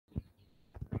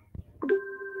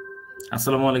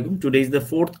Assalamu alaikum. Today is the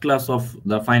fourth class of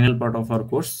the final part of our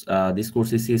course. This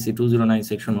course is CSE209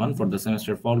 section 1 for the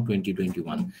semester fall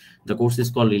 2021. The course is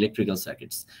called electrical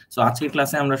circuits. So আজকের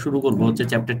ক্লাসে আমরা শুরু করব হচ্ছে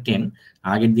chapter 10।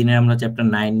 আগের দিনে আমরা chapter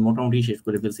 9 মোটামুটি শেষ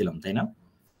করে ফেলছিলাম, তাই না?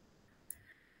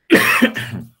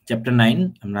 চ্যাপ্টার 9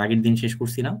 আমরা আগের দিন শেষ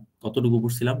করছি না? কতটুকু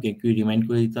করছিলাম কে কি রিমাইন্ড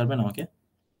করে দিতে পারবেন আমাকে?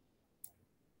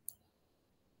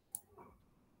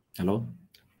 হ্যালো,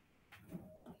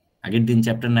 আগের দিন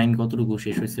চ্যাপ্টার 9 কতটুকু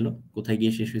শেষ হয়েছিল, কোথায়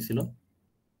গিয়ে শেষ হয়েছিল?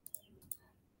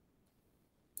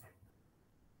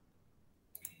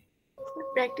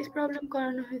 প্র্যাকটিস প্রবলেম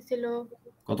করানো হয়েছিল।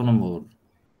 কত নম্বর?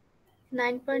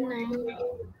 9.9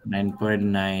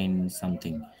 9.9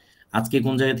 সামথিং। আজকে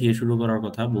কোন জায়গা থেকে শুরু করার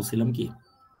কথা বলছিলাম কি?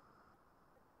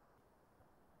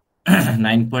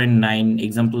 9.9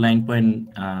 এক্সাম্পল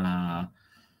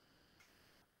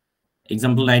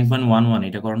 9.11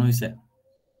 এটা করানো হয়েছে?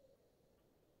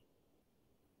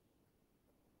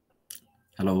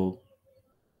 হ্যালো,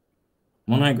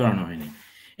 মনে হয় করানো হয়নি।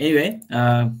 এনিওয়ে,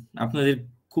 আপনাদের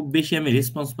খুব বেশি আমি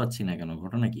রেসপন্স পাচ্ছি না কেন,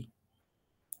 ঘটনা কি?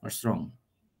 হোয়াটস রং?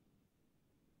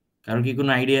 কারো কি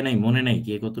কোনো আইডিয়া নাই, মনে নাই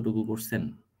কে কতটুকু করছেন?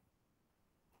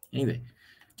 এনিওয়ে,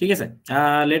 ঠিক আছে,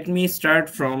 let me start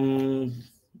from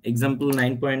example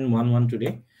 9.11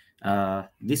 today.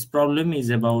 This problem is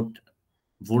about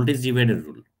voltage divider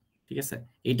rule. ঠিক আছে,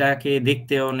 এটাকে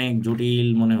দেখতে অনেক জটিল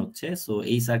মনে হচ্ছে। সো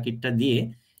এই সার্কিটটা দিয়ে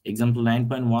এক্সাম্পল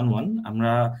 9.11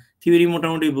 আমরা থিওরি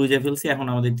মোটামুটি বুঝে ফেলছি। এখন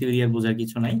আমাদের থিওরি আর বোঝার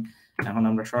কিছু নাই, এখন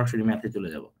আমরা সরাসরি ম্যাথে চলে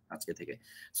যাব আজকে থেকে।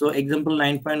 সো এক্সাম্পল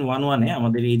 9.11 এ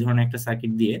আমাদের এই ধরনের একটা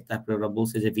সার্কিট দিয়ে তারপরে ওরা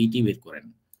বলছে যে ভিটি বের করেন,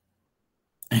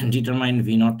 determine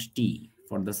V naught T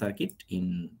for the circuit in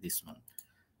this one.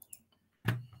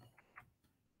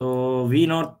 তো ভি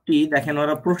নট টি দেখেন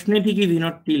ওরা প্রশ্নে ঠিকই ভি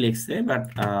নট টি লিখছে, বাট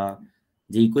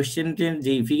যেই কোশ্চেনটির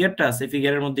যেই ফিগারটা আছে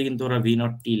ফিগারের মধ্যে কিন্তু ওরা ভি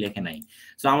নট টি লেখে নাই।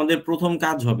 সো আমাদের প্রথম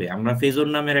কাজ হবে, আমরা ফেজর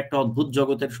নামের একটা অদ্ভুত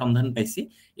জগতের সন্ধান পাইছি।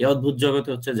 এই অদ্ভুত জগতে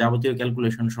হচ্ছে যাবতীয়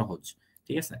ক্যালকুলেশন সহজ।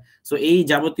 ঠিক আছে, সো এই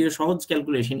যাবতীয় সহজ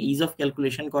ক্যালকুলেশন, ইজ অফ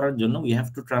ক্যালকুলেশন করার জন্য we have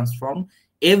to transform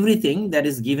everything that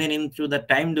is given in through the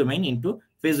time domain into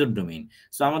phasor domain.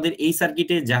 So আমাদের এই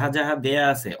সার্কিটে যাহা যাহা দেয়া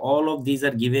আছে, all of these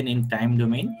are given in time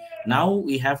domain. Now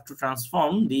we have to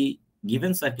transform the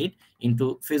given circuit into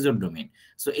phasor domain.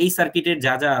 So এই সার্কিটের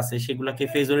যা যা আছে সেগুলোকে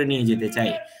ফেজরে নিয়ে যেতে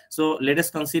চাই। So let us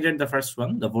consider the first one,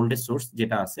 the voltage source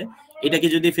যেটা আছে, এটাকে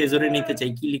যদি ফেজরে নিতে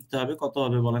চাই কি লিখতে হবে, কত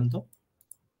হবে বলেন তো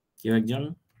কেউ একজন?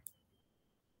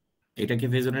 এটাকে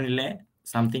ফেজরে নিলে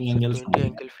something angle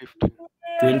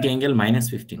 20 angle minus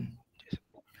 15.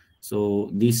 So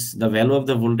this the value of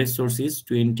the voltage source is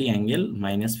 20 angle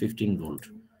minus 15 volt.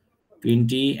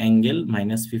 20 angle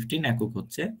minus 15 একক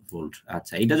হচ্ছে ভোল্ট।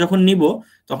 আচ্ছা, এটা যখন নিব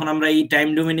তখন আমরা এই টাইম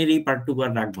ডোমেইনের এই পার্টটুকু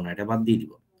আর রাখবো না, এটা বাদ দিয়ে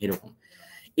দিব এরকম।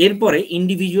 এরপরে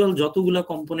ইন্ডিভিজুয়াল যতগুলা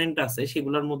কম্পোনেন্ট আছে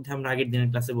সেগুলোর মধ্যে আমরা আগের দিনের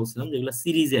ক্লাসে বলছিলাম যেগুলো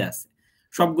সিরিজে আছে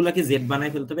সবগুলাকে জেড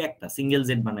বানায় ফেলতে হবে, একটা সিঙ্গেল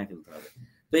জেড বানায় ফেলতে হবে।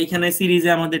 তো এখানে সিরিজে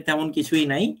আমাদের তেমন কিছুই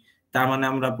নাই, তার মানে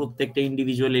আমরা প্রত্যেকটা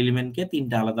ইন্ডিভিজুয়াল এলিমেন্টকে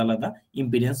তিনটা আলাদা আলাদা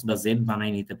ইম্পিডেন্স বা জেড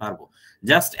বানাই নিতে পারবো।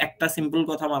 জাস্ট একটা সিম্পল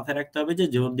কথা মাথায় রাখতে হবে যে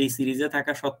যদি সিরিজে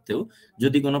থাকা সত্ত্বেও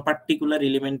যদি কোনো পার্টিকুলার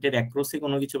এলিমেন্টের অ্যাক্রসে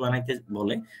কোনো কিছু বানাইতে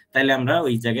বলে তাহলে আমরা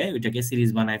ওই জায়গায় ওইটাকে সিরিজ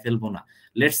বানায় ফেলবো না।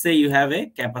 Let's say you have a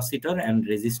capacitor and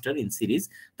resistor in series,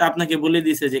 তো আপনাকে বলে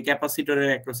দিছে যে ক্যাপাসিটরের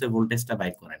অ্যাক্রসে ভোল্টেজটা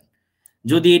বাই করেন।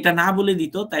 যদি এটা না বলে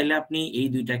দিত তাহলে আপনি এই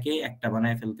দুইটাকে একটা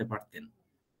বানায় ফেলতে পারতেন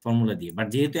ফর্মুলা দিয়ে, বাট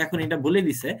যেহেতু এখন এটা বলে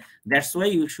দিছে, that's why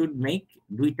you should make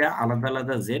দুইটা আলাদা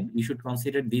আলাদা Z. You should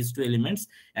consider this two elements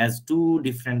as to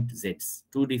different জেডস,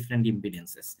 two different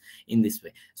ইম্পিডেন্সেস in this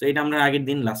way. So এটা আমরা আগের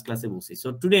দিন লাস্ট ক্লাসে বলছি। সো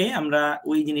টুডে আমরা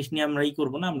ওই জিনিস নিয়ে আমরা ই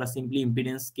করবো না, আমরা সিম্পলি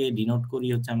ইম্পিডেন্সকে ডিনোট করি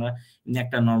হচ্ছে আমরা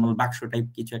একটা নর্মাল বাক্স টাইপ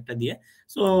কিছু একটা দিয়ে।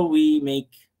 So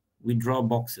we draw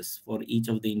boxes for each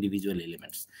of the individual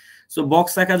elements. So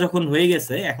box আঁকা যখন হয়ে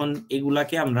গেছে, এখন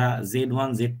এগুলাকে আমরা Z1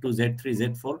 Z2 Z3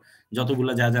 Z4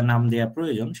 যতগুলো যা যা নাম দেয়া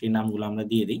প্রয়োজন সেই নামগুলো আমরা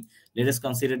দিয়ে দিই। Let us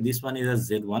consider this one is a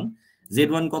Z1।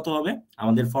 Z1 কত হবে?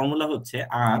 আমাদের ফর্মুলা হচ্ছে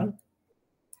R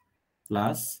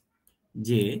plus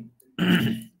J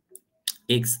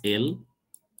XL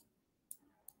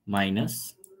minus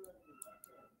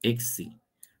XC,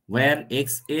 where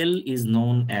XL is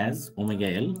known as omega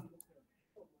L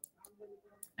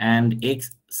and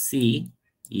XC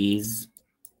is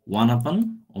 1 upon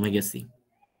omega C.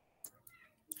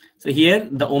 So here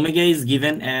the omega is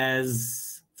given as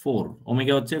 4,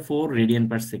 omega হচ্ছে 4 radian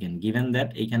per second, given that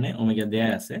এখানে omega দেয়া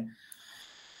আছে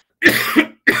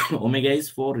omega is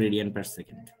 4 radian per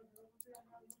second.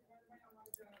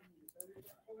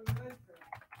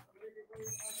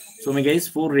 So omega is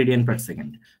 4 radian per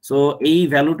second. So এই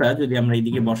ভ্যালুটা যদি আমরা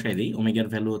এইদিকে বসাই দিই, ওমেগার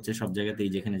ভ্যালু হচ্ছে সব জায়গাতেই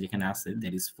যেখানে যেখানে আছে,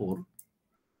 that is 4.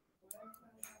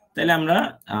 তাহলে আমরা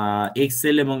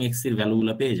এক্সএল এবং এক্স এর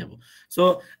ভ্যালুগুলো পেয়ে যাব। সো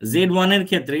Z1 এর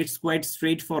ক্ষেত্রে it's quite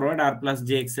straight forward R plus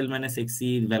J XL minus এক্সি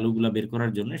এর ভ্যালুগুলো বের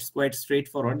করার জন্য ইটস কোয়াইট স্ট্রেট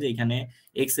ফরওয়ার্ড যে এখানে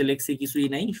এক্সএল এক্সি কিছুই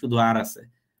নাই, শুধু আর আছে।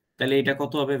 তাহলে এটা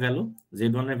কত হবে ভ্যালু?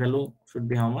 Z1 এর value should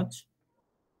be how much?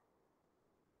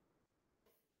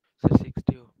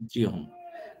 60 ohm.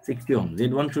 60 ohm.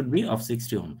 Z1 should be of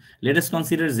 60 ohm. Let us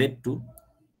consider Z2.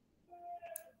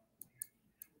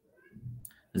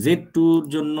 Z2 এর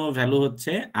জন্য ভ্যালু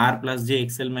হচ্ছে r plus j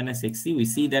xl minus xc. We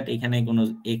see that এখানে কোনো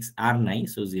x r নাই,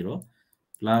 so 0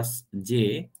 plus j,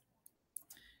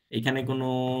 এখানে কোনো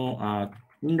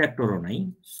ইন্ডাক্টরও নাই,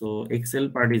 so xl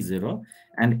part is 0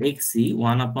 and xc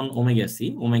 1 upon omega c.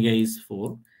 Omega is 4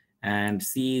 and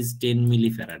c is 10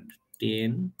 millifarad.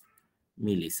 10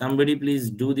 milli. Somebody please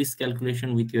do this calculation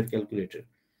with your calculator.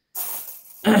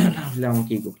 তাহলে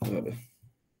আমাকে কি করতে হবে?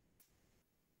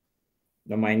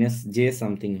 The minus j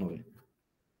something হবে.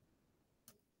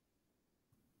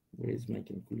 Where is my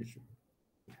calculation?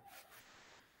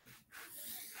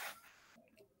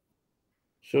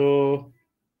 So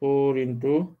 4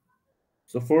 into,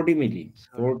 so 40 milli.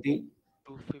 40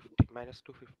 250 minus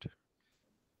 250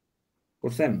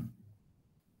 percent.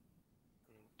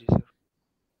 G sir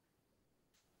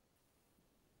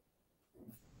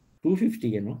 250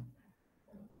 কেন?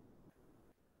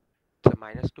 Sir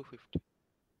minus 250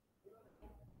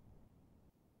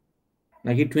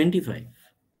 নাকি 25?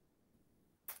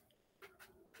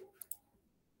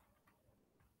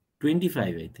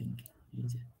 25 I think.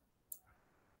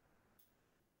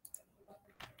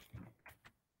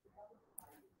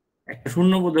 একটা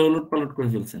শূন্য বোধহয় উলট পালট করে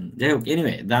ফেলছেন, যাই হোক,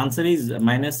 anyway the answer is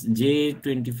minus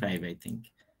J25 I think.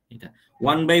 এটা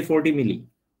 1/40 মিলি,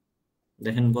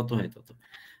 দেখেন কত হয় তত।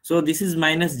 So this is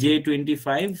minus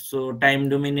J25। So time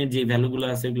ডোমেইনের যে ভ্যালুগুলো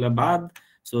আছে এগুলো বাদ,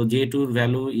 সো J2 এর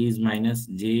value is minus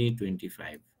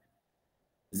J25,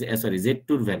 sorry Z2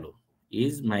 এর ভ্যালু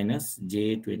ইজ মাইনাস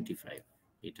J25।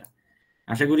 এটা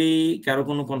আশা করি কারো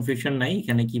কোনো কনফিউশন নাই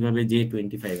এখানে কিভাবে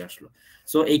J25 আসলো।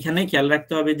 সো এইখানে খেয়াল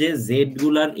রাখতে হবে যে জেড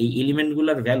গুলার এই এলিমেন্ট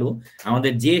গুলার ভ্যালু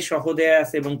আমাদের জে সহ দেয়া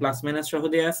আছে এবং প্লাস মাইনাস সহ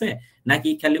দেয়া আছে নাকি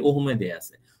খালি ওহমে দেয়া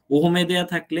আছে। ওহমে দেয়া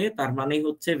থাকলে তার মানেই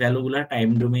হচ্ছে ভ্যালুগুলা টাইম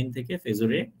ডোমেইন থেকে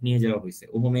ফেজরে নিয়ে যাওয়া হয়েছে,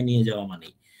 ওহমে নিয়ে যাওয়া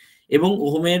মানেই। এবং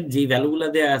ওহমের যে ভ্যালুগুলা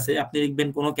দেয়া আছে আপনি দেখবেন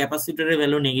কোনো ক্যাপাসিটরের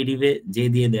ভ্যালু নেগেটিভে জে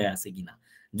দিয়ে দেয়া আছে কিনা,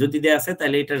 যদি দেয়া আছে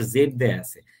তাহলে এটার জেড দেয়া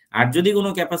আছে। আর যদি কোনো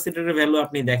ক্যাপাসিটরের ভ্যালু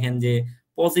আপনি দেখেন যে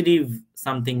পজিটিভ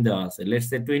সামথিং দেওয়া আছে, লেটস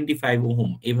সে 25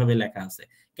 ওহম এইভাবে লেখা আছে,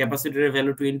 ক্যাপাসিটরের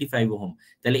ভ্যালু 25 ওহম,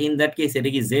 তাহলে ইন দ্যাট কেস এটা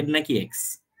কি জেড নাকি এক্স,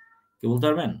 কি বলতে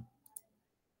পারবেন?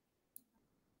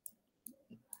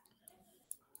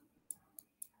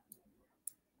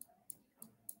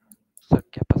 স্যার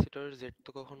ক্যাপাসিটরের জেড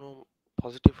তো কখনো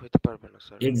পজিটিভ হতে পারবে না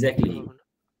স্যার। এক্স্যাক্টলি,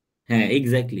 হ্যাঁ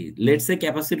এক্স্যাক্টলি, লেটস সে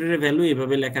ক্যাপাসিটরের ভ্যালু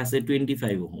এভাবে লেখা আছে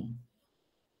 25 ওহম,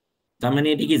 তার মানে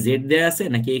এটা কি জেড দেয়া আছে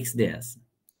নাকি এক্স দেয়া আছে?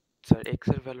 স্যার এক্স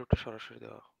এর ভ্যালুটা সরাসরি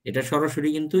দেওয়া, এটা সরাসরি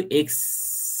কিন্তু এক্স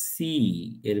সি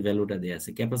এর ভ্যালুটা দেয়া আছে,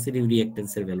 ক্যাপাসিটিভ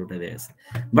রিঅ্যাকট্যান্স এর ভ্যালুটা দেয়া আছে।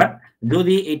 বাট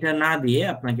যদি এটা না দিয়ে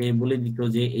আপনাকে বলে দিত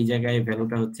যে এই জায়গায়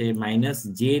ভ্যালুটা হচ্ছে minus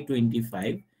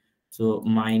J25, so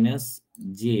minus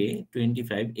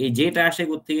J25, এই জেটা আসে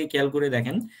কোথা থেকে খেয়াল করে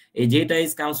দেখেন, এই জেটা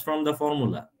is comes from the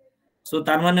formula. So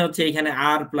তার মানে হচ্ছে এখানে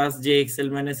আর plus J XL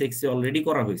minus এক্সি already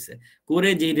করা হয়েছে, করে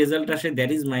যে রেজাল্ট আসে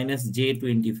that is minus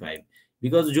J25।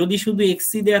 Because যদি শুধু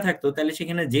এক্সি দেয়া থাকতো তাহলে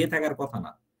সেখানে জে থাকার কথা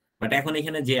না, বাট এখন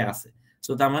এখানে জে আছে,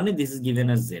 সো তার মানে this is given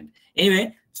as Z. Anyway,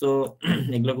 so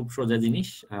এগুলো খুব সোজা জিনিস।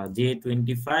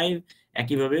 J25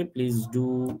 একইভাবে please do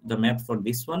the math for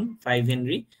this one, 5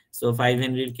 Henry. So 5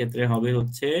 হেনরির ক্ষেত্রে হবে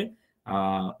হচ্ছে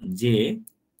জে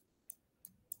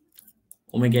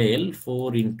ওমেগা এল 4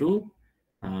 ইন্টু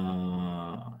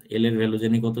এল এর ভ্যালু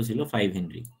জানি কত ছিল, 5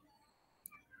 Henry,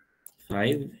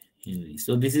 5 Henry.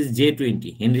 So this is J20,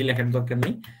 Henry লেখার দরকার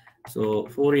নেই। So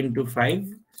 4 into 5,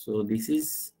 so this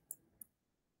is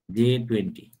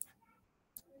J20.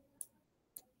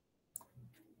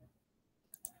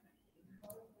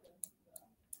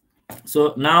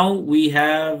 So now we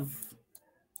have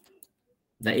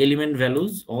the element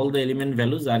values, all the element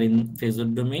values are in phasor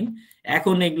domain.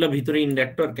 এখন এগুলো ভিতরে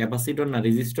ইন্ডাক্টর, ক্যাপাসিটর না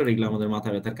রেজিস্টর, এগুলো আমাদের মাথা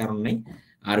ব্যথার কারণ নেই।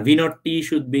 আর V naught T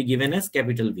should be given as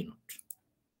capital V naught.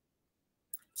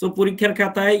 So পরীক্ষার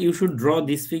খাতায় you should draw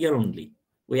this figure only,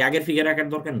 ওই আগের ফিগার আঁকার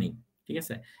দরকার নেই, ঠিক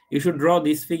আছে? You should draw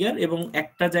this figure এবং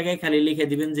একটা জায়গায় খালি লিখে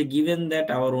দিবেন যে given that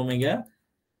our omega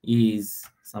is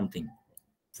something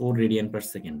 4 radian per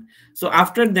second. So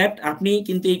after that আপনি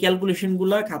কিন্তু এই ক্যালকুলেশন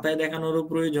গুলা খাতায় দেখানোর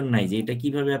প্রয়োজন নাই যে এটা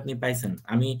কিভাবে আপনি পাইছেন,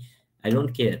 আমি I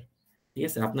don't care, ঠিক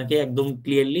আছে? আপনাকে একদম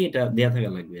ক্লিয়ারলি এটা দেয়া থাকা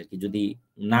লাগবে আর কি। যদি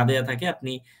না দেয়া থাকে,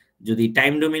 আপনি যদি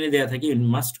টাইম ডোমেইনে দেয়া থাকে you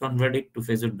must convert it to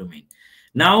phasor domain.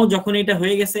 নাও যখন এটা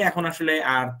হয়ে গেছে এখন আসলে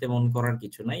আর তেমন করার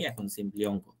কিছু নাই, এখন সিম্পলি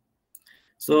অঙ্ক।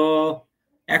 সো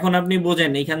এখন আপনি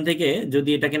বোঝেন এখান থেকে যদি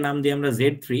এটাকে নাম দিই আমরা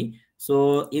Z3, so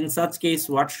in such case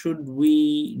what should we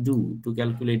do to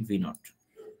calculate V0?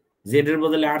 Z এর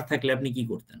বদলে আর থাকলে আপনি কি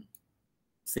করতেন?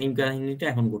 সেম কাহিনীটা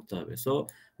এখন করতে হবে। So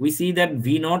we see that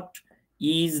V0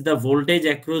 is the voltage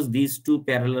across these two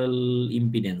parallel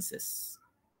impedances,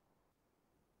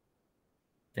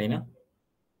 তাই না?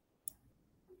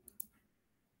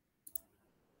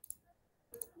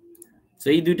 So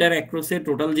এই দুইটার across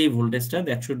total যে ভোল্টেজটা,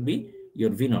 that should be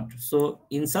your V0. So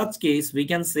in such case we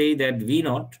can say that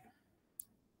V0,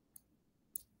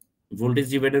 voltage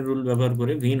divider rule ব্যবহার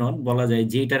করে V0 বলা যায়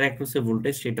যেটার across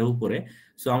ভোল্টেজ সেটা উপরে।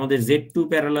 সো আমাদের Z2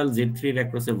 প্যারালাল Z3 এর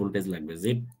across ভোল্টেজ লাগবে,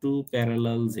 Z2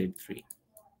 প্যারালাল Z3,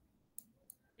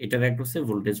 এটার across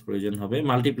ভোল্টেজ প্রয়োজন হবে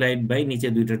মাল্টিপ্লাইড বাই নিচে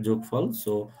দুইটার যোগফল।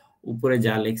 সো উপরে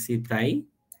যা লিখছি তাই,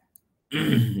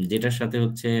 যেটার সাথে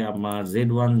হচ্ছে আমার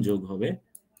Z1 যোগ হবে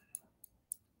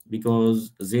বিকজ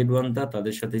Z1 টা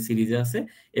তাদের সাথে সিরিজে আছে,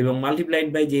 এবং মাল্টিপ্লাইড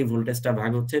বাই যে ভোল্টেজটা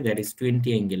ভাগ হচ্ছে that is 20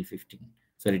 angle 15,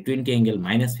 sorry 20 angle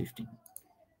 -15।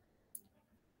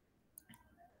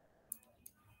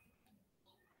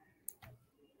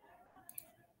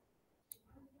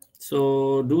 So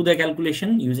do the calculation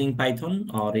using Python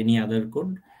or any other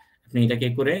code. আপনি এটাকে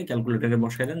করে ক্যালকুলেটরে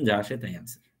বসায় দেন, যা আসে তাই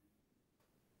आंसर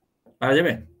পাওয়া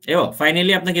যাবে। এবং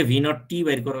ফাইনালি আপনাকে V0t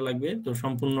বের করা লাগবে। তো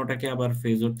সম্পূর্ণটাকে আবার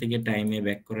ফেজর থেকে টাইমে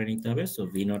ব্যাক করে নিতে হবে। So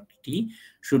V0t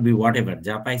should be what ever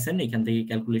যা পাইছেন এখান থেকে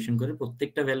ক্যালকুলেশন করে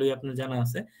প্রত্যেকটা ভ্যালুই আপনার জানা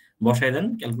আছে, বসায় দেন,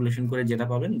 ক্যালকুলেশন করে যেটা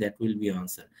পাবেন that will be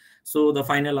answer. So the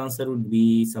final answer would be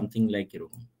something like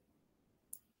এরকম,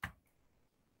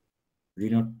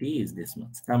 V0t is this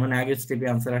much। তার মানে আগের স্টেপে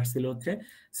आंसर আসছিল হচ্ছে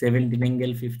 17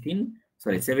 অ্যাঙ্গেল 15,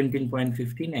 সরি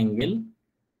 17.15 অ্যাঙ্গেল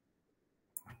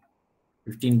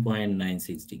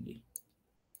 15.96 ডিগ্রি।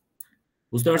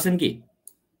 বুঝতে পারছেন কি?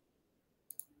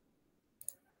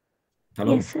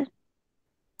 হ্যালো,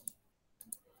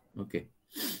 ওকে।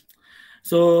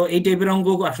 সো এই টাইপের অঙ্ক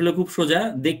আসলে খুব সোজা,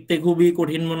 দেখতে খুবই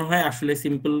কঠিন মনে হয়, আসলে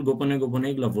সিম্পল, গোপনে গোপনে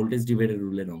এগুলো ভোল্টেজ ডিভাইডার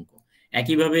রুলের অঙ্ক।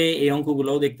 একইভাবে এই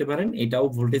অঙ্কগুলোও দেখতে পারেন, এটাও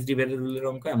ভোল্টেজ ডিভাইডার রুলের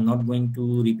অঙ্ক। I am not going to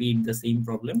repeat the same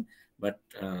problem, but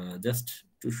just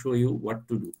to show you what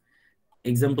to do.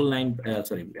 Example 9,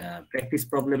 sorry practice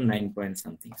problem 9 point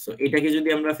something. So এটাকে যদি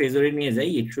আমরা ফেজরে নিয়ে যাই,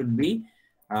 it should be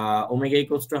omega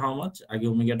equals to how much? আগে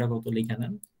ওমেগাটা কত লিখে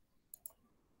নেন।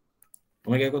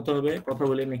 Omega কত হবে কথা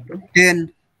বলেন একটু।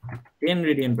 10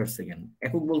 radian per second,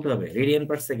 একক বলতে হবে, radian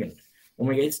per second।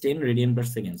 Omega is 10 radian per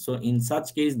second. So in such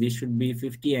case this should be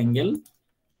 50 angle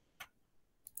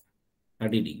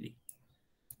 30 degree.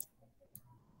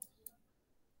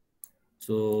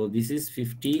 So this is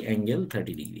 50 angle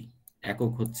 30 degree,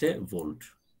 একক হচ্ছে ভোল্ট।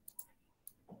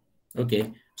 ওকে,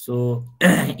 সো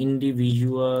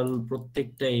ইন্ডিভিজুয়াল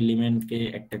প্রত্যেকটা এলিমেন্টকে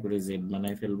একটা করে জেড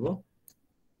বানায় ফেলবো।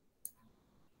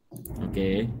 ওকে,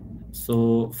 সো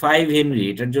 5 হেনরি,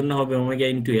 এটার জন্য হবে ওমেগা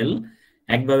ইনটু এল,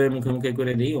 একভাবে মুখে মুখে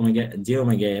করে দিই, ওমেগা জে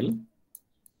ওমেগা এল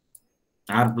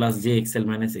আর প্লাস জে এক্সএল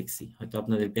মাইনাস এক্সি। হয়তো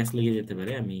আপনাদের প্যাচ লেগে যেতে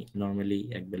পারে, আমি নরমালি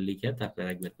একবার লিখে তারপর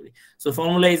একবার করি। So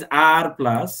formula is R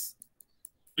plus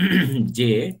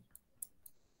J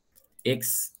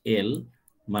XL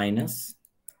minus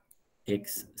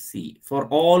XC for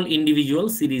all individual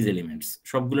series elements,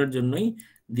 সবগুলোর জন্যই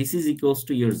this is equals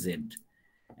to your Z,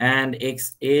 and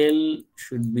XL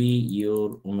should be your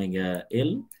omega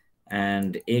L,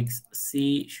 and XC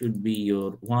should be your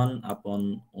 1 upon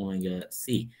omega C.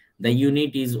 The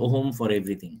unit is ohm for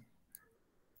everything,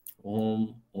 ohm,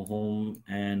 ohm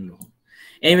and ohm.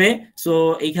 Anyway, so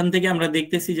এইখান থেকে আমরা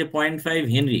দেখতেছি যে 0.5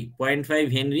 Henry, 0.5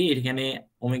 Henry, এখানে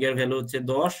ওমেগার value হচ্ছে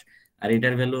 10 আর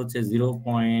এটার value হচ্ছে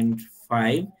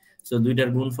 0.5, so দুইটার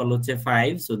গুণফল হচ্ছে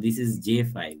 5, so this is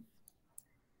J5।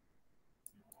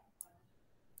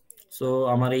 So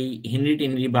আমার এই হেনরি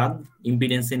টেনরি বাদ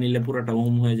ইম্পিডেন্সে নিলে পুরোটা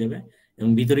ওহম হয়ে যাবে, এবং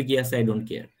ভিতরে কি আছে I don't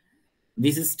care.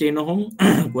 This is 10 ohm,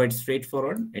 quite straight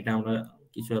forward, এটা আমরা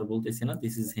কিছু আর বলতেছি না।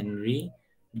 This is Henry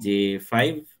J5।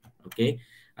 Okay,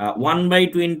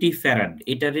 1/20 farad,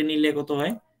 এটারে নিলে কত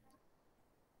হয়?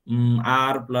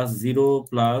 আর plus 0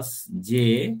 plus J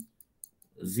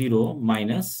 0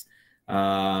 minus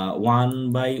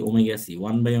 1/ওমেগা C.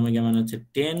 1/ওমেগা মানে হচ্ছে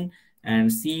 10 and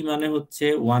c মানে হচ্ছে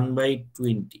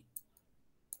 1/20,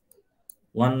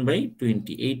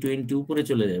 1/20, এই 20 উপরে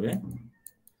চলে যাবে।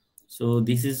 So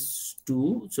this is 2,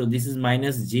 so this is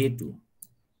minus J2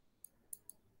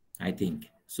 I think,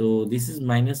 so this is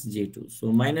minus J2, so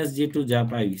minus J2 যা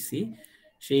পাইছি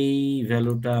সেই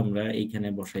ভ্যালুটা আমরা এইখানে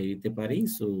বসাই দিতে পারি।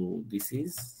 So this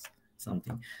is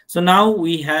something, so now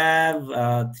we have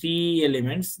 3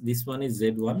 elements, this one is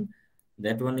Z1,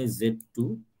 that one is Z2,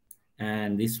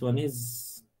 and this one is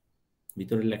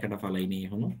ভিতরের লেখাটা ফালাইনি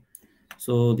এখনো,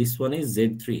 so this one is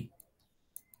Z3.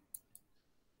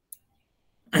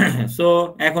 So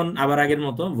এখন আবার আগের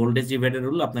মতো ভোল্টেজ ডিভাইডার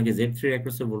রুল, আপনাকে Z3 এর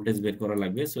অ্যাক্রসে voltage বের করা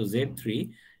লাগবে। So Z3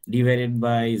 divided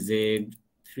by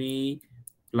Z3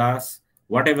 plus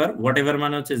whatever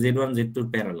মানে হচ্ছে Z1 Z2 এর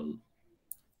প্যারালাল,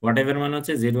 হোয়াটএভার মানে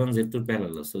হচ্ছে Z1 Z2 এর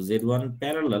parallel, so Z1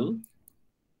 parallel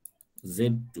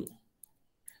Z2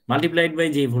 multiplied by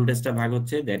যে ভোল্টেজটা ভাগ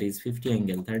হচ্ছে, that is 50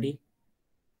 ∠30.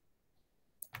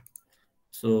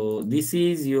 So this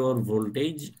is your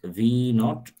voltage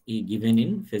V0 given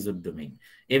in phasor domain.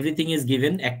 Everything is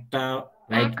given, একটা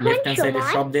right left hand side এ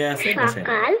সব দেয়া আছে,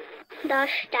 সকাল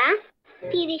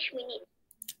 10:30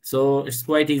 so it's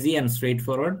quite easy and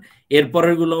straightforward.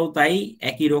 এরপরের গুলোও তাই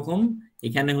একই রকম,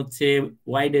 এখানে হচ্ছে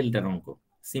y ডেল্টার অঙ্ক।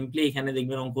 সিম্পলি এখানে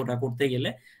দেখবেন অঙ্কটা করতে গেলে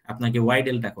আপনাকে y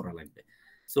ডেল্টা করা লাগবে।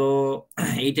 সো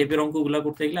এই টাইপের অঙ্কগুলো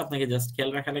করতে গেলে আপনাকে জাস্ট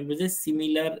খেয়াল রাখা লাগবে যে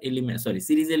সিমিলার এলিমেন্ট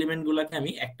সিরিজ এলিমেন্ট গুলাকে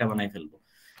আমি একটা বানাই ফেলবো।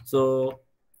 So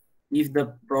if the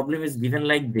problem is given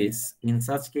like this, in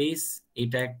such case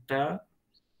এটা একটা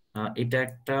এটা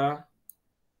একটা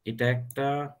এটা একটা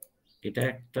এটা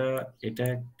একটা এটা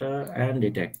একটা and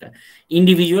এটা একটা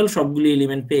ইন্ডিভিজুয়াল সবগুলো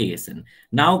এলিমেন্ট পেয়ে গেছেন।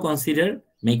 নাও কনসিডার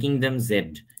মেকিং देम z,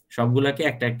 সবগুলাকে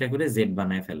একটা একটা করে z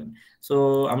বানায় ফেলেন। সো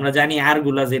আমরা জানি আর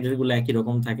গুলা z এর গুলা একই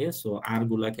রকম থাকে, সো আর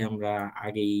গুলাকে আমরা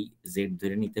আগেই z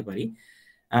ধরে নিতে পারি।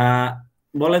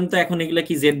 বলেন তো এখন এগুলা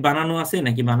কি z বানানো আছে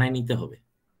নাকি বানায় নিতে হবে?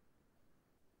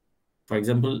 ফর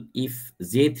এক্সাম্পল ইফ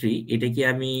J3, এটা কি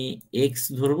আমি x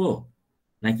ধরবো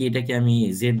নাকি এটাকে আমি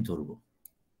z ধরবো?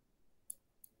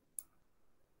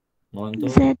 বলেন তো।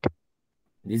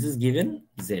 দিস ইজ গিভেন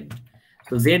z,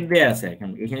 তো z দেয়া আছে, এখন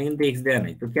এখানে কিন্তু x দেয়া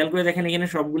নাই। তো খেয়াল করে দেখেন এখানে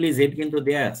সবগুলি z কিন্তু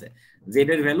দেয়া আছে, z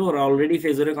এর ভ্যালু ওরা অলরেডি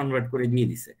ফেজরে কনভার্ট করে দিয়ে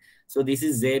দিছে। সো দিস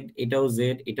ইজ z, এটাও z,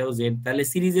 এটাও z। তাহলে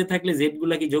সিরিজে থাকলে z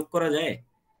গুলা কি যোগ করা যায়?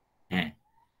 হ্যাঁ,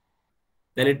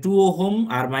 তাহলে 2 ওহম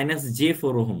আর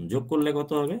 -j4 ওহম যোগ করলে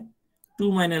কত হবে? 2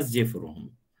 -j4 ওহম,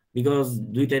 বিকজ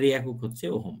দুইটারই একক হচ্ছে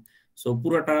ওহম। সো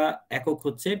পুরোটা একক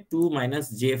হচ্ছে 2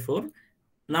 -j4।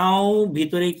 নাও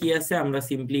ভিতরে কি আছে আমরা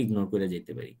সিম্পলি ইগনোর করে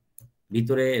যেতে পারি,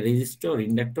 ভিতরে রেজিস্টর,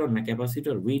 ইন্ডাক্টর না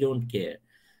capacitor, we don't care.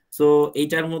 So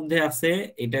এইটার মধ্যে আছে,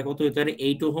 এটা কত হতে পারে?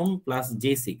 8 ওহম প্লাস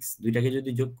j6, দুইটাকে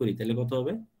যদি যোগ করি তাহলে কত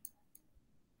হবে?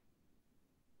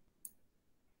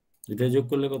 দুইটা যোগ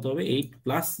করলে কত হবে? 8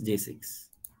 plus j6।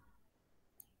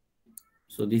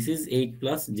 So this is 8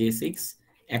 plus j6,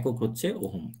 একক হচ্ছে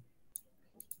ওহম।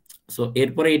 সো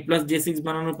এরপরে 8 প্লাস j6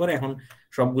 বানানোর পরে এখন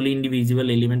সবগুলি ইন্ডিভিজুয়াল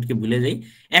এলিমেন্টকে ভুলে যাই।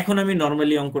 এখন আমি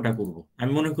নরমালি অঙ্কটা করব।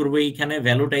 আমি মনে করব এইখানে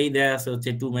ভ্যালুটাই দেয়া আছে হচ্ছে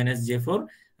 2 j4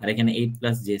 আর এখানে 8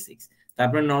 প্লাস j6।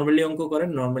 তারপরে নরমালি অঙ্ক করেন,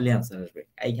 নরমালি আনসার আসবে।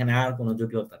 এইখানে আর কোনো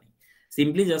জটিলতা নেই,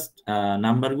 সিম্পলি জাস্ট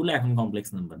নাম্বারগুলো এখন complex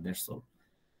number, that's all,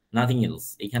 nothing else.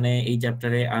 এখানে এই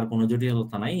চ্যাপ্টারে আর কোনো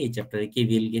জটিলতা নাই। এই চ্যাপ্টারে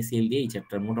কেভিএল কেসিএল দিয়ে এই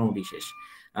চ্যাপ্টার মোটামুটি শেষ।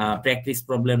 প্র্যাকটিস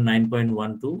প্রবলেম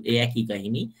 9.12 এই একই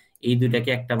কাহিনী, এই দুইটাকে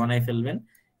একটা বানায় ফেলবেন,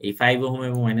 এই 5 ওহম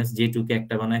এবং -j2 কে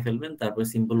একটা বানায় ফেলবেন, তারপর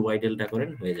সিম্পল y ডেল্টা করেন,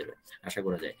 হয়ে যাবে আশা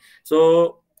করা যায়। So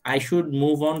I should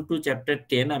move on two chapter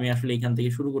 10। আমি আসলে এখান থেকে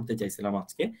শুরু করতে চাইছিলাম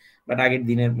আজকে, বাট আগের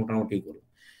দিনের মোটামুটি করব।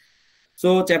 সো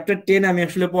চ্যাপ্টার 10 আমি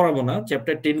আসলে পড়াবো না,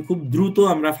 চ্যাপ্টার 10 খুব দ্রুত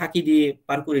আমরা ফাঁকি দিয়ে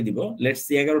পার করে দিব। লেটস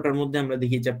সি 11টার মধ্যে আমরা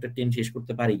দেখি চ্যাপ্টার 10 শেষ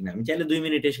করতে পারি কিনা। আমি চাইলে 2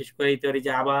 মিনিটে শেষ করে দিতে পারি,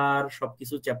 যে আবার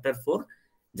সবকিছু চ্যাপ্টার 4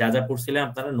 যা যা পড়ছিলেন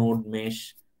আপনারা, নোড, মেশ,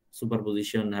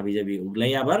 সুপারপজিশন, হাবিজাবি,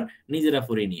 ওগুলাই আবার নিজেরা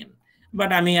পড়ে নিয়েন।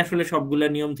 বাট আমি আসলে সবগুলা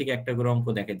নিয়ম থেকে একটা করে অঙ্ক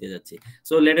দেখাতে যাচ্ছি।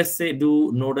 So let us say do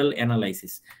nodal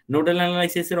analysis. Nodal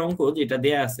analysis এর অঙ্ক যেটা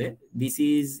দেয়া আছে, দিস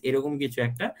ইজ এরকম কিছু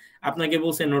একটা, আপনাকে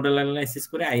বলছে নোডাল অ্যানালাইসিস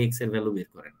করে আইএক্স এর ভ্যালু বের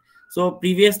করেন। সো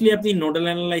প্রিভিয়াসলি আপনি নোডাল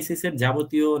অ্যানালাইসিসের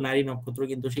যাবতীয় নারী নক্ষত্র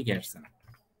কিন্তু শিখে আসছেন।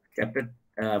 চ্যাপ্টার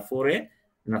 4 এ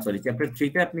না, সরি, চ্যাপ্টার 3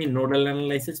 তে আপনি নোডাল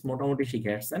অ্যানালাইসিস মোটামুটি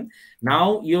শিখে আসছেন। নাও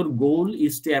your goal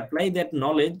is to apply that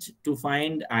knowledge to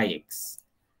find IX.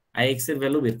 IX এর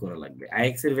ভ্যালু বের করা লাগবে।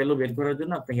 আইএক্স এর ভ্যালু বের করার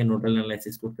জন্য আপনাকে নোডাল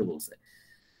অ্যানালাইসিস করতে বলছে।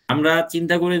 আমরা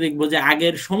চিন্তা করে দেখবো যে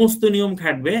আগের সমস্ত নিয়ম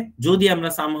খাটবে যদি আমরা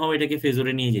সামহাউ এটাকে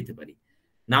ফেজরে নিয়ে যেতে পারি।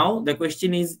 নাও the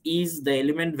question is the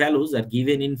element values are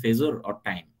given in phasor or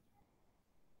time?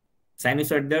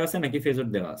 Sinusoid দেওয়া আছে নাকি ফেজর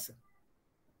দেওয়া আছে?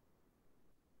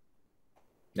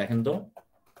 দেখেন তো,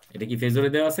 এটা কি ফেজরে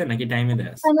দেওয়া আছে নাকি টাইমে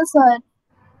দেওয়া আছে? সাইনোসয়েড।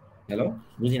 হ্যালো,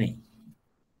 বুঝি নাই।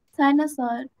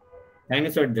 সাইনোসয়েড।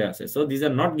 Sinusoid দেওয়া আছে, so these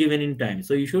are not given in time,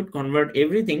 so you should convert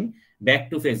everything back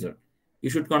to phasor. You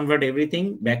should convert everything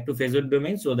back to phasor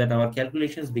domain so that our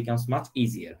calculations becomes much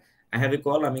easier. I have a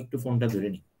call, আমি একটু ফোনটা ধরে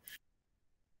নিই।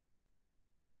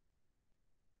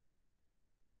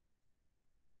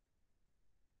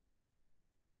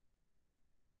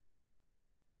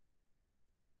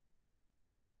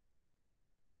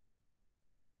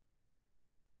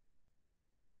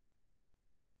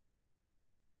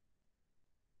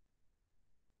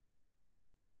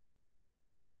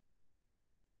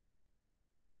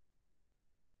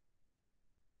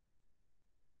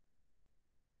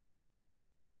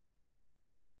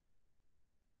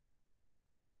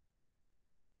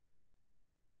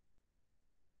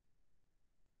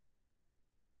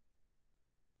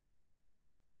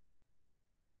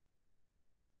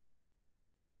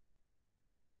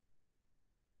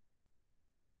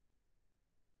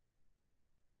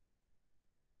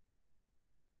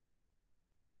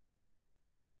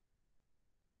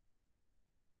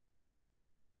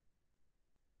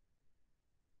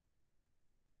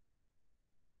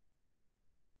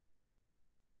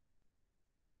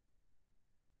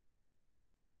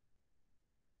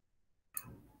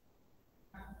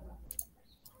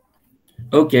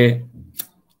 Okay.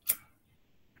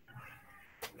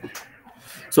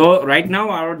 So right now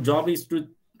our job is to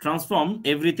transform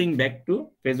everything back to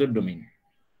phasor domain.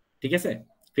 ঠিক আছে,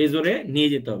 ফেজরে নিয়ে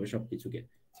যেতে হবে সবকিছুকে।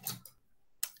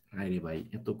 আরে ভাই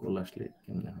এত কল আসলে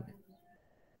কেমনে হবে?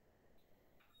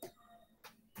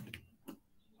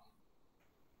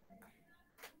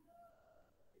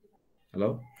 হ্যালো,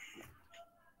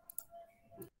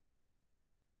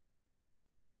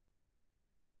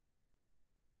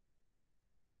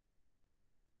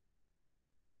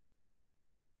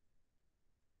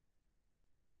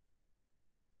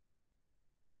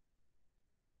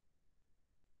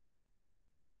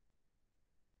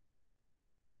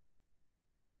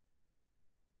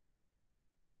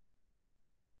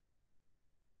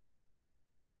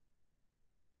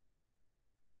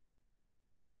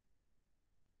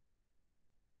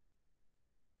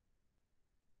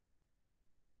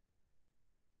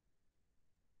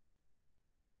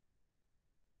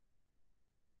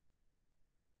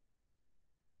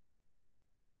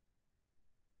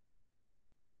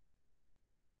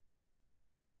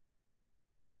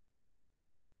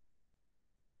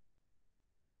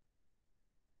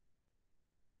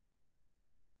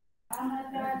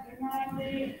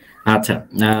 আচ্ছা,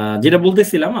 যেটা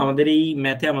বলতেছিলাম, আমাদের এই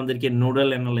ম্যাথে আমাদেরকে নোডাল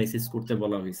অ্যানালাইসিস করতে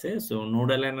বলা হয়েছে। So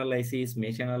nodal analysis,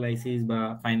 mesh analysis বা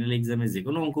ফাইনাল এক্সামে যে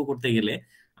কোনো অঙ্ক করতে গেলে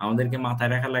আমাদেরকে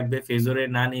মাথায় রাখা লাগবে, ফেজরে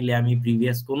না নিলে আমি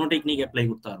প্রিভিয়াস কোনো টেকনিক অ্যাপ্লাই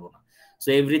করতে পারবো না। So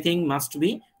everything must be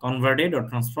converted or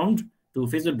transformed two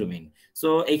phasor domain. So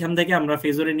এখান থেকে আমরা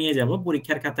ফেজরে নিয়ে যাব,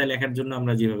 পরীক্ষার খাতায় লেখার জন্য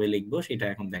আমরা যেভাবে লিখবো সেটা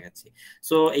এখন দেখাচ্ছি।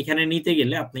 সো এখানে নিতে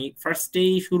গেলে আপনি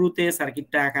ফার্স্টেই শুরুতে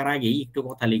সার্কিটটা আঁকার আগেই একটু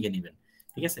কথা লিখে নেবেন।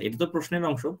 ঠিক আছে, এটা তো প্রশ্নের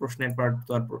অংশ, প্রশ্নের পার্ট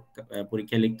তো আর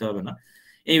পরীক্ষায় লিখতে হবে না।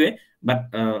 এইভাবে বাট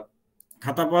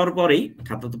খাতা পাওয়ার পরেই,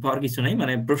 খাতা তো পাওয়ার কিছু নাই,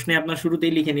 মানে প্রশ্নে আপনার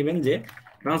শুরুতেই লিখে নেবেন যে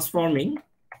transforming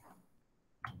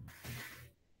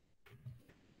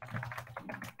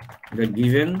the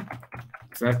given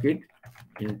circuit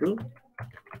into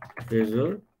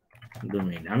phasor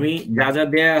domain। আমি যা যা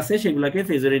দেয়া আছে সেগুলোকে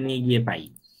ফেজরে নিয়ে গিয়ে পাই।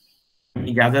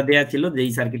 যা যা দেয়া ছিল,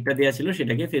 যেই সার্কিটটা দেয়া ছিল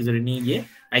সেটাকে ফেজরে নিয়ে গিয়ে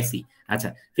পাইছি। আচ্ছা,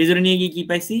 ফেজরে নিয়ে গিয়ে কি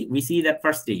পাইছি? উই সি দ্যাট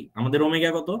ফার্স্টেই আমাদের ওমেগা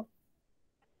কত?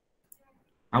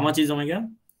 How much is omega?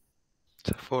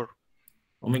 4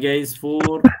 omega is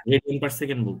 4 radian per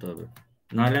second বলতে হবে,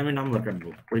 নাহলে আমি নাম্বার কাটবো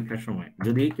পরীক্ষার সময়।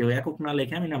 যদি কেউ একক না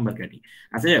লেখে আমি নাম্বার কাটি।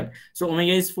 আচ্ছা যাক, so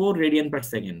omega is 4 radian per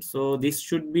second. So this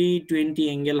should be 20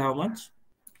 angle how much?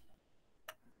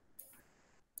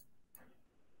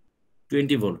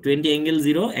 20 volt. 20 angle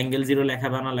 0, angle 0 লেখা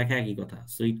বা না লেখা একই কথা।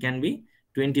 So it can be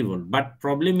 20 volt. But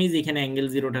problem is এখানে অ্যাঙ্গেল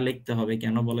 0টা লিখতে হবে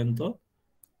কেন বলেন তো?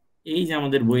 এই যে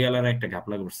আমাদের বইওয়ালারা একটা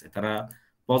ঘাপলা করছে, তারা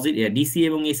পজিটিভ ডিসি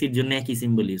এবং এসির জন্য একই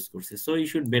সিম্বল ইউজ করছে। So you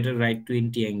should better right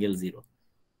 20 angle 0।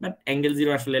 But angle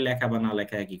 0 আসলে লেখা বা না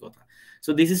লেখা একই কথা। So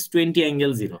this is 20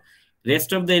 angle 0। Rest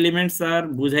of the elements আর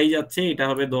বুঝাই যাচ্ছে, এটা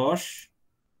হবে 10,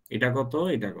 এটা কত,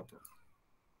 এটা কত।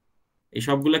 এই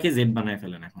সবগুলোকে জেড বানায়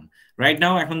ফেলেন এখন রাইট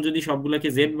নাও। এখন যদি সবগুলোকে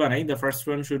জেড বানাই, the first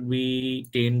one should be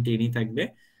 10, 10ই থাকবে।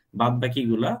 বাদ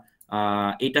বাকিগুলা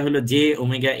এটা হলো যে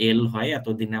ওমেগা এল হয়।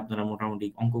 এতদিনে আপনারা মোটামুটি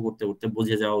অঙ্ক করতে করতে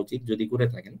বুঝে যাওয়া উচিত, যদি করে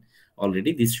থাকেন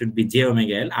already. This should be J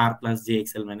omega L R plus J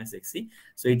X L minus এক্সি।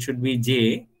 So it should be J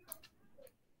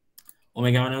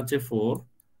omega মানে হচ্ছে 4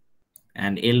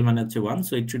 and L মানে হচ্ছে 1,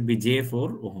 so it should be J4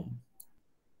 ohm.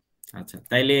 আচ্ছা,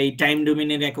 তাইলে এই টাইম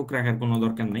ডোমেইনের একক রাখার কোনো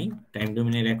দরকার নাই, টাইম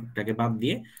ডোমেইনের এককটাকে বাদ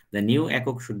দিয়ে দ্য নিউ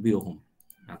একক শুড বি ওহম।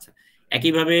 আচ্ছা,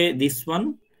 একইভাবে this one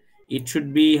it should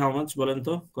be how much বলেন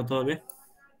তো, কত হবে?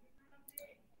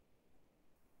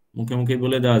 মুখে মুখে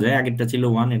বলে দেওয়া যায়, আগেরটা ছিল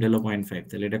 1, এটা হলো 0.5,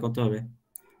 তাহলে এটা কত হবে?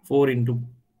 4 into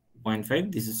 0.5,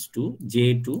 this is 2,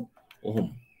 J2 ohm.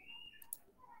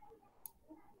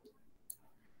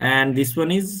 and this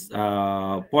one is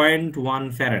 0.1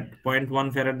 farad। 0.1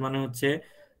 farad মানে হচ্ছে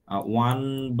 1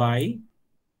 by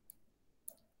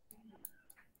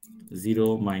 0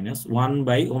 minus 1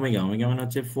 by omega। omega মানে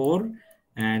হচ্ছে 4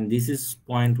 and this is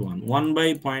 0.1, 1 by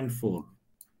 0.4।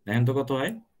 দেখেন তো কত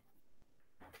হয়,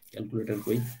 ক্যালকুলেটর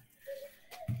কই?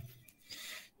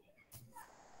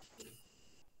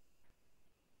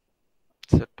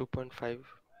 Sir 2.5।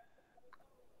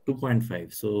 2.5,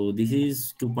 so this is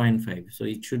 2.5, so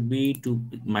it should be 2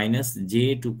 minus j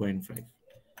 2.5।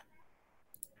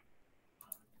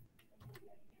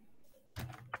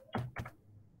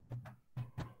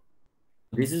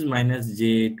 this is minus j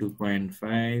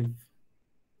 2.5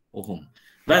 ohm.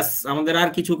 বাস, আমাদের আর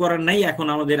কিছু করার নাই। এখন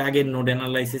আমাদের আগের নোড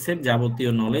অ্যানালাইসিসের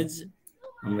যাবতীয় নলেজ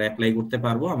আমরা অ্যাপ্লাই করতে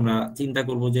পারবো। আমরা চিন্তা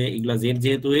করব যে এগুলা জেড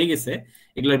যেহেতু হয়ে গেছে,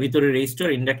 এগুলোর ভিতরে রেজিস্টার,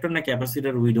 ইন্ডাক্টর না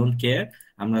ক্যাপাসিটর, উই ডোন্ট কেয়ার।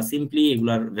 আমরা সিম্পলি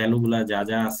এগুলার ভ্যালুগুলা যা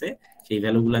যা আছে সেই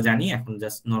ভ্যালুগুলো জানি, এখন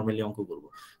জাস্ট নরমালি অঙ্ক করব।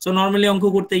 সো নরমালি অঙ্ক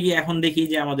করতে গিয়ে এখন দেখি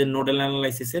যে আমাদের নোডাল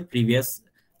অ্যানালাইসিসের প্রিভিয়াস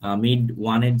মিড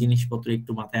ওয়ানের জিনিসপত্র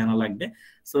একটু মাথায় আনা লাগবে।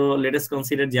 সো লেট আস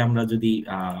কনসিডার যে আমরা যদি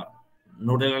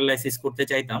নোডাল অ্যানালাইসিস করতে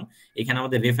চাইতাম, এখানে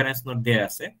আমাদের রেফারেন্স নোড দেয়া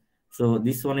আছে। So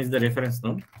this one is the reference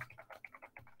node,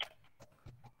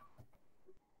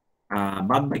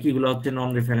 বাদ বাকিগুলো হচ্ছে নন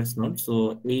রেফারেন্স নোড। সো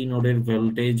এই নোডের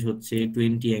ভোল্টেজ হচ্ছে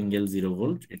 20 angle 0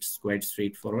 volt, it's quite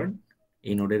straight forward.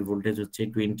 এই নোডের ভোল্টেজ হচ্ছে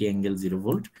 20 অ্যাঙ্গেল 0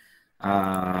 ভোল্ট।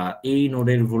 এই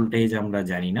নোডের ভোল্টেজ আমরা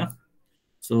জানি না,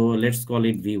 so let's call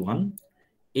it V1।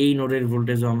 এই নোডের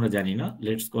ভোল্টেজও আমরা জানি না,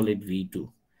 let's call it V2।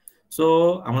 So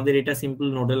আমাদের এটা সিম্পল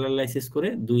নোডাল অ্যানালাইসিস করে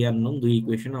দুই আননোন দুই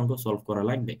ইকুয়েশন অঙ্ক সলভ করা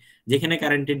লাগবে। যেখানে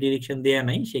কারেন্টের ডিরেকশন দেয়া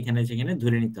নাই সেখানে সেখানে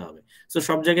ধরে নিতে হবে। সো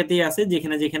সব জায়গাতেই আছে,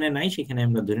 যেখানে যেখানে নাই সেখানে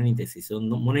আমরা ধরে নিতেছি। সো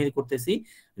মনে করতেছি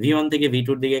V1 থেকে V2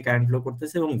 এর দিকে কারেন্ট ফ্লো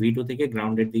করতেছে এবং V2 থেকে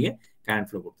গ্রাউন্ডের দিকে কারেন্ট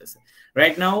ফ্লো করতেছে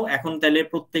রাইট নাও। এখন তাহলে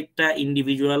প্রত্যেকটা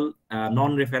ইন্ডিভিজুয়াল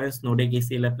নন রেফারেন্স নোডে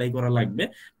KCL অ্যাপ্লাই করা লাগবে,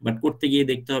 বাট করতে গিয়ে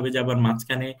দেখতে হবে যে আবার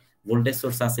মাঝখানে ভোল্টেজ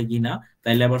সোর্স আছে কিনা,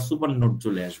 তাইলে আবার সুপার নোড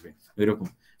চলে আসবে ওইরকম।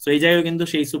 সো এই জায়গায় কিন্তু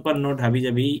সেই সুপার নোড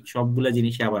হাবিজাবি সবগুলা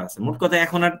জিনিসই আবার আছে। মোট কথা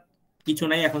এখন আর কিছু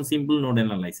নাই, এখন simple node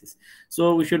analysis. So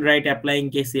we should write applying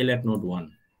KCL at node 1,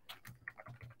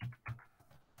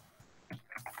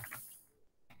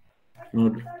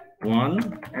 node 1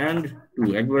 and 2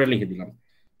 একবারে লিখে দিলাম।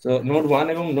 সো নোড 1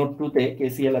 এবং নোড 2 তে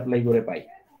KCL অ্যাপ্লাই করে পাই।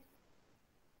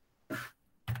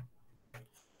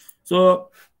 সো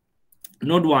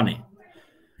নোড 1 এ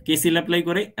KCL অ্যাপ্লাই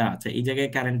করে, আচ্ছা এই জায়গায়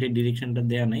কারেন্টের ডিরেকশনটা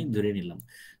দেয়া নাই, ধরে নিলাম।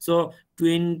 So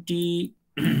 20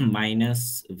 minus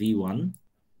V1,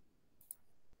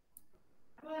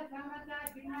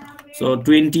 so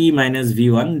 20 minus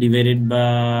V1 divided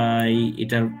by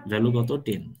এটার ভ্যালু কত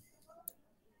 10।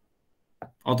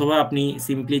 অথবা আপনি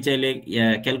সিম্পলি চাইলে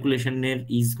ক্যালকুলেশনের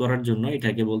ইজ করার জন্য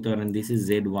এটাকে বলতে পারেন this is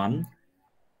Z1,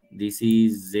 this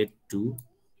is Z2,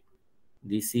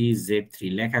 this is Z3,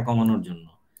 লেখা কমানোর জন্য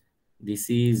দিস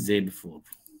ইজ Z4।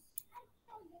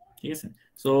 ঠিক আছে,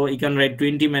 so you can write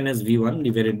 20 minus V1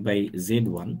 divided by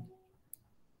Z1।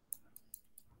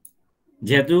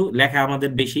 যেহেতু লেখা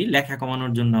আমাদের বেশি, লেখা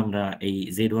কমানোর জন্য আমরা এই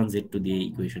Z1 Z2 দিয়ে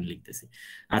ইকুয়েশন লিখতেছি।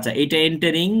 আচ্ছা এটা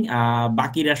এন্টারিং,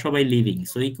 বাকিরা সবাই লিভিং,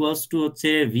 সো ইকুয়ালস টু হচ্ছে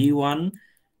V1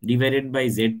 ডিভাইডেড বাই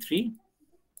Z3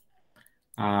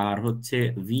 আর হচ্ছে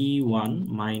V1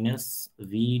 minus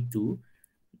V2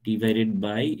 divided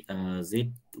by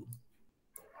Z2।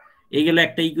 এই গেল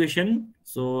একটা ইকুয়েশন।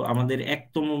 সো আমাদের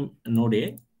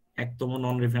একতম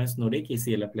নন রেফারেন্স নোডে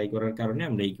KCL অ্যাপ্লাই করার কারণে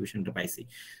আমরা ইকুয়েশনটা পাইছি।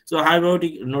 So how about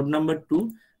node number 2?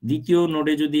 দ্বিতীয়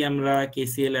নোডে যদি আমরা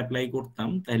KCL অ্যাপ্লাই করতাম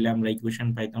তাহলে আমরা ইকুয়েশন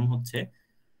পাইতাম হচ্ছে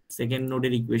সেকেন্ড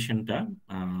নোডের ইকুয়েশনটা।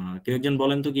 কেউ একজন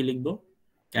বলেন তো কি লিখবো?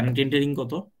 কারেন্ট এন্টারিং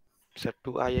কত? স্যার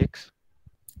 2ix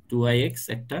 2ix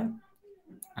একটা,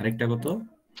 আরেকটা কত?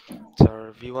 Sir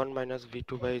V1 minus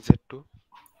V2 by Z2।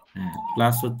 হ্যাঁ,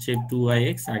 প্লাস হচ্ছে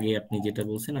 2ix, আগে আপনি যেটা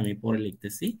বলছেন আমি পরে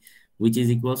লিখতেছি, which is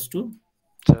equals to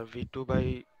sir V2 by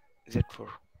Z4।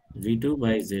 V2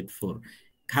 by Z4।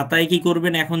 খাতায় কি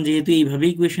করবেন এখন, যেহেতু এইভাবে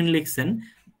ইকুয়েশন লিখছেন,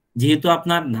 যেহেতু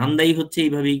আপনার ধান্দাই হচ্ছে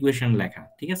এইভাবে ইকুয়েশন লেখা,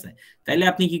 ঠিক আছে, তাইলে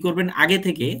আপনি কি করবেন আগে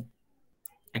থেকে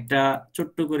একটা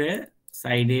ছোট্ট করে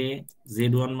সাইডে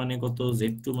Z1 মানে কত,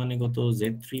 Z2 মানে কত,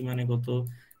 Z3 মানে কত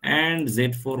এন্ড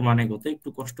Z4 মানে কত একটু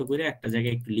কষ্ট করে একটা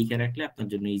জায়গায় একটু লিখে রাখলে আপনার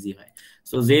জন্য ইজি হয়।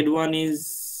 So Z1 is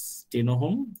 10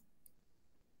 ohm,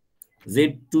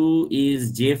 Z2 is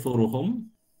J4 ohm,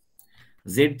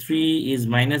 Z3 is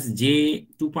minus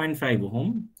J2.5 ohm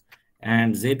and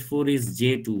Z4 is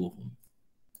J2 ohm।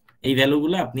 এই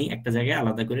ভ্যালুগুলো আপনি একটা জায়গায়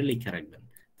আলাদা করে লিখে রাখবেন,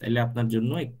 তাহলে আপনার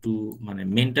জন্য একটু মানে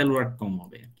মেন্টাল ওয়ার্ক কম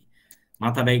হবে আর কি,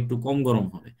 মাথাটা একটু কম গরম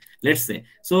হবে। লেটস সে,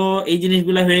 সো এই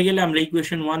জিনিসগুলো হয়ে গেলে আমরা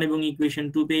ইকুয়েশন 1 এবং ইকুয়েশন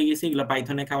 2 পেয়ে গেছি। এগুলো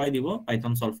পাইথনে খাওয়াই দিব,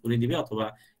 পাইথন সলভ করে দিবে, অথবা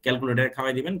ক্যালকুলেটরে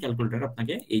খাওয়াই দিবেন, ক্যালকুলেটর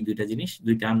আপনাকে এই দুইটা জিনিস,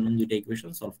 দুইটা আননোন দুইটা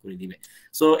ইকুয়েশন সলভ করে দিবে।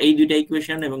 সো এই দুইটা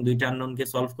ইকুয়েশন এবং দুইটা আননোন কে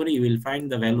সলভ করে you will find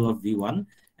the value of V1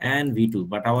 and V2,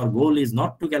 but our goal is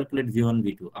not to calculate V1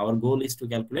 V2, our goal is to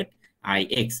calculate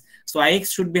Ix। So Ix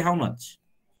should be how much?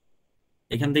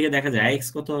 এখান থেকে দেখা যায় Ix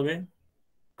কত হবে?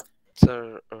 Sir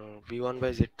V1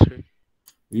 by Z3।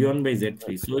 V1 by Z3,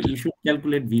 so you should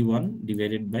calculate V1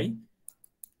 divided by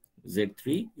Z3,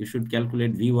 you should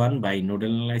calculate V1 by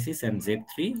nodal analysis and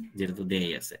Z3 যেটা তো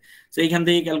দেয়াই আছে। সো এখান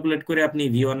থেকে ক্যালকুলেট করে আপনি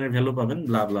V1 এর ভ্যালু পাবেন,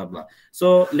 blah blah blah। So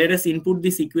let us input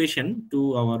this equation to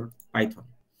our Python।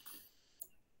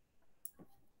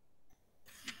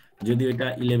 যদিও এটা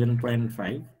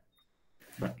 11.5,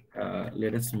 but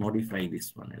let us modify this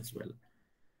one as well।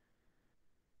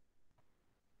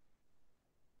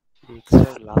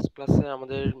 Sir last ক্লাসে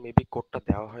আমাদের মেবি কোডটা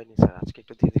দেওয়া হয়নি স্যার, আজকে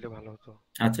একটু দিয়ে দিলে ভালো হতো।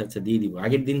 আচ্ছা আচ্ছা, দিয়ে দিব।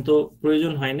 আগের দিন তো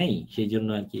প্রয়োজন হয় নাই, সেই জন্য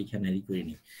আর কি এখানে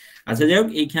করিনি। আচ্ছা যাই হোক,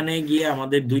 এইখানে গিয়ে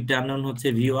আমাদের দুইটা আননোন হচ্ছে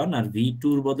V1 আর V2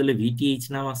 এর বদলে VTH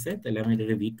নাম আছে, তাহলে আমি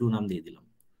এটাকে V2 নাম দিয়ে দিলাম।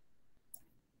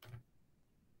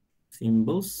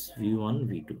 Symbols V1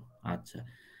 V2। আচ্ছা,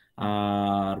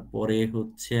 আর পরে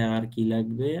হচ্ছে আর কি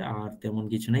লাগবে? আর তেমন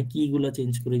কিছু নাই, কি গুলা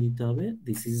চেঞ্জ করে দিতে হবে।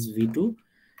 দিস ইজ V2,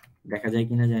 দেখা যায়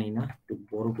কিনা জানি না, একটু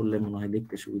বড় করলে মনে হয়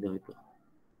দেখতে সুবিধা হতো।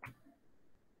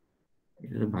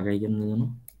 এটা ভাগাই কেমন যেন,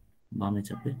 বামে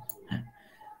চাপে। হ্যাঁ,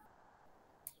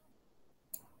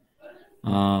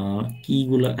 কি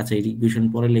গুলা, আচ্ছা এই ইকুয়েশন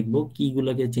পরে লিখবো। কি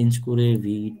গুলাকে চেঞ্জ করে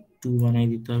V2 বানাই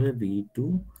দিতে হবে। V2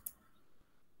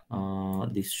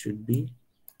 this should be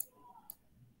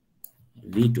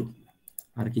V2।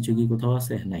 আর কিছু কি কোথাও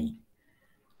আছে? নাই।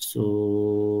 So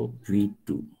V2,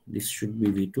 this should be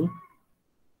V2।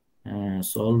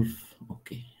 Solve,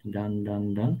 ওকে, ডান ডান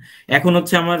ডান। এখন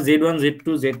হচ্ছে আমার Z1 Z2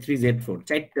 Z3 Z4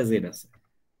 চারটা Z আছে।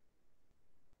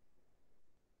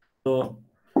 তো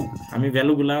আমি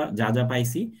ভ্যালুগুলা যা যা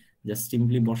পাইছি জাস্ট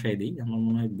সিম্পলি বসাই দিই। আমার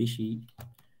মনে হয় বেশি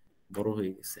বড়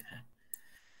হয়ে গেছে। হ্যাঁ,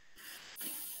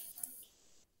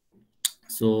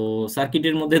 সো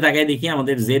সার্কিটের মধ্যে তাকাই দেখি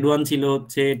আমাদের Z1 ছিল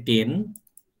হচ্ছে 10।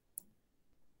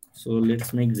 So let's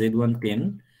make Z1 10।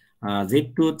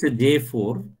 Z2 হচ্ছে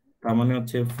J4, তার মানে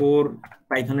হচ্ছে 4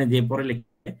 পাইথনে J পরে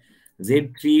লিখে।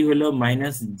 Z3 হলো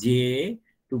 -J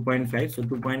 2.5, সো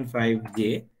 2.5 J।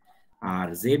 আর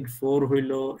Z4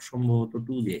 হইলো সম্ভবত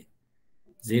 2J।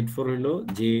 Z4 হইলো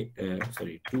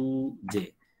সরি 2J।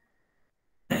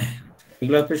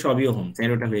 এগুলো হচ্ছে সবই ওহম,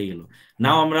 13টা হয়ে গেল।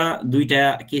 নাও আমরা দুইটা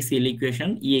কেসিএল ইকুয়েশন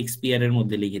EXPR এর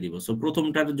মধ্যে লিখে দিব। সো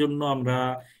প্রথমটার জন্য আমরা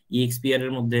EXPR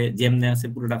এর মধ্যে যেমনে আছে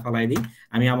পুরোটা ফালাই দিই।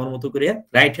 আমি আমার মতো করে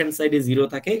রাইট হ্যান্ড সাইডে 0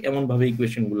 থাকে এমন ভাবে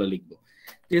ইকুয়েশন গুলো লিখবো।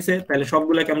 ঠিক আছে, তাহলে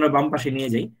সবগুলোকে আমরা বাম পাশে নিয়ে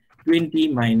যাই। 20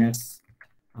 মাইনাস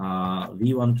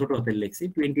V1 ছোট হাতের লিখছি,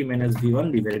 20 minus V1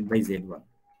 divided by Z1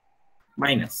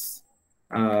 minus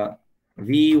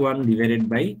V1 divided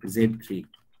by Z3।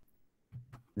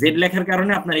 Z লেখার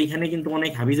কারণে আপনার এখানে কিন্তু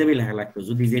অনেক হাবিজাবি লেখা লাগতো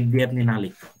যদি জেড দিয়ে আপনি না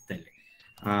লিখতেন তাহলে।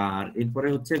 আর এরপরে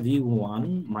হচ্ছে V1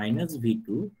 minus V2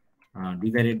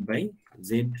 divided by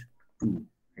Z2,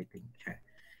 I think. হ্যাঁ,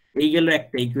 এই গেল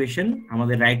একটা ইকুয়েশন।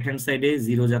 আমাদের রাইট হ্যান্ড সাইডে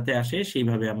 0 যাতে আসে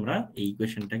সেইভাবে আমরা এই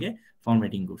ইকুয়েশনটাকে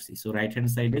ফরম্যাটিং করছি। সো রাইট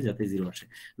হ্যান্ড সাইডে যাতে 0 আসে।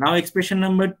 নাও এক্সপ্রেশন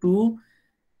নাম্বার 2,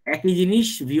 একই জিনিস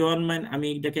V1 আমি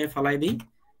এটাকে ফালাই দিই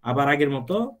আবার আগের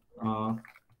মতো।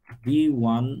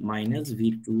 V1 minus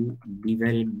V2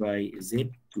 divided by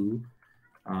Z2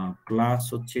 plus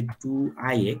হচ্ছে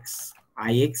 2ix।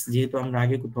 ix যেহেতু আমরা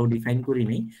আগে কোথাও ডিফাইন করি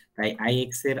নাই, তাই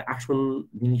ix এর আসল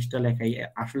জিনিসটা লেখাই,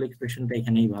 আসল এক্সপ্রেশনটা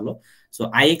এখানেই ভালো। সো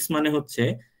ix মানে হচ্ছে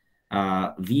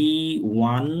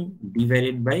V1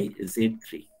 ডিভাইডেড বাই Z3।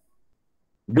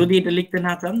 যদি এটা লিখতে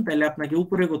না চান তাহলে আপনাকে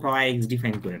উপরে কোথাও ix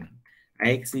ডিফাইন করে নেন।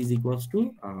 ix is equals to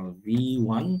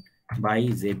V1 by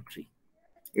Z3।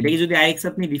 এটাকে যদি ix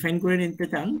আপনি ডিফাইন করে নিতে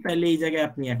চান তাহলে এই জায়গায়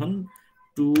আপনি এখন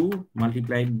 2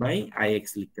 মাল্টিপ্লাইড বাই ix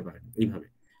লিখতে পারেন এইভাবে।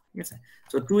 ঠিক আছে,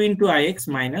 so 2 into ix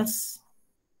minus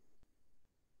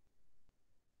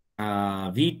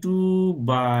V2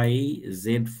 by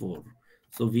Z4,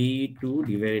 so V2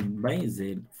 divided by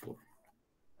Z4।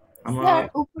 আমরা স্যার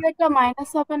উপরে একটা মাইনাস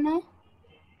হবে না?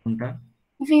 কোনটা?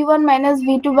 V1 minus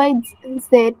V2 by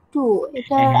Z2,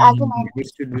 এটা আগে minus. This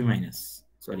should be minus,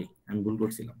 sorry আমি ভুল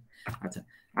করছিলাম। আচ্ছা,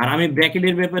 আর আমি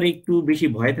ব্র্যাকেটের ব্যাপারে একটু বেশি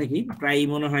ভয় থাকি। প্রায়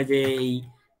মনে হয় যে এই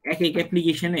এক এক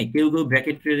অ্যাপ্লিকেশনে কেউ কেউ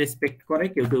ব্র্যাকেটের রেসপেক্ট করে,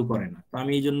 কেউ কেউ করে না। তো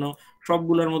আমি এই জন্য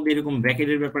সবগুলোর মধ্যে এরকম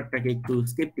ব্র্যাকেটের ব্যাপারটাকে একটু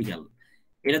স্কেপটিক্যাল।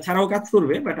 এটা ছাড়াও কাজ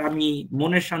করবে, বাট আমি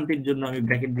মনের শান্তির জন্য আমি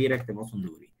ব্র্যাকেট দিয়ে রাখতে পছন্দ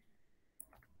করি,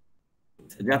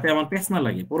 যাতে আমার পেছ না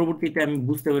লাগে। পরবর্তীতে আমি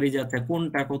বুঝতে পারি যে আচ্ছা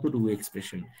কোনটা কতটুকু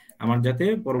এক্সপ্রেশন, আমার যাতে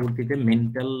পরবর্তীতে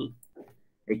মেন্টাল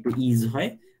একটু ইজ হয়।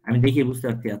 আমি দেখে বুঝতে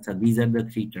পারছি আচ্ছা দিস আর দ্য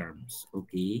 3 টার্মস।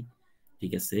 ওকে,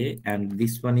 ঠিক আছে, এন্ড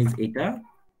দিস ওয়ান ইজ এটা।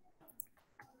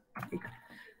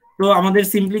 তো আমাদের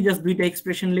সিম্পলি জাস্ট দুইটা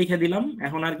এক্সপ্রেশন লিখে দিলাম,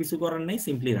 এখন আর কিছু করার নাই,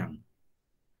 সিম্পলি রান।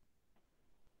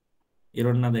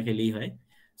 এরর না দেখালেই হয়।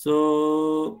 সো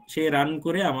সে রান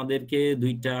করে আমাদেরকে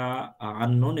দুইটা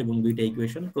আননোন এবং দুইটা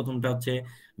ইকুয়েশন, প্রথমটা হচ্ছে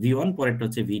V1, পরেরটা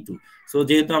হচ্ছে V2। সো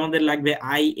যেহেতু আমাদের লাগবে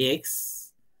ix,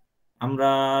 আমরা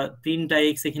প্রিন্ট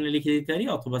ix এখানে লিখে দিতে পারি,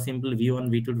 অথবা সিম্পল V1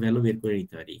 V2 এর ভ্যালু বের করে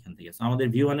নিতে পারি এখান থেকে। সো আমাদের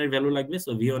V1 এর ভ্যালু লাগবে,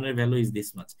 সো V1 এর ভ্যালু ইজ দিস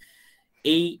মাচ।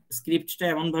 এই স্ক্রিপ্টটা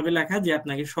এমন ভাবে লেখা যে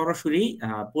আপনাকে সরাসরি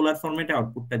পোলার ফরম্যাটে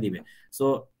আউটপুটটা দিবে। So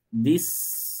this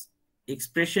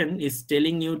expression is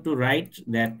telling you to write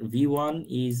that V1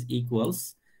 is equals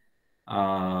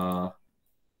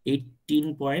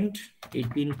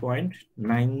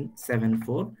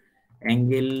 18.974,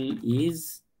 angle is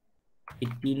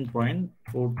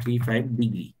 18.435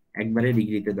 degree, একবারে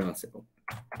ডিগ্রিতে দেওয়া আছে,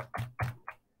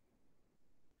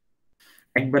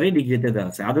 একবারে ডিগ্রিতে দেওয়া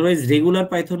আছে। Otherwise regular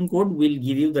Python code will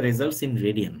give you the results in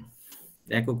radian.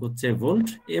 একক হচ্ছে ভোল্ট,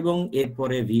 এবং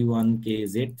এরপরে V1 কে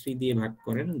Z3 দিয়ে ভাগ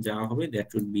করেন, যা হবে that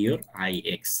would be your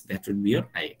Ix, that would be your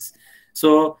Ix। So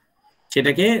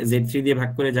সেটাকে Z3 দিয়ে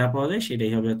ভাগ করে যা পাওয়া যায়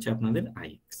সেটাই হবে হচ্ছে আপনাদের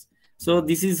Ix। So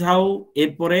this is how.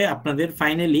 এরপরে আপনাদের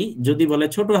ফাইনালি যদি বলে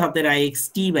ছোট হাতের Ix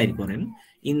বাইর করেন,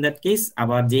 ইন দ্যাট কেস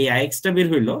আবার যে Ix টা বের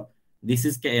হইলো, দিস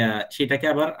ইজ সেটাকে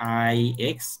আবার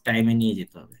Ix টাইমে নিয়ে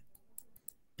যেতে হবে,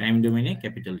 টাইম ডোমেইনে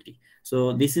capital T। So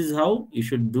this is how you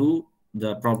should do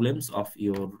the problems of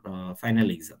your final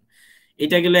exam।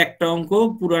 এটা গেলে একটা অঙ্ক,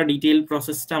 পুরো ডিটেইল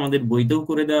প্রসেসটা আমাদের বইতেও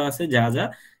করে দেওয়া আছে, যা যা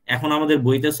এখন আমাদের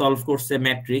বইতে সলভ করছে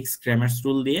ম্যাট্রিক্স ক্র্যামারস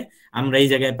রুল দিয়ে, আমরা এই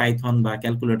জায়গায় পাইথন বা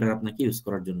ক্যালকুলেটর আপনাকে ইউজ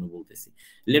করার জন্য বলতেছি।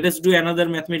 Let us do another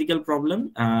mathematical problem,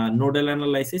 nodal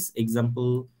analysis example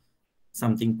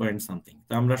something point something.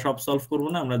 তো আমরা সব সলভ করব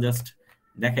না, আমরা জাস্ট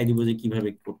দেখাই দিব যে কিভাবে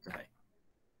করতে হয়।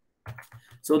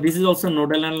 So this is also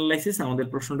nodal analysis. আমাদের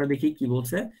প্রশ্নটা দেখি কি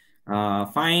বলছে।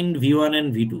 Find V1 and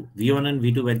V2, V1 and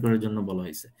V2 বের করার জন্য বলা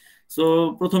হয়েছে। সো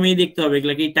প্রথমেই দেখতে হবে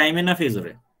এগুলা কি টাইমে না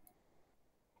ফেজরে।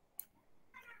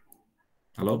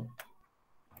 Hello,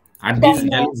 R this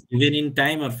values given in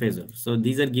time or phasor? So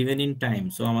this are given in time,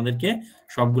 so আমাদেরকে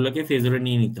সবগুলোকে ফেজরে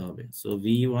নিয়ে নিতে হবে। So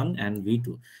V1 and V2।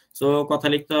 So কথা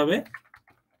লিখতে হবে,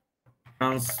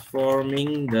 transforming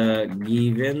the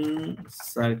given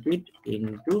circuit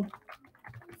into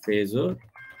phasor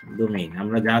domain.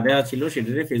 আমরা যা দেওয়া ছিল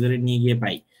সেটারে ফেজরে নিয়ে গিয়ে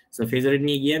পাই। সো ফেজরে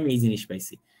নিয়ে গিয়ে আমি এই জিনিস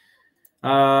পাইছি।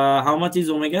 How much is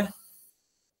omega?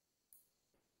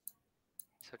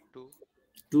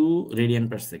 2 radian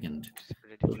per second.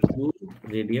 2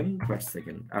 radian per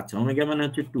second. আচ্ছা, ওমেগা মানে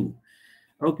হচ্ছে 2।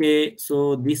 ওকে, so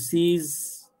this is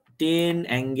 10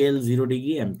 angle 0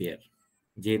 degree ampere.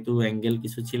 যেহেতু অ্যাঙ্গেল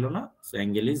কিছু ছিল না, সো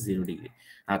অ্যাঙ্গেল ইজ 0 ডিগ্রি।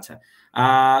 আচ্ছা,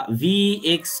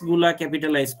 Vx গুলা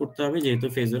ক্যাপিটালাইজ করতে হবে যেহেতু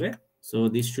ফেজরে। So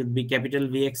this should be capital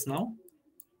Vx নাও,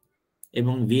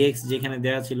 এবং Vx যেখানে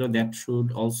দেওয়া ছিল that should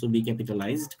also be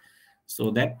capitalised, so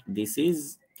that this is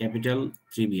capital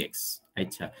 3Vx।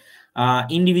 আচ্ছা,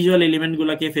 ইন্ডিভিজুয়াল এলিমেন্ট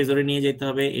গুলাকে ফেজরে নিয়ে যেতে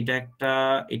হবে। এটা একটা,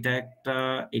 এটা একটা,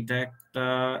 এটা একটা,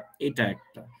 এটা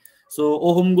একটা। সো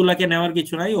ওহম গুলাকে নেওয়ার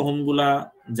কিছু নাই, ওহম গুলা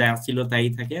যা ছিল তাই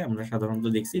থাকে, আমরা সাধারণত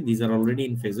দেখছি these are already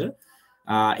in phasor.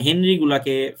 Henry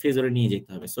গুলাকে ফেজরে নিয়ে যেতে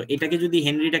হবে। সো এটাকে যদি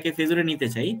হেনরিটাকে ফেজরে নিতে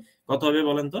চাই কত হবে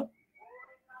বলেন তো?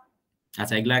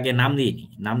 আচ্ছা, এগুলো আগে নাম দিয়ে নি,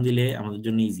 নাম দিলে আমাদের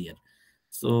জন্য easier.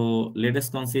 So let us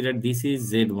consider this is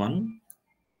Z1,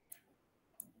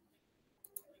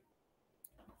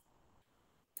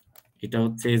 এটা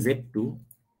হচ্ছে Z2,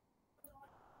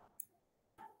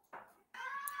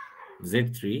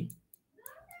 Z3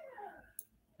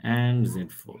 and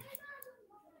Z4.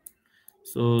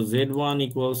 So Z1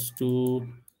 equals to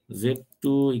Z2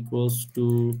 equals to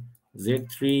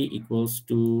Z3 equals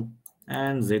to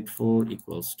and Z4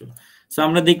 equals to. So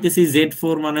আমরা দেখতেছি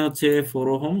Z4 মানে হচ্ছে 4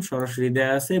 ওহম সরাসরি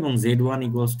দেয়া আছে, এবং Z1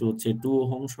 equals to হচ্ছে 2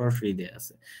 ওহম সরাসরি দেয়া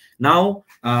আছে। নাও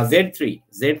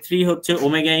Z3 হচ্ছে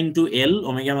ওমেগা ইনটু L,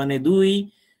 ওমেগা মানে 2,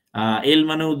 L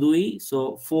মানেও 2, সো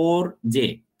 4J।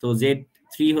 তো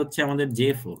Z3 হচ্ছে আমাদের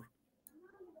J4,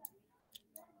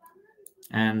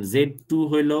 and Z2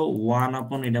 হইলো 1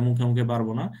 আপন, এটা মুখে মুখে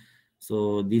পারবো না, so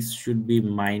this should be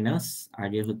minus,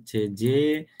 আগে হচ্ছে J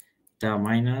টা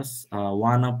মাইনাস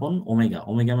 1 আপন ওমেগা,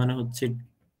 ওমেগা মানে হচ্ছে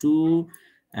 2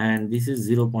 and this is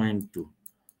 0.2,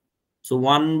 so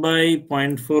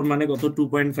 1/0.4 মানে কত?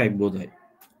 2.5 বোধ হয়।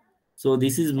 so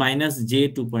this is minus J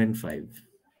 2.5।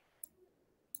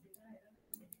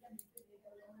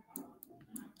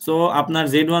 So আপনার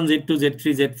Z1 Z2 Z3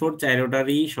 Z4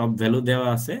 চারোটারই সব ভ্যালু দেওয়া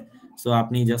আছে। সো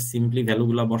আপনি জাস্ট সিম্পলি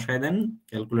ভ্যালুগুলো বসায় দেন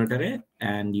ক্যালকুলেটরে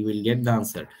and you will get the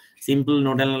answer. Simple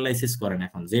node analysis করেন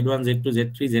এখন। Z1 Z2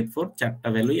 Z3 Z4 চারটা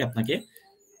ভ্যালুই আপনাকে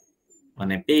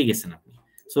মানে পেয়ে গেছেন আপনি।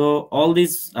 So all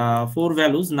this 4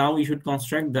 values, now you should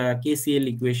construct the KCL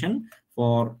equation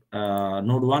for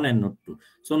node 1 and node 2।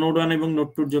 So node 1 এবং নোড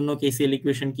 2 এর জন্য KCL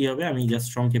ইকুয়েশন কি হবে আমি জাস্ট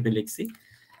সংক্ষেপে লিখছি।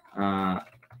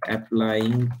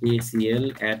 applying KCL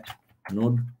at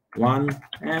node 1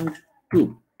 and 2,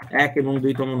 1 এবং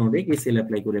 2 তম নোডে KCL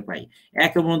অ্যাপ্লাই করে পাই।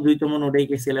 1 এবং 2 তম নোডে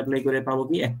KCL অ্যাপ্লাই করে পাবো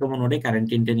কি? 1 তম নোডে কারেন্ট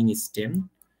এন্টারিং ইজ 10,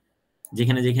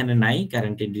 যেখানে যেখানে নাই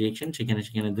কারেন্টের ডিরেকশন সেখানে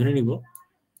সেখানে ধরে নিব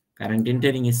current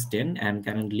entering is 10 and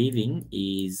current living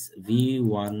is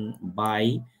V1 by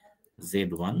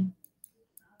Z1।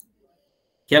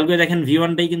 খেয়াল করে দেখেন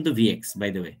V1 টাই কিন্তু Vx,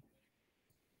 by the way,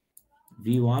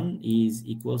 V1 is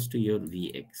equals to your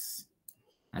Vx।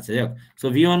 আচ্ছা যাক, so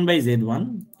V1 by Z1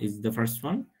 is the first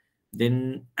one, then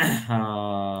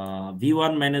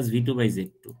V1 minus V2 by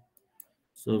Z2,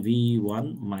 So v1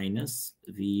 minus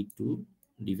v2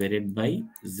 divided by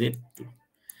z2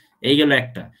 এই গেল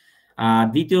একটা। আর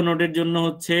দ্বিতীয় নোডের জন্য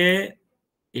হচ্ছে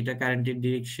এটা কারেন্টের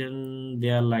ডিরেকশন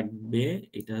দেয়া লাগবে,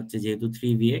 এটা হচ্ছে যেহেতু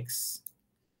 3vx,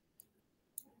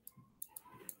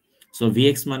 so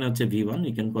vx মানে হচ্ছে v1,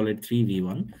 you can call it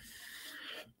 3v1.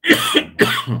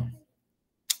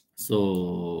 So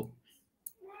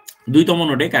দুইতম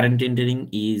নোডে current entering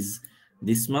is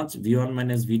this much, v1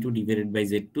 minus v2 divided by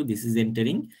z2, this is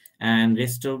entering and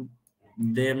rest of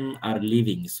them are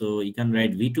leaving, so you can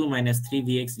write v2 minus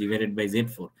 3vx divided by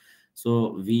z4. So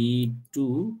v2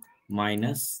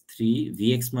 minus 3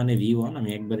 vx মানে v1 আমি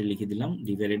একবারে লিখে দিলাম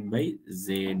divided by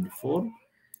z4,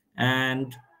 and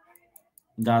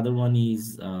the other one is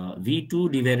v2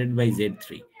 divided by z3,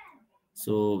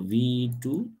 so v2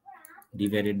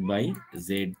 divided by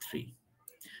z3.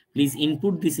 Please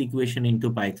input this equation into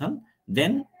Python,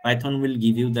 then Python will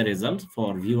give you the result for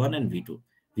v1 and v2.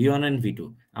 v1 and v2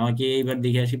 আমাকে এবার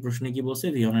দেখে আসি প্রশ্নে কি বলছে,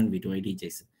 v1 and v2 এটাই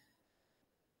চাইছে।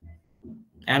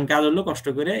 এখন কাজ হলো কষ্ট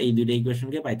করে এই দুইটা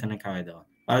ইকুয়েশনকে পাইথনে খাওয়াই দেওয়া,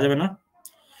 পাওয়া যাবে না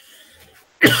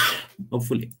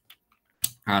হোপফুলি।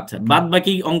 আচ্ছা, বাদ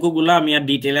বাকি অঙ্কগুলো আমি আর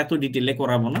এত ডিটেইলে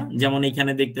করাবো না। যেমন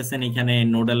এখানে দেখতেছেন, এখানে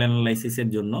নোডাল অ্যানালাইসিসের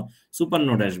জন্য সুপার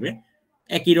নোড আসবে,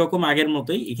 একই রকম আগের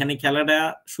মতোই। এখানে খেলাটা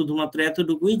শুধুমাত্র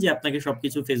এতটুকুই যে আপনাকে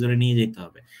সবকিছু ফেজরে নিয়ে যেতে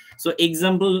হবে। সো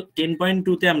এক্সাম্পল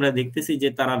 10.2 তে আমরা দেখতেছি যে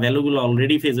তারা ভ্যালুগুলো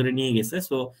অলরেডি ফেজরে নিয়ে গেছে,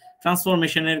 সো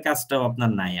ট্রান্সফরমেশনের কাজটাও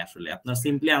আপনার নাই আসলে, আপনার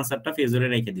সিম্পলি আনসারটা ফেজরে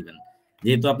রেখে দিবেন।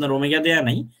 যেহেতু আপনার ওমেগা দেয়া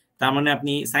নাই, তার মানে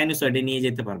আপনি সাইনোসয়েডে নিয়ে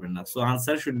যেতে পারবেন না, so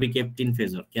answer should be kept in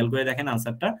phasor. খেয়াল করে দেখেন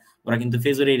আনসারটা ওরা কিন্তু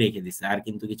ফেজরেই রেখে দিছে, আর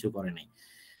কিন্তু কিছু করে নাই।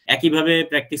 একইভাবে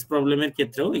প্র্যাকটিস প্রবলেমের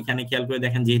ক্ষেত্রেও এখানে খেয়াল করে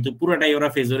দেখেন, যেহেতু পুরোটাই ওরা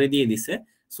ফেজরে দিয়ে দিছে,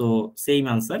 সো সেম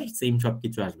আনসার, সেম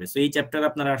সবকিছু আসবে। সো এই চ্যাপ্টার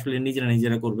আপনারা আসলে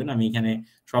নিজেরা করবেন, আমি এখানে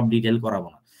সব ডিটেল করাবো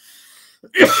না।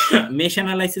 মেশ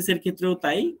অ্যানালাইসিসের ক্ষেত্রেও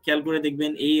তাই, খেয়াল করে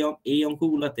দেখবেন এই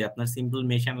অঙ্কগুলোতে আপনার সিম্পল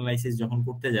মেশ অ্যানালাইসিস যখন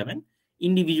করতে যাবেন,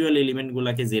 ইন্ডিভিজুয়াল এলিমেন্ট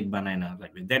গুলাকে জেড বানায় না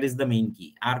লাগবে, দ্যাট ইজ দ্য মেইন কি,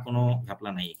 আর কোনো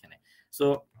ঘাপলা নাই এখানে। সো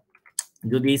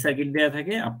যদি এই সার্কিট দেয়া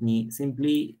থাকে, আপনি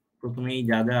সিম্পলি প্রথমেই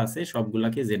যা যা আছে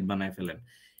সবগুলাকে জেড বানায় ফেলেন,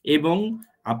 এবং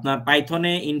আপনার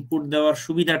পাইথনে ইনপুট দেওয়ার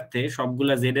সুবিধার্থে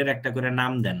সবগুলা জেড এর একটা করে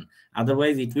নাম দেন,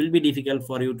 otherwise it will be difficult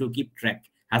for you to keep track,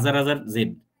 হাজার জেড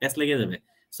প্যাচ লেগে যাবে।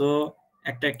 সো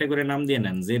একটা একটা করে নাম দিয়ে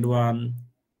নেন, z1,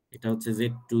 এটা হচ্ছে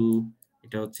z2,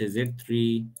 এটা হচ্ছে z3,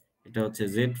 এটা হচ্ছে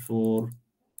z4,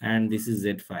 and this is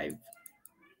z5.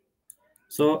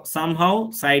 So somehow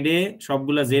সাইডে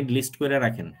সবগুলা জেড লিস্ট করে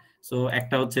রাখেন। সো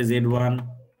একটা হচ্ছে z1,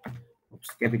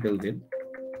 capital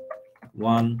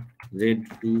z1,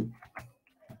 z2,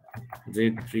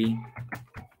 z3,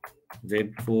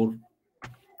 z4,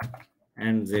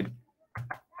 and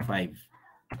z5.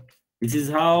 This is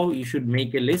how you should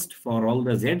make a list for all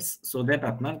the z's so that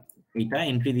আপনার এটা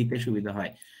entry দিতে সুবিধা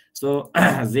হয়। সো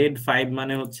z5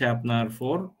 মানে হচ্ছে আপনার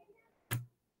 4,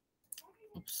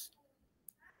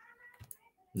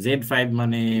 z5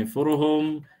 মানে 4 ওহম,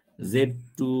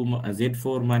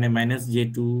 z4 মানে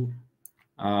 -j2,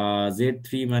 z3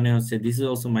 মানে হচ্ছে this is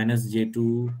also -j2,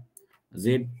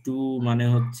 z2 মানে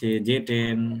হচ্ছে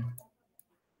Ch.10,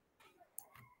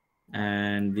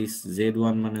 and this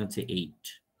z1 মানে হচ্ছে 8।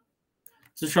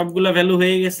 তো সবগুলা ভ্যালু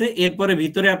হয়ে গেছে। এরপরে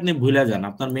ভিতরে আপনি ভুলে যান,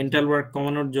 আপনার মেন্টাল ওয়ার্ক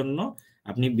কমানোর জন্য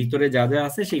আপনি ভিতরে যা যা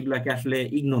আছে সেগুলাকে আসলে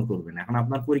ইগনোর করবেন। এখন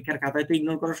আপনার পরীক্ষার খাতায় তো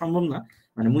ইগনোর করা সম্ভব না,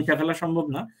 মানে মুছে ফেলা সম্ভব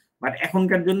না, বাট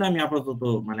এখনকার জন্য আমি আপাতত,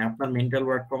 মানে আপনার মেন্টাল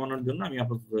ওয়ার্ক কমানোর জন্য আমি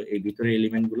আপাতত এই ভিতরে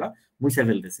এলিমেন্ট গুলা মুছে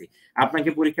ফেলতেছি। আপনাকে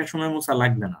পরীক্ষার সময় মুছা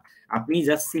লাগবে না, আপনি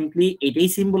জাস্ট সিম্পলি এটাই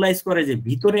সিম্বলাইজ করে যে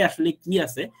ভিতরে আসলে কি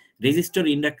আছে, রেজিস্টর,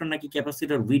 ইন্ডাক্টর নাকি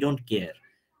ক্যাপাসিটর, উই ডোন্ট কেয়ার,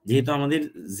 যেহেতু আমাদের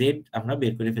জেড আমরা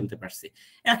বের করে ফেলতে পারছি।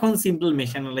 এখন সিম্পল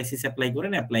মেশ অ্যানালাইসিস অ্যাপ্লাই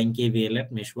করেন, applying KVL at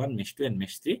mesh 1, mesh 2 and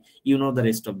mesh 3, you know the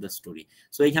rest of the story.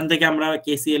 So এখান থেকে আমরা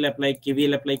KCL অ্যাপ্লাই,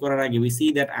 KVL অ্যাপ্লাই করার আগে we see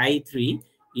that I3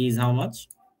 is how much?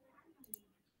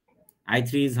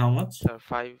 I3 is how much? Sir,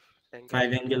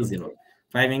 5 angle 0,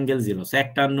 5 angle 0, so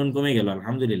একটা unknown কমে গেল,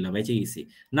 আলহামদুলিল্লাহ বেঁচে গেছি।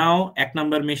 নাও এক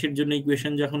নাম্বার মেশের জন্য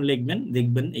ইকুয়েশন যখন লিখবেন,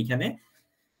 দেখবেন এখানে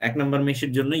এক নাম্বার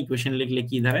মেশের জন্য ইকুয়েশন লিখলে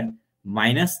কি দাঁড়ায়,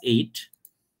 -8,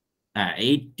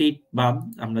 8 বাদ,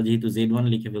 আমরা যেহেতু z1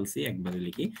 লিখে ফেলছি, একবারে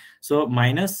লিখি, সো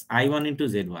 -i1 ইন্টু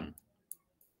z1,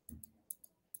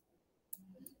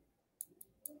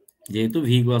 যেহেতু v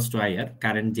equals to i, R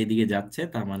current যেদিকে যাচ্ছে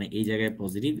তার মানে এই জায়গায়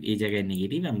পজিটিভ, এই জায়গায়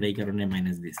নেগেটিভ, আমরা এই কারণে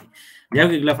মাইনাস দিয়েছি। যাই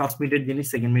হোক, এগুলা ফার্স্ট মিনিটের জিনিস,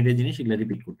 সেকেন্ড মিনিটের জিনিস, এগুলা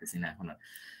রিপিট করতেছি না এখন আর।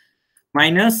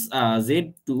 Minus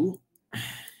z2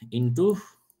 into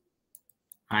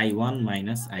i1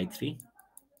 minus i3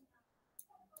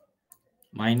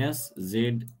 minus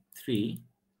z3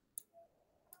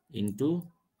 into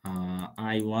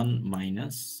I1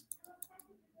 minus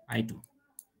I2.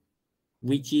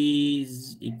 which is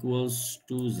equals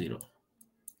to 0.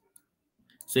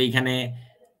 So এখানে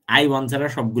I1 ছাড়া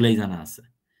সবগুলাই জানা আছে।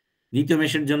 দ্বিতীয়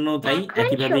মেশের জন্য তাই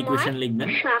একইভাবে ইকুয়েশন লিখবেন।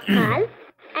 সকাল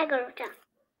 11টা।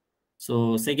 সো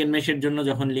সেকেন্ড মেশের জন্য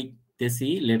যখন লিখতেছি,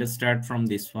 let us start from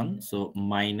this one. So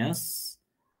minus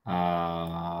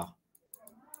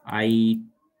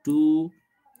I2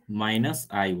 minus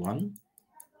I1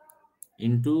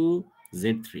 into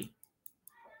Z3,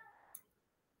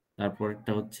 তারপর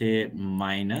এটা হচ্ছে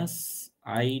মাইনাস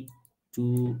I2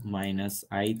 minus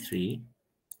I3,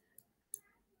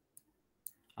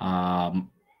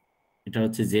 এটা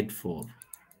হচ্ছে Z4,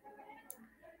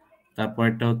 তারপর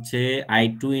এটা হচ্ছে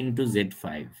I2 into Z5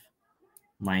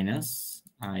 minus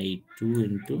I2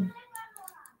 into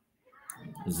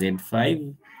Z5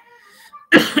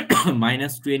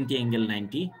 minus 20 angle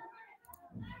 90,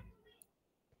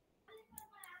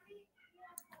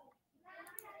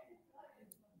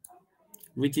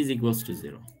 which is equals to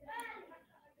 0.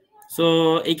 So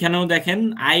এখানেও দেখেন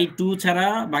I2 ছাড়া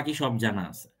বাকি সব জানা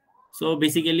আছে। সো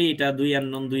বেসিক্যালি এটা দুই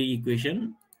ইকুয়েশন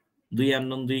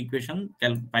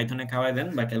পাইথনে খাওয়াই দেন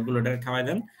বা ক্যালকুলেটরে খাওয়াই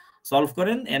দেন, সলভ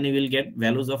করেন, and you will get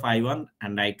values of I1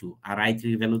 and I2, R I3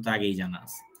 এর ভ্যালু তো আগেই জানা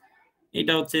আছে।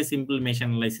 এটা হচ্ছে সিম্পল মেশ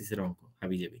অ্যানালাইসিসের অঙ্ক,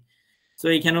 হাবিজাবি। সো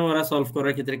এখানেও ওরা সলভ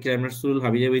করার ক্ষেত্রে ক্র্যামারস রুল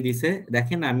হাবিজাবি দিছে।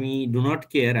 দেখেন আমি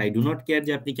আই ডু নট কেয়ার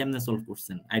যে আপনি কেমনে সলভ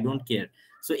করছেন, আই ডোন্ট কেয়ার।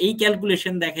 সো এই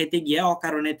ক্যালকুলেশন দেখাইতে গিয়া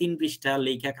অকারণে 3 পৃষ্ঠা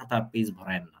লেখা খাতা পেজ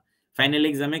ভরায়েন না, ফাইনাল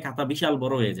এক্সামে খাতা বিশাল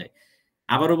বড় হয়ে যায়।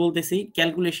 আবারও বলতেছি,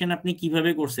 ক্যালকুলেশন আপনি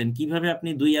কিভাবে করছেন, কিভাবে আপনি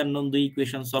দুই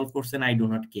ইকুয়েশন সলভ করছেন, আই ডু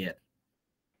নট কেয়ার,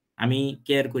 আমি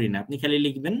কেয়ার করি না। আপনি খালি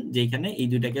লিখবেন যে এখানে এই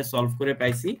দুইটাকে সলভ করে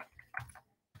পাইছি,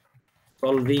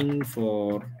 solving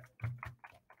for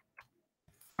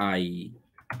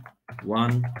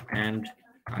I1 and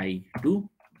I2,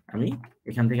 আমি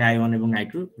এখান থেকে I1 এবং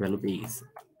I2 ভ্যালু পেয়ে গেছি।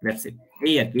 দ্যাটস ইট,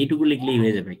 এই আর কি, এইটুকু লিখলেই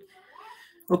হয়ে যাবে।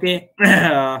 ওকে,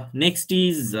 নেক্সট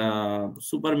ইজ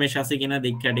সুপার মেশ আছে কিনা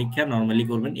দেখা নরমালি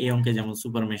করবেন। এই অঙ্কে যেমন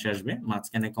সুপার মেশ আসবে,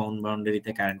 মাঝখানে কমন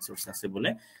বাউন্ডারিতে কারেন্ট সোর্স আছে বলে,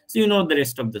 so you know the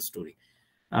rest of the story.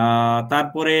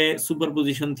 তারপরে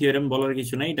সুপারপজিশন থিওরেম বলার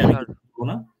কিছু নাই, এটা আমি বলবো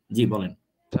না। জি বলেন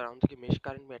স্যার, আমাদের কি মেশ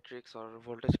কারেন্ট ম্যাট্রিক্স আর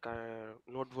ভোল্টেজ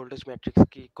নোড ভোল্টেজ ম্যাট্রিক্স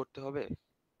কি করতে হবে?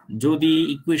 যদি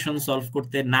ইকুয়েশন সলভ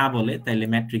করতে না বলে তাহলে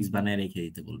ম্যাট্রিক্স বানায় রেখে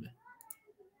দিতে বলবে,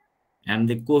 and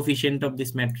the coefficient of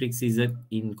this matrix is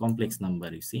in complex number,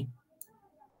 you see.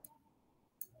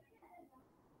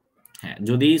 হ্যাঁ,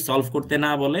 যদি সলভ করতে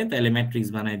না বলে তাহলে ম্যাট্রিক্স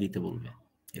বানায় দিতে বলবে,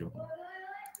 এরকম।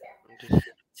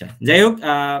 যাই হোক,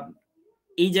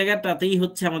 এই জায়গাটাতেই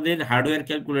হচ্ছে আমাদের হার্ডওয়্যার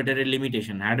ক্যালকুলেটরের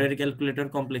লিমিটেশন। হার্ডওয়্যার ক্যালকুলেটর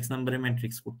কমপ্লেক্স নাম্বারে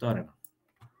ম্যাট্রিক্স করতে পারে না,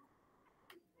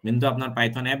 কিন্তু আপনার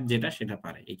পাইথন অ্যাপ যেটা সেটা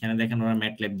পারে। এখানে দেখেন ওরা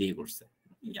ম্যাটল্যাব দিয়ে করছে,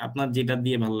 আপনার যেটা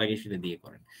দিয়ে ভালো লাগে সেটা দিয়ে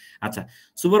করেন। আচ্ছা,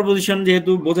 সুপারপজিশন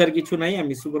যেহেতু বোঝার কিছু নাই,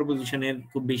 আমি সুপারপজিশনের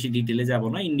খুব বেশি ডিটেইলে যাব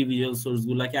না। ইন্ডিভিজুয়াল সোর্স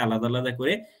গুলাকে আলাদা আলাদা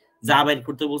করে যা বাইর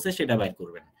করতে বলছে সেটা বাইর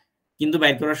করবেন, কিন্তু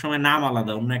বাইর করার সময় নাম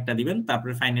আলাদা অন্য একটা দিবেন,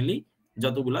 তারপরে ফাইনালি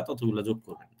ততগুলা যোগ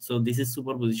করবেন। সো দিস ইজ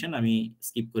সুপারপজিশন, আমি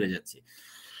স্কিপ করে যাচ্ছি।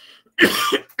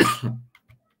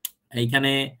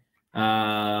 এইখানে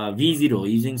V0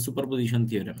 ইউজিং সুপারপজিশন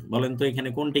থিওরেম, বলেন তো এখানে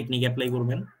কোন টেকনিক অ্যাপ্লাই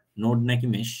করবেন, নোড নাকি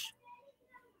মেশ?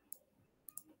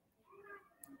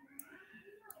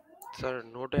 স্যার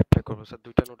নোড অ্যাপ্লাই করব স্যার,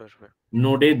 দুইটা নোড আসবে।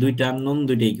 নোডে দুইটা আননোন,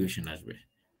 দুইটা ইকুয়েশন আসবে।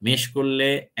 মেশ করলে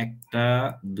একটা,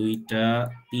 দুইটা,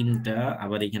 তিনটা,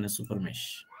 আবার এখানে super mesh.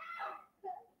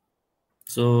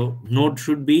 So node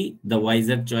should be the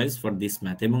wiser choice for this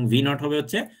math, এবং V0 হবে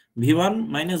হচ্ছে V1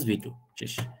 মাইনাস V2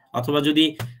 শেষ। অথবা যদি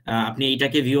আপনি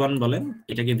এইটাকে V1 বলেন,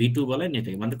 এটাকে V2 বলেন,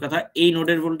 এটাকে মানে কথা এই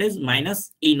নোডের ভোল্টেজ মাইনাস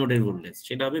এই নোডের ভোল্টেজ,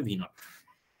 সেটা হবে V0।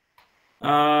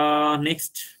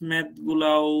 নেক্সট ম্যাথ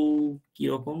গুলাও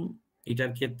কিরকম,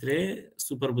 এটার ক্ষেত্রে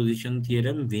সুপারপজিশন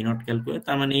থিওরেম V0 ক্যালকুলেট,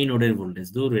 তার মানে এই নোডের ভোল্টেজ,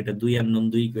 দূর এটা দুই আননোন,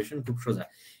 দুই ইকুয়েশন, খুব সোজা।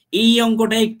 এই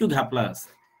অঙ্কটাই একটু ঘাপলা আছে,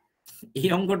 এই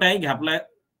অঙ্কটাই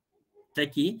ঘাপলাটা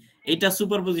কি, এটা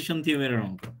সুপারপজিশন থিওরেমের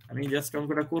অঙ্ক। আমি জাস্ট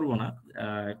অঙ্কটা করব না,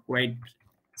 কোয়াইট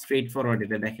স্ট্রেট ফরওয়ার্ড,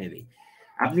 এটা দেখাই দিই।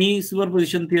 আপনি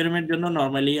সুপারপজিশন থিওরেমের জন্য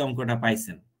নরমালি অঙ্কটা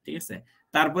পাইছেন, ঠিক আছে?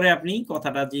 তারপরে আপনি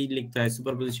কথাটা যে লিখতে হয়,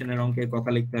 সুপারপজিশনের অঙ্কের কথা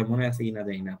লিখতে হয়, মনে আছে কিনা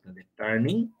জানি না আপনাদের।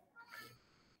 টার্নিং,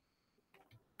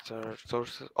 স্যার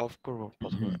সোর্স অফ করব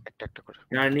প্রথমে একটা একটা করে।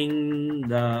 Turning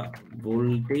the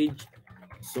voltage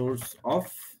source of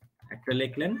একটা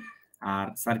লিখলেন, আর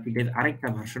সার্কিটের আরেকটা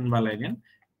ভার্সন বানাইলেন,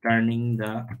 turning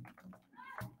the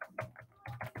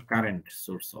current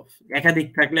source of. একাধিক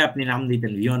থাকলে আপনি নাম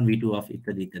দিতেন V1 V2 অফ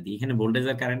ইত্যাদি ইত্যাদি। এখানে ভোল্টেজ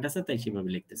আর কারেন্ট আছে তাই সেভাবে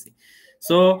লিখতেছি।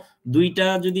 সো দুইটা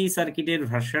যদি সার্কিটের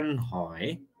ভার্সন হয়,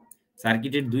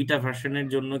 সার্কিটের দুইটা ভার্সনের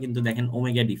জন্য কিন্তু দেখেন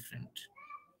ওমেগা ডিফারেন্ট।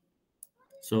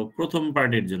 সো প্রথম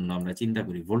পার্টের জন্য আমরা চিন্তা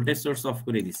করি, ভোল্টেজ সোর্স অফ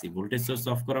করে দিছি। ভোল্টেজ সোর্স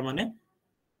অফ করা মানে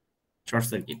শর্ট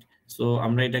সার্কিট। সো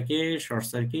আমরা এটাকে শর্ট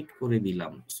সার্কিট করে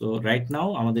দিলাম। সো রাইট নাও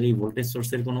আমাদের এই ভোল্টেজ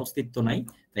সোর্সের কোনো অস্তিত্ব নাই,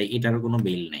 তাই এটারও কোনো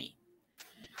বেল নাই।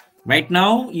 Right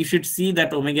now you should see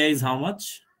that omega is how much?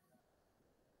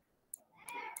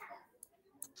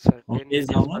 Sir, 10 Omega is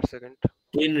radians how per much? second.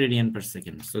 10 radian per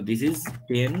second. So this is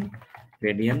 10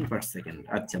 radian per second.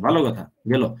 আচ্ছা, ভালো কথা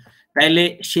গেল। তাইলে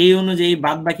সেই অনুযায়ী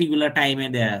বাদ বাকিগুলা টাইমে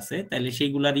দেয়া আছে, তাইলে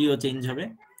সেইগুলারইও চেঞ্জ হবে।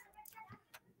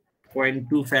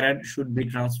 0.2 farad should be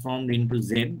transformed into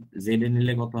Z. Z এ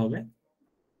নিলে কত হবে?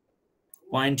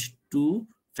 0.2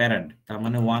 farad, তার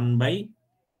মানে 1 by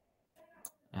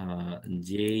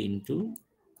J into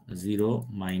 0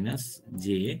 minus J,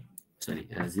 sorry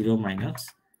 0 minus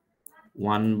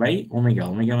 1 by omega.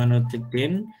 Omega মানে হচ্ছে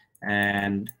 10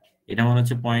 and এটা মানে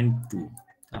হচ্ছে 0.2,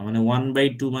 তার মানে 1 by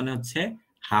 2 মানে হচ্ছে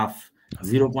half,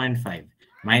 0.5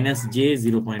 minus J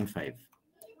 0.5।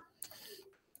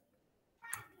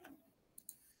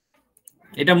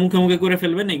 এটা মুখে মুখে করে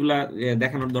ফেলবেন, এগুলা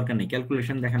দেখানোর দরকার নেই,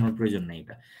 ক্যালকুলেশন দেখানোর প্রয়োজন নেই।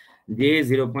 এটা J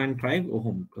 0.5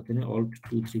 ওহম, কত নেই? অল্ট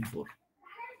 2 3 4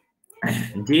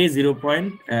 J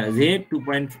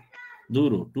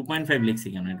 2.5 লিখছি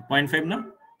কেন? 0.5 না?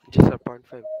 জি স্যার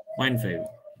 0.5। 0.5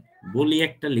 বলি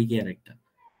একটা, লিখি আর একটা।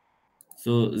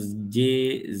 So J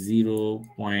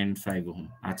 0.5 ohm.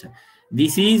 আচ্ছা,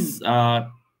 দিস ইজ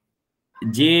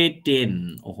J10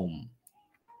 ওহম,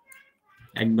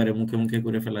 একবারে মুখে মুখে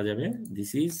করে ফেলা যাবে।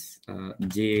 This is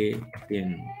J10।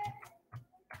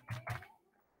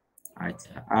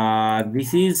 আচ্ছা,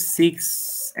 this is 6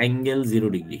 angle 0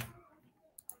 degree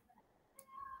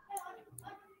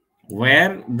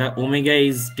where the omega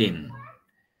is 10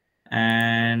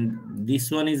 and this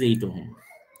one is 8 ohm।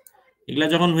 এগুলা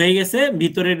যখন হয়ে গেছে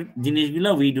ভিতরের জিনিসগুলা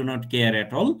we do not care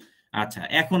at all। আচ্ছা,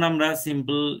 এখন আমরা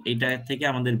সিম্পল এটা থেকে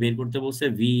আমাদের বের করতে বলছে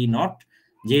V নট।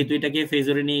 যেহেতু এটাকে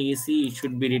ফেজরে নিয়ে গেছি, it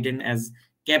should be written as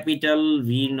capital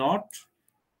V not,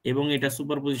 এবং এটা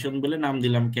সুপারপজিশন বলে নাম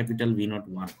দিলাম ক্যাপিটাল V নট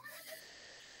 1,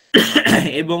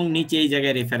 এবং নিচে এই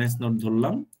জায়গায় রেফারেন্স নোট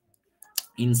ধরলাম।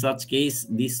 In such case,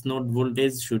 this node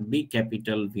voltage should be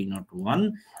capital V01।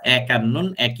 এক আননোন,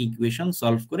 এক ইকুয়েশন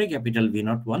সলভ করে ক্যাপিটাল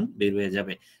V01 বের হয়ে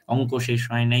যাবে। অঙ্ক শেষ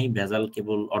হয় নাই, ভেজাল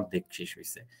কেবল অর্ধেক শেষ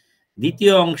হয়েছে।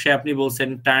 দ্বিতীয় অংশে আপনি বলছেন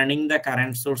turning the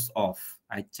current source of.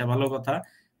 আচ্ছা, ভালো কথা।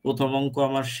 প্রথম অঙ্ক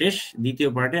আমার শেষ, দ্বিতীয়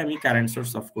পার্টে আমি কারেন্ট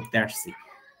সোর্স অফ করতে আসছি।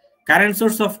 কারেন্ট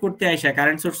সোর্স অফ করতে আইসা,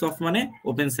 কারেন্ট সোর্স অফ মানে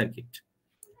ওপেন সার্কিট।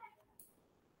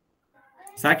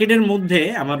 সার্কিটের মধ্যে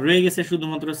আমার রয়ে গেছে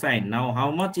শুধুমাত্র sign. Now how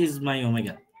much is my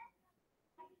omega?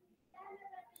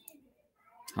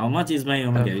 How much is my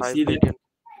omega? You 5 see that? radian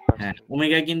per হ্যাঁ, second.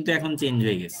 ওমেগা কিন্তু এখন চেঞ্জ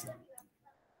হয়ে গেছে।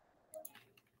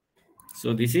 So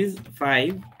this is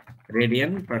 5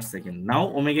 radian per second. Now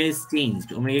omega is changed.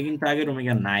 Omega কিন্তু আগের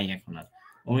omega নাই এখন আর,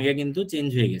 omega কিন্তু চেঞ্জ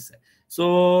হয়ে গেছে। সো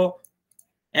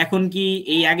এখন কি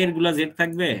এই আগের গুলা জেড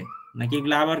থাকবে নাকি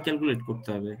এগুলা আবার ক্যালকুলেট করতে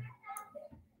হবে?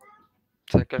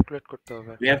 স্যার ক্যালকুলেট করতে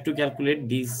হবে। We have to calculate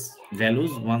these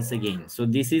values once again. So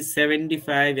this is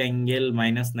 75 angle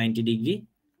minus 90 degree,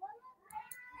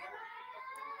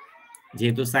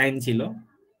 যেহেতু সাইন ছিল।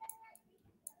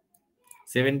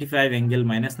 75 angle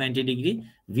minus 90 degree.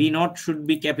 V naught should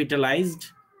be capitalized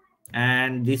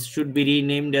and this should be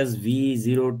renamed as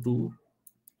V02.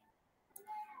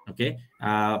 Okay,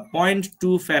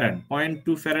 0.2 farad,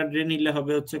 0.2 farad রে নিলে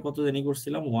হবে হচ্ছে কত জানি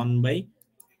করছিলাম, 1 by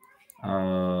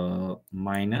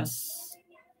minus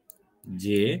J,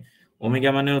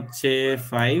 omega মানে হচ্ছে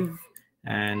 5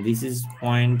 and this is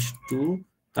 0.2,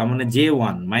 তার মানে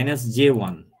J1 minus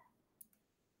J1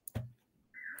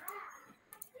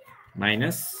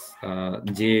 minus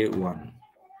J1।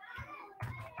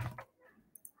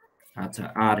 আচ্ছা,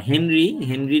 আর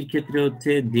হেনরির ক্ষেত্রে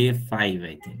হচ্ছে J5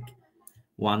 আই থিংক,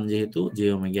 1 যেহেতু J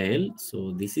omega L, so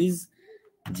this is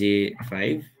J5।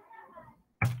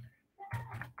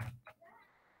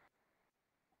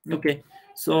 Okay,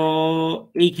 so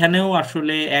এইখানেও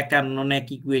আসলে এক আননোন এক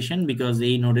ইকুয়েশন, বিকজ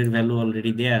এই নোডের ভ্যালু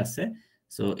অলরেডি দেয়া আছে।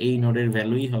 সো এই নোডের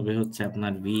ভ্যালুই হবে হচ্ছে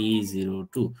আপনার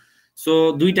V02। সো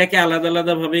দুইটাকে আলাদা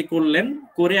আলাদা ভাবে করলেন,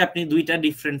 করে আপনি দুইটা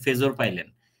ডিফারেন্ট ফেজর পাইলেন।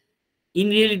 ইন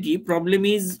রিয়েলিটি প্রবলেম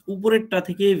ইজ উপরেরটা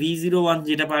থেকে V01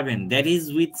 যেটা পাবেন that is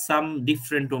with some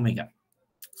different omega.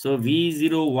 So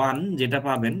V01 যেটা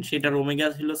পাবেন সেটার ওমেগা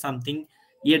ছিল সামথিং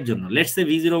এর জন্য। লেটস সে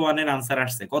V01 এর আনসার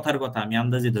আসছে, কথার কথা আমি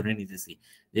আন্দাজে ধরে নিতেছি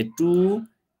যে 2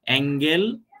 অ্যাঙ্গেল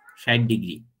 60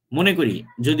 ডিগ্রি মনে করি,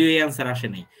 যদিও এই আনসার আসে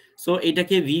নাই। সো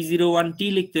এটাকে V01T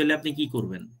লিখতে হলে আপনি কি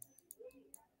করবেন?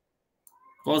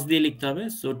 cos দিয়ে লিখতে হবে।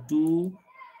 সো 2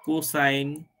 কোসাইন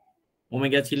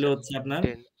ওমেগা ছিল হচ্ছে আপনার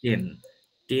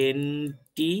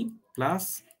 10t প্লাস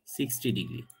 60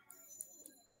 ডিগ্রি।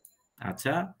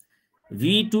 আচ্ছা,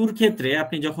 V2 এর ক্ষেত্রে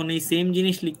আপনি যখন এই সেম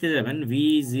জিনিস লিখতে যাবেন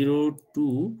V02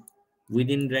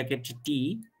 উইদিন ব্র্যাকেট টি,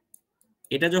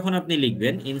 এটা যখন আপনি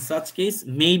লিখবেন in such case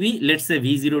maybe let's say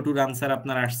V02 এর আনসার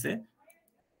আপনার আসছে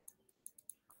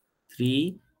 3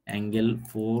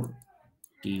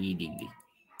 ∠40 ডিগ্রি,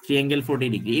 3 ∠40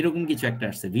 ডিগ্রি এরকম কিছু একটা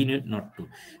আসছে V02।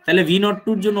 তাহলে V02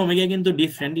 এর জন্য ওমেগা কিন্তু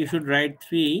different, you should write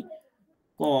 3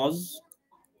 cos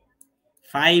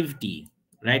 5t,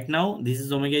 right now this is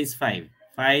omega is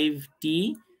 5t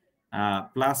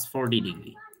plus 40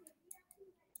 degree.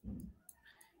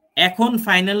 এখন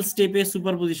ফাইনাল স্টেপে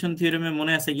সুপারপজিশন থিওরেমে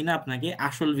মনে আছে কিনা আপনাকে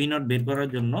আসল V0 বের করার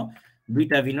জন্য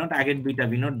দুইটা V0 আগের দুইটা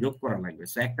V0 যোগ করা লাগবে।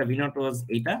 সো একটা V0 ওয়াজ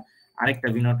এইটা, আরেকটা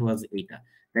V0 ওয়াজ এইটা।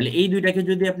 তাহলে এই দুইটাকে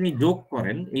যদি আপনি যোগ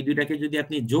করেন, এই দুইটাকে যদি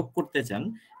আপনি যোগ করতে চান,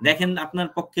 দেখেন আপনার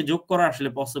পক্ষে যোগ করা আসলে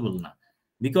পসিবল না,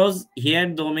 because here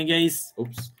the omega is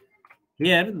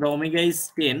here the omega is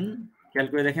 10, খেয়াল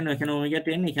করে দেখেন এখানে ওমেগা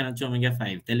 10, এখানে হচ্ছে ওমেগা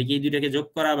 5। তাহলে কি এই দুইটাকে যোগ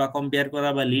করা বা কম্পেয়ার করা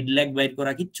বা লিড ল্যাগ বাইর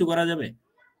করা কিচ্ছু করা যাবে?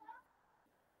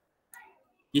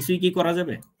 কিছুই কি করা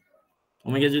যাবে?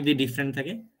 ওমেগা যদি ডিফারেন্ট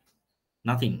থাকে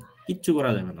নাথিং, কিচ্ছু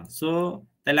করা যাবে না। সো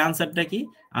তাহলে আনসারটা কি?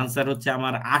 আনসার হচ্ছে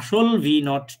আমার আসল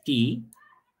V0t,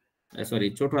 সরি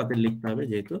ছোট হাতের লিখতে হবে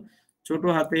যেহেতু ছোট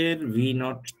হাতের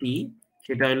V0t,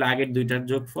 সেটা হলো আগের দুইটার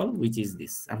যোগফল which is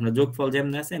this। আমরা যোগফল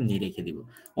যেমন আছে এমনি রেখে দিব।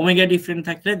 ওমেগা ডিফারেন্ট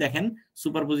থাকলে দেখেন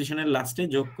সুপারপজিশনের লাস্টে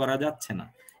যোগ করা যাচ্ছে না,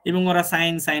 এবং ওরা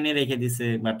সাইনে রেখে দিছে,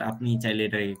 বাট আপনি চাইলে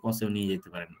এটাকে কসেও নিয়ে যেতে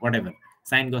পারেন, হোয়াটএভার,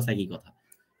 সাইন কস একই কথা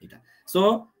এটা। সো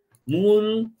মূল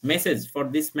message for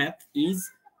this math is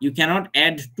you cannot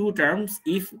add two terms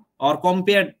if or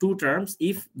compare two terms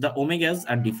if the omegas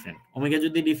are different। Omega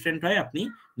যদি ডিফারেন্ট হয় আপনি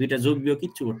দুইটা যোগ বিয়োগ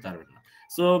কিচ্ছু করতে পারবেন না।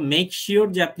 সো মেক শিওর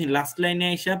যে আপনি লাস্ট লাইনে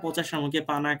এসে 50 মুখে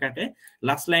পা না কাটে,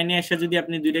 লাস্ট লাইনে এসে যদি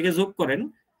আপনি দুইটাকে যোগ করেন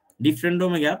ডিফারেন্ট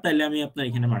ওমেগা, তাহলে আমি আপনার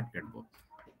এখানে মার্ক কাটবো।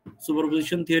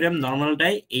 সুপারপজিশন থিওরেম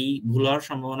নরমালটাই এই ভুল হওয়ার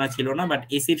সম্ভাবনা ছিল না, বাট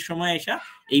এসির সময় এসে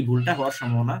এই ভুলটা হওয়ার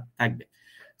সম্ভাবনা থাকবে।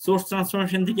 সোর্স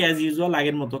ট্রান্সফরমেশন থেকে অ্যাজ ইউজুয়াল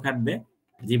আগের মতো কাটবে,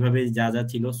 যেভাবে যা যা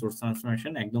ছিল সোর্স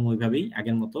ট্রান্সফরমেশন একদম ওইভাবেই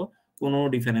আগের মতো, কোনো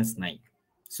ডিফারেন্স নাই।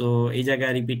 সো এই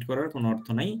জায়গায় রিপিট করার কোনো অর্থ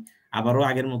নাই। আবারও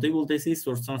আগের মতোই বলতেছি,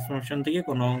 সোর্স ট্রান্সফরমেশন থেকে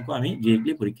কোনো অঙ্ক আমি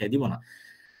ডিরেক্টলি পরীক্ষায় দিব না।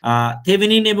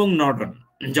 থেভেনিন এবং নর্টন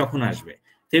যখন আসবে,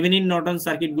 থেভেনিন নর্টন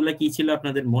সার্কিট গুলা কি ছিল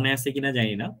আপনাদের মনে আছে কিনা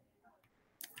জানি না।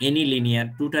 Any linear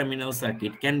two-terminal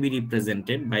circuit can be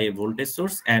represented by a voltage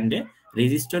source and a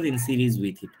resistor in series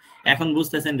with it। এখন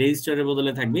বুঝতেছেন রেজিস্টরের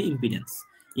বদলে থাকবে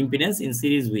impedance in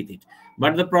series with it.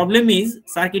 But the problem is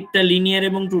সার্কিটটা লিনিয়ার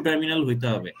এবং টু টার্মিনাল হইতে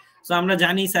হবে। সো আমরা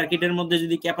জানি সার্কিটের মধ্যে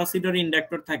যদি ক্যাপাসিটর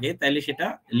ইন্ডাক্টর থাকে তাহলে সেটা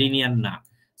লিনিয়ার না।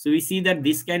 So we see that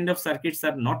this kind of circuits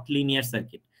are not linear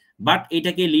circuit. But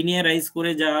এটাকে লিনিয়ারাইজ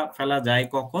করে যা ফেলা যায়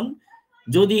কখন,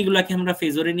 যদি এগুলাকে আমরা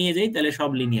ফেজরে নিয়ে যাই তাহলে সব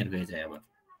লিনিয়ার হয়ে যায় আবার।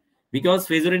 বিকজ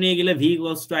ফেজরে নিয়ে গেলে V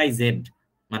equals to IZ,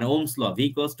 মানে Ohm's law, V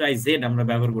equals to IZ আমরা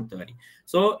ব্যবহার করতে পারি।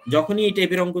 সো যখনই এই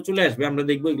টাইপের অঙ্ক চলে আসবে আমরা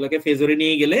দেখবো এগুলোকে ফেজরে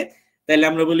নিয়ে গেলে, তাহলে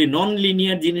আমরা বলি নন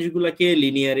লিনিয়ার জিনিসগুলোকে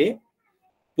লিনিয়ারে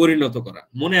পরিণত করা।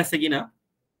 মনে আছে কিনা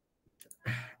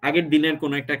আগের দিনের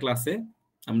কোন একটা ক্লাসে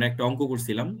আমরা একটা অঙ্ক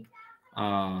করছিলাম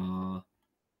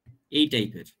এই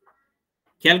টাইপের,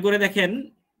 খেয়াল করে দেখেন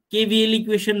KVL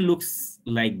equation looks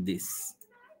like this.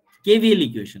 KVL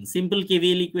equation, simple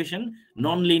KVL equation,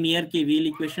 non-linear KVL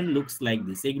equation looks like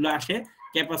this। এগুলো আসে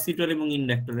ক্যাপাসিটর এবং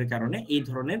ইন্ডাক্টরের কারণে এই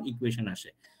ধরনের ইকুয়েশন আসে।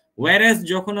 whereas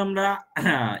যখন আমরা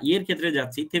এর ক্ষেত্রে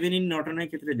যাচ্ছি, থেভেনিন নর্টনের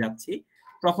ক্ষেত্রে যাচ্ছি,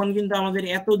 তখন কিন্তু আমাদের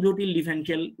এত জটিল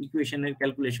ডিফারেনশিয়াল ইকুয়েশনের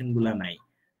ক্যালকুলেশন গুলা নাই,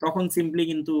 তখন সিম্পলি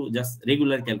কিন্তু just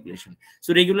regular calculation. So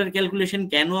regular calculation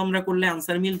কেন আমরা করলে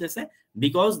আনসার মিলতেছে?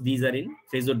 Because these are in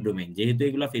phasor domain. যেহেতু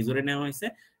এগুলা ফেজরে নেওয়া হয়েছে,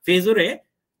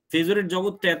 ফেজরের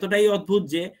জগৎটা এতটাই অদ্ভুত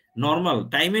যে নর্মাল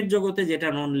টাইমের জগতে যেটা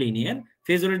নন লিনিয়ার,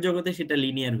 ফেজরের জগতে সেটা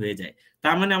লিনিয়ার হয়ে যায়।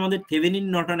 তার মানে আমাদের থেভেনিন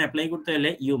নর্টন অ্যাপ্লাই করতে হলে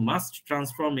you must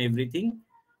transform everything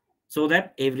so that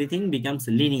everything becomes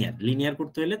linear. Linear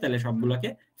করতে হলে তাহলে সবগুলোকে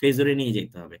ফেজরে নিয়ে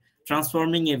যেতে হবে।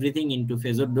 Transforming everything into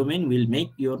phasor domain will make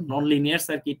your non linear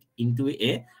circuit into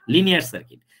a linear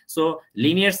circuit. So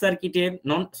linear সার্কিটের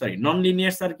নন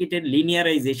লিনিয়ার সার্কিটের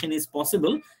linearisation is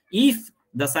possible if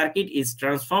the circuit is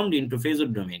transformed into phasor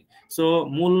domain। so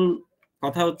মূল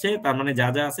কথা হচ্ছে তার মানে যা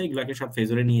যা আছে এগুলাকে সব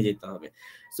ফেজরে নিয়ে যেতে হবে।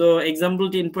 সো एग्जांपल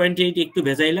 10.8 একটু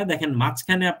ভেজাইলা, দেখেন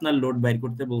মাঝখানে আপনার লোড বাইর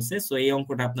করতে বলছে। সো এই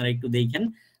অঙ্কটা আপনারা একটু দেখেন,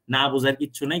 না বোঝার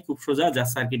কিচ্ছু নাই, খুব সোজা, যা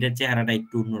সার্কিটের চেহারাটা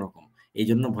একটু অন্যরকম, এই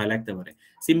জন্য ভয় লাগতে পারে।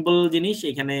 সিম্পল জিনিস,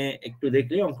 এখানে একটু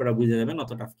দেখলে অঙ্কটা বুঝে যাবেন,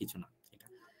 অত টাফ কিছু না।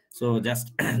 সো জাস্ট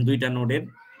দুইটা নোডের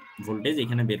ভোল্টেজ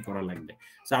এখানে বের করা লাগবে।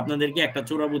 সো আপনাদেরকে একটা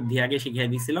চোরা বুদ্ধি আগে শিখিয়ে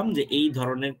দিয়েছিলাম যে এই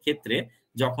ধরনের ক্ষেত্রে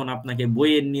যখন আপনাকে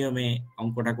বইয়ের নিয়মে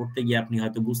অঙ্কটা করতে গিয়ে আপনি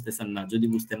হয়তো বুঝতেছেন না, যদি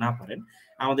বুঝতে না পারেন,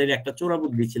 আমাদের একটা চোরা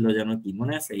বুদ্ধি ছিল, যেন কি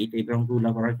মনে আছে? এই টাইপের অঙ্কগুলো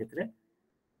করার ক্ষেত্রে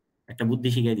একটা বুদ্ধি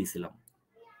শিখিয়ে দিয়েছিলাম,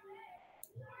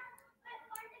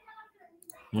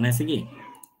 মনে আছে কি?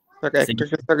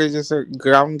 একটাকে স্যার এই যে স্যার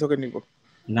গ্রাউন্ড ধরে নিব।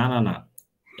 না না না,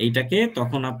 এইটাকে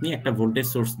তখন আপনি একটা ভোল্টেজ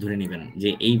সোর্স ধরে নেবেন যে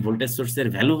এই ভোল্টেজ সোর্সের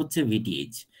ভ্যালু হচ্ছে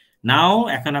ভিটিএইচ। নাও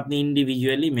এখন আপনি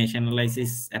ইন্ডিভিজুয়ালি মেশ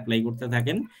অ্যানালাইসিস অ্যাপ্লাই করতে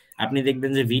থাকেন, আপনি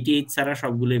দেখবেন যে ভিটিএইচ ছাড়া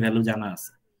সবগুলোর ভ্যালু জানা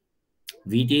আছে,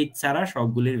 ভিটিএইচ ছাড়া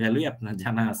সবগুলির ভ্যালুই আপনার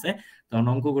জানা আছে। তখন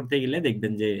অঙ্ক করতে গেলে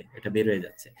দেখবেন যে এটা বের হয়ে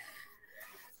যাচ্ছে।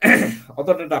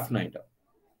 অতটা টাফ না এটা,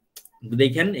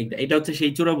 দেখেন এটা হচ্ছে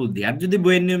সেই চোরা বুদ্ধি। আর যদি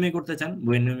বইয়ের নিয়মে করতে চান,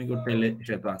 বইয়ের নিয়মে করতে হলে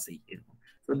সেটা তো আছেই এরকম।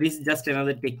 So this is just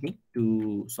another technique to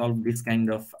solve this kind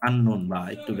of unknown বা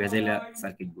একটু ভেজাইলা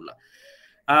সার্কিট গুলা।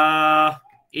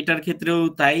 এটার ক্ষেত্রেও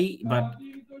তাই, বাট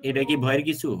এটা কি ভয়ের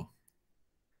কিছু?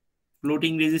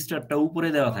 ফ্লোটিং রেজিস্টারটা উপরে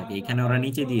দেওয়া থাকে, এখানে ওরা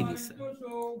নিচে দিয়ে দিচ্ছে,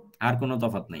 আর কোনো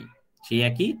তফাৎ নাই, সেই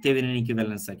একই থেভেনিন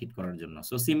ইকুইভ্যালেন্স সার্কিট করার জন্য।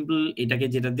 সো সিম্পল, এটাকে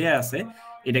যেটা দেয়া আছে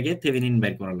এটাকে থেভেনিন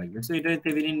বের করা লাগবে। সো এটা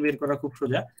থেভেনিন বের করা খুব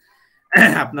সোজা।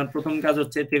 আপনার প্রথম কাজ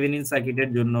হচ্ছে থেভেনিন সার্কিটের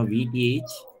জন্য ভিটিএইচ,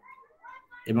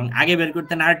 এবং আগে বের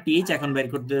করতেন আরটিএইচ, এখন বের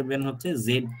করতে দেবেন হচ্ছে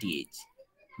জেডটিএইচ।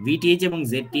 ভিটিএইচ এবং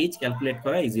জেডটিএইচ ক্যালকুলেট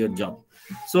করা is your job.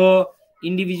 So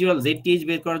individual জেডটিএইচ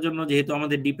বের করার জন্য যেহেতু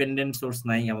আমাদের ডিপেন্ডেন্ট সোর্স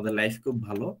নাই, আমাদের লাইফ খুব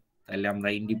ভালো, তাহলে আমরা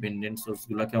ইন্ডিপেন্ডেন্ট সোর্স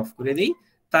গুলাকে অফ করে দিই,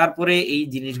 তারপরে এই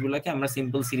জিনিসগুলোকে আমরা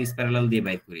সিম্পল সিরিজ প্যারালাল দিয়ে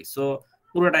বাইর করি। সো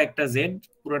পুরোটা একটা জেড,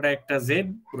 পুরোটা একটা জেড,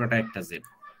 পুরোটা একটা Z.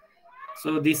 So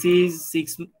this is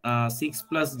 6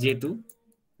 plus J2,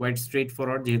 quite straight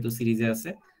forward যেহেতু সিরিজে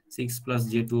আছে। 6 plus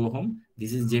J2 ohm,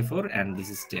 this is J4 and this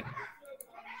is 10।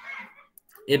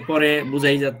 এরপরে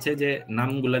বুঝাই যাচ্ছে যে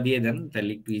নামগুলা দিয়ে দেন,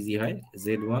 তাহলে একটু ইজি হয়।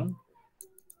 Z1,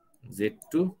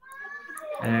 Z2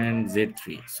 and Z3.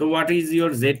 So what is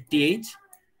your ZTH?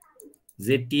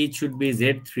 ZTH should be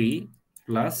Z3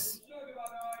 plus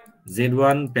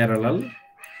Z1 parallel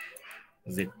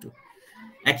Z2.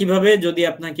 একইভাবে যদি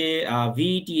আপনাকে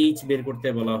VTH বের করতে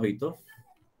বলা হইতো,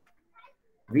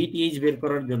 VTH বের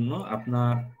করার জন্য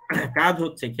আপনার কাজ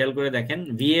হচ্ছে, খেয়াল করে দেখেন,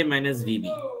 VA minus VB,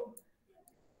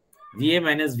 VA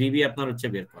minus VB আপনার হচ্ছে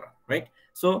বের করা, রাইট?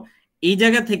 সো এই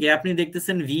জায়গা থেকে আপনি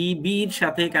দেখতেছেন VB এর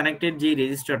সাথে কানেক্টেড যে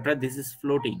রেজিস্টারটা, দিস ইজ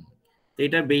ফ্লোটিং, তো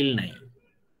এটা বেল নাই।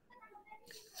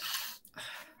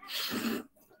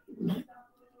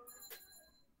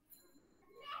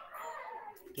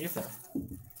 ঠিক আছে,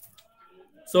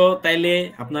 সো তাইলে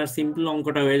আপনার সিম্পল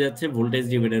অঙ্কটা হয়ে যাচ্ছে ভোল্টেজ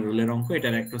ডিভাইডার রুলের অঙ্ক।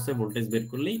 এটার একটা হচ্ছে ভোল্টেজ বের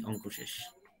করলেই অঙ্ক শেষ।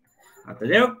 আচ্ছা,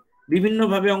 যাই হোক, বিভিন্ন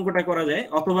ভাবে অঙ্কটা করা যায়,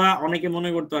 অথবা অনেকে মনে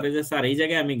করতে পারে যে স্যার এই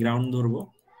জায়গায় আমি গ্রাউন্ড ধরবো,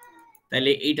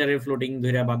 তাইলে এইটারে ফ্লোটিং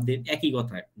ধরে বাদ দিন, একই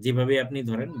কথা, যেভাবে আপনি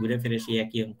ধরেন ঘুরে ফিরে সেই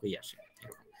একই অঙ্কই আসে।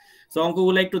 সো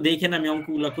অঙ্কগুলো একটু দেখেন, আমি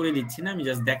অঙ্কগুলো করে দিচ্ছি না, আমি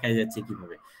জাস্ট দেখাই যাচ্ছি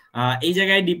কিভাবে। এই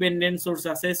জায়গায় ডিপেন্ডেন্ট সোর্স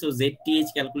আছে, সো ZTH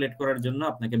ক্যালকুলেট করার জন্য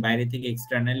আপনাকে বাইরে থেকে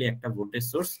এক্সটার্নালি একটা ভোল্টেজ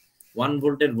সোর্স, 1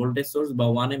 ভোল্টের ভোল্টেজ সোর্স বা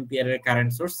 1 এম্পিয়ারের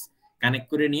কারেন্ট সোর্স কানেক্ট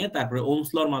করে নিয়ে তারপরে ওহমস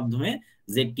লর মাধ্যমে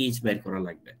ZTH বের করা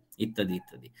লাগবে, ইত্যাদি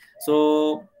ইত্যাদি। সো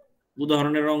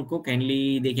উদাহরণের অঙ্ক কাইন্ডলি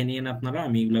দেখে নিয়েন আপনারা,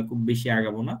 আমি এগুলা খুব বেশি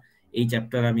আগাবো না, এই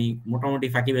চ্যাপ্টার আমি মোটামুটি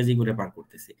ফাঁকিবাজি করে পার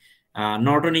করতেছি।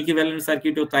 নর্টন ইকুইভ্যালেন্ট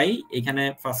সার্কিটও তাই, এখানে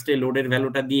ফার্স্টে লোডের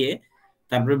ভ্যালুটা দিয়ে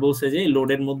তারপরে বলছে যে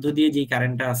লোডের মধ্য দিয়ে যে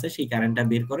কারেন্টটা আছে সেই কারেন্টটা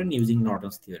বের করেন ইউজিং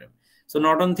নর্টনস থিওরেম। সো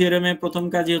নর্টন থিওরেমে প্রথম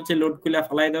কাজই হচ্ছে লোড খুলে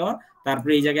ফালাই দেওয়া,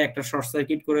 তারপরে এই জায়গায় একটা শর্ট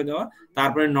সার্কিট করে দেওয়া,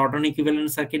 তারপরে নর্টন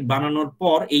ইকুইভ্যালেন্ট সার্কিট বানানোর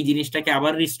পর এই জিনিসটাকে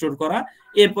আবার রিস্টোর করা,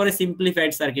 এরপরে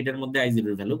সিম্পলিফাইড সার্কিটের মধ্যে I0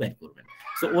 এর ভ্যালু বের করবেন।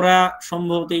 সো ওরা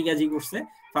সম্ভবত এই কাজই করছে,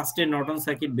 ফার্স্টে নর্টন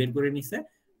সার্কিট বের করে নিছে,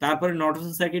 তারপরে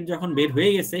নর্টন সার্কিট যখন বের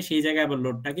হয়ে গেছে সেই জায়গায় আবার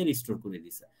লোডটাকে রিস্টোর করে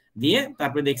দিছে, দিয়ে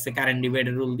তারপরে দেখছে কারেন্ট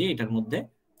ডিভাইডার রুল দিয়ে এটার মধ্যে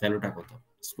ভ্যালুটা কত।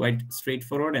 Quite straight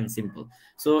forward and simple.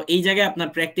 So এই জায়গায় আপনার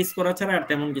প্র্যাকটিস করা ছাড়া আর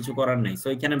তেমন কিছু করার নাই। সো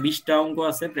এখানে 20টা অঙ্ক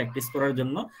আছে প্র্যাকটিস করার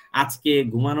জন্য। আজকে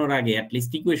ঘুমানোর আগে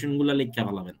অ্যাটলিস্ট ইকুয়েশন গুলা লিখে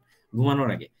ফেলাবেন, ঘুমানোর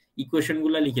আগে ইকুয়েশন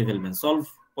গুলা লিখে ফেলবেন, সলভ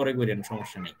পরে করেন,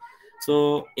 সমস্যা নেই। সো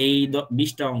এই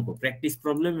 20টা অঙ্ক প্র্যাকটিস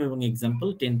প্রবলেম এবং এক্সাম্পল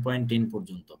 10.10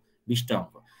 পর্যন্ত 20টা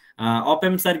অঙ্ক।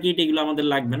 অপএম সার্কিট এগুলো আমাদের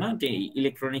লাগবে না,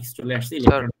 ইলেকট্রনিক্স চলে আসছে,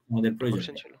 ইলেকট্রনিক্স আমাদের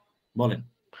প্রয়োজন ছিল। বলেন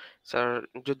স্যার,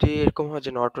 যদি এরকম হয়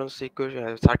যে নর্টনস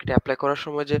সার্কিট অ্যাপ্লাই করার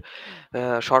সময় যে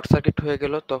শর্ট সার্কিট হয়ে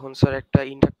গেল, তখন স্যার একটা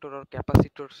ইন্ডাক্টর আর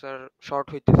ক্যাপাসিটর স্যার শর্ট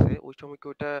হইতেছে, ওই সময় কি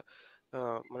ওটা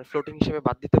মানে ফ্লোটিং হিসেবে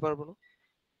বাদ দিতে পারবো না?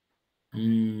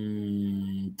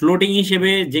 ফ্লোটিং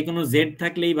হিসেবে যে কোনো জেড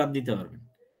থাকলেই বাদ দিতে পারবেন,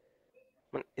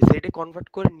 মানে জেড এ কনভার্ট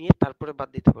করে নিয়ে তারপরে বাদ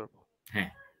দিতে পারবো।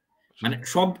 হ্যাঁ, মানে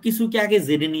সবকিছুকে আগে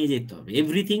জেডে নিয়ে যেতে হবে,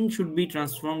 everything should be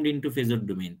transformed into phasor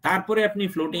domain, তারপরে আপনি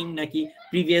ফ্লোটিং নাকি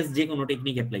প্রিভিয়াস যে কোনো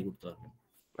টেকনিক অ্যাপ্লাই করতে পারবেন।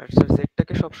 আর স্যার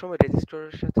জেডটাকে সবসময়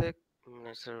রেজিস্টরের সাথে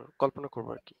স্যার কল্পনা করবো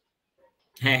আর কি।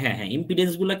 হ্যাঁ হ্যাঁ হ্যাঁ,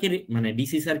 ইম্পিডেন্স গুলাকে মানে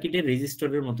ডিসি সার্কিটের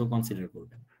রেজিস্টরের মতো কনসিডার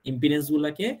করবেন, ইম্পিডেন্স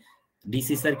গুলাকে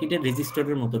ডিসি সার্কিটের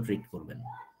রেজিস্টরের মতো ট্রিট করবেন।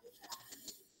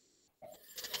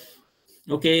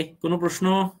 ওকে, কোনো প্রশ্ন?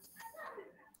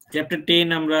 চ্যাপ্টার 10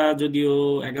 আমরা যদিও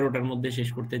 11টার মধ্যে শেষ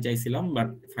করতে চাইছিলাম, বাট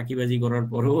ফাঁকিবাজি করার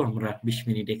পরেও আমরা 20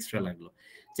 মিনিট এক্সট্রা লাগলো।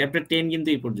 চ্যাপ্টার 10 কিন্তু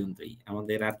এই পর্যন্তই,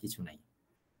 আমাদের আর কিছু নাই।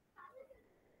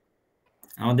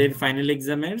 আমাদের ফাইনাল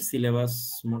এক্সামের সিলেবাস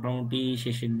মোটামুটি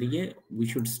শেষের দিকে। We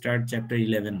should start chapter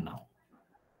 11 now.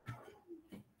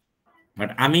 But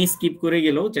আমি স্কিপ করে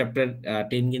গেলেও চ্যাপ্টার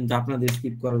 10 কিন্তু আপনাদের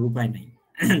স্কিপ করার উপায় নাই।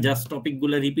 জাস্ট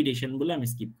টপিকগুলো রিপিটেশন বলে আমি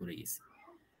স্কিপ করে গেছি।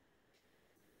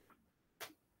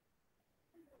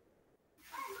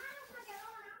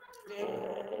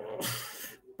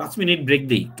 পাঁচ মিনিট ব্রেক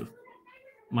দেই, একটু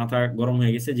মাথা গরম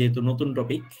হয়ে গেছে যেহেতু নতুন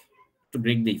টপিক, একটু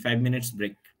ব্রেক দেই, 5 মিনিটস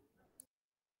ব্রেক।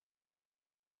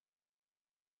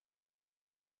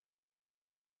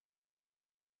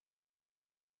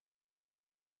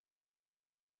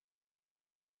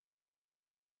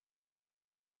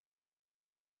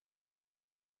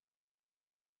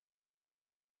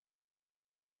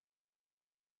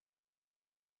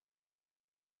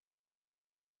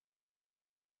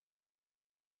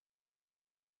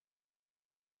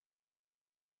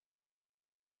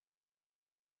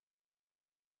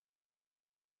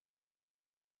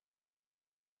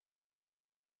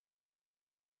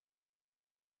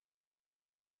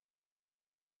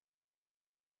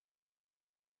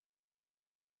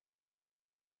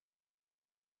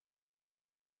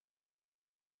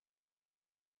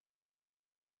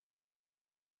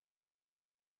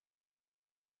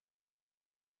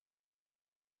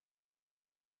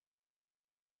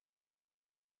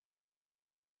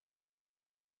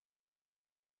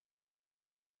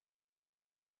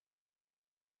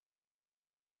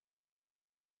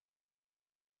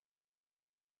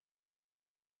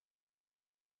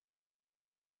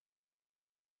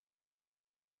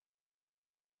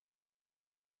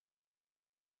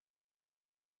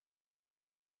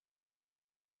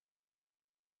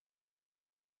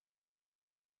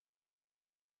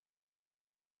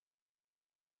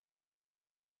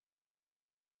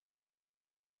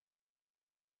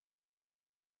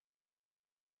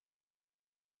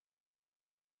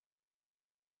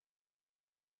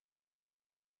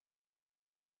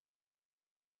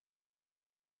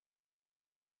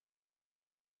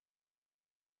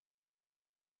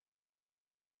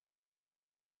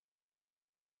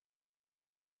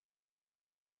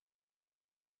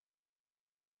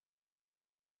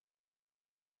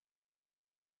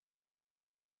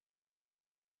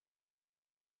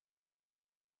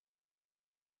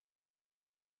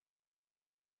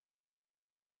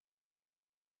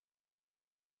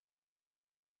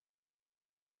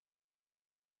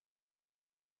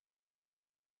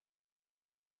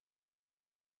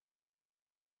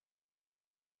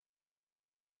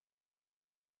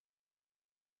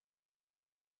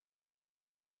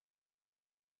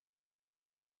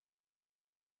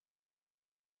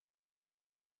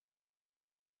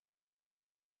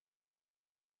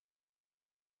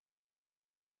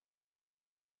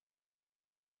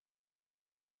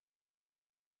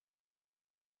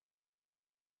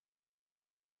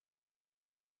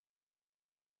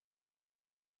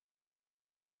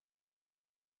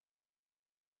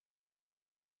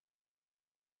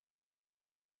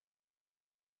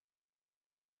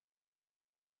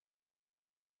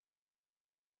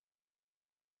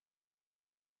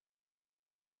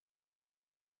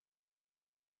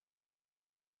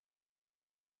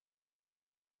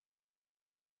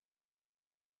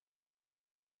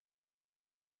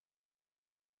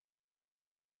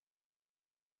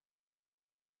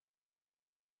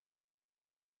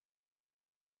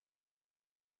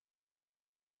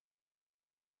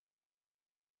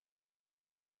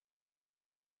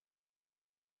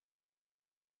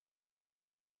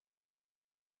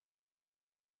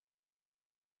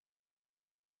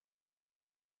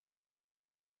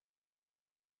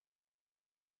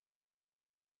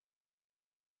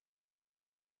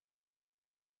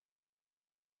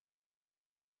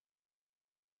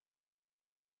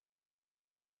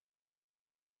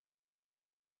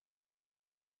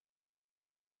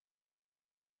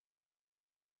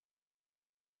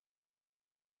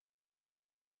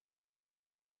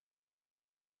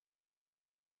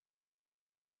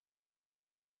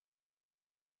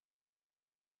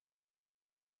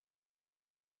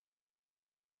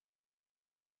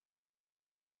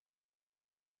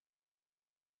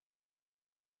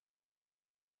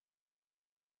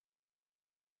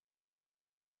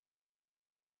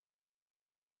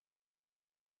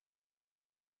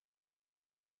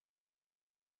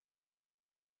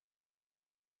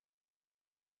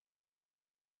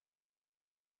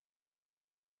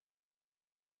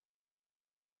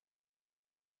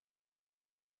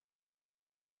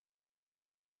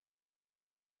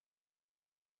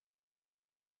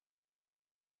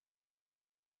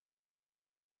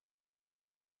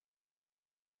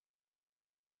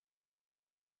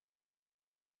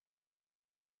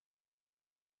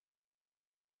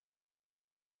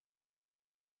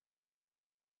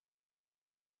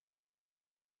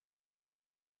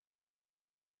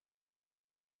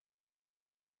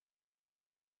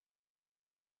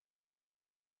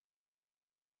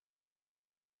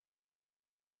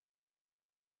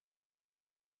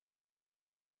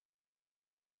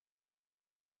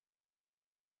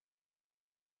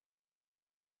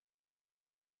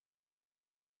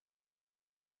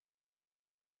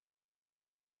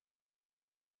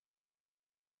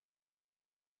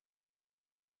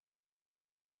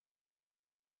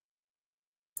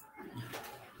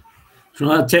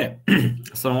 শোনা যাচ্ছে?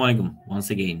 আসসালামু আলাইকুম once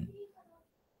again.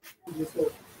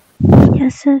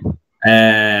 Yes, sir.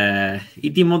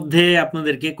 ইতিমধ্যে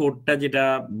আপনাদেরকে কোডটা যেটা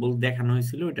দেখানো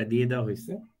হয়েছিল এটা দিয়ে দেওয়া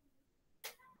হয়েছে।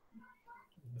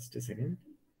 Just a second.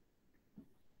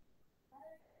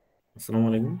 আসসালামু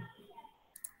আলাইকুম।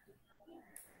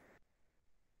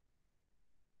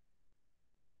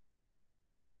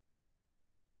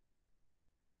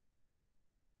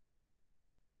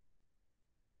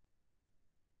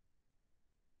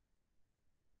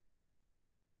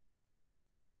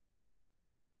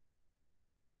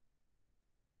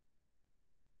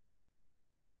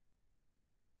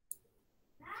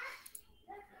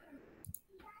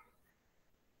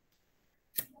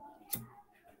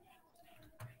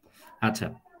 আচ্ছা,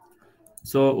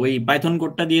 সো ওই পাইথন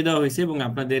কোডটা দিয়ে দেওয়া হয়েছে এবং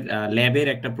আপনাদের ল্যাবের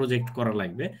একটা প্রজেক্ট করা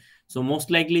লাগবে। সো মোস্ট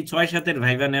লাইকলি 6-7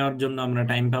 ভাইভা নেওয়ার জন্য আমরা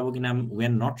টাইম পাবো কিনা we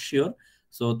are not sure.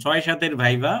 So 6-7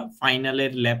 viva,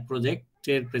 ফাইনালের ল্যাব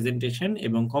প্রজেক্টের প্রেজেন্টেশন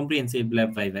এবং কম্প্রিহেন্সিভ ল্যাব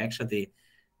ভাইভা একসাথে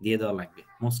দিয়ে দেওয়া লাগবে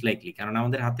মোস্ট লাইকলি, কারণ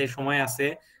আমাদের হাতে সময় আছে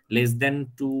লেস দেন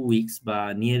 2 উইকস বা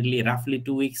নিয়ারলি রাফলি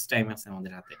 2 উইকস টাইম আছে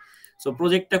আমাদের হাতে। সো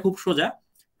প্রজেক্টটা খুব সোজা।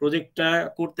 প্রজেক্টটা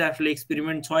করতে আসলে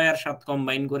এক্সপেরিমেন্ট 6 আর 7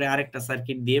 কম্বাইন করে আরেকটা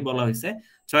সার্কিট দিয়ে বলা হয়েছে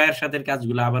 6 আর 7 এর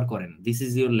কাজগুলো আবার করেন, this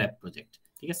is your lab project.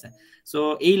 ঠিক আছে, সো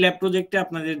এই ল্যাব প্রজেক্টে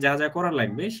আপনাদের যা যা করা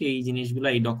লাগবে সেই জিনিসগুলো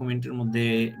এই ডকুমেন্টের মধ্যে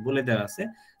বলে দেওয়া আছে।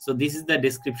 So this is the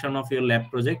description of your lab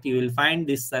project. You will find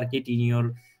this circuit in your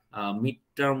mid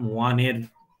term 1 এর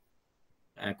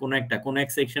কোন এক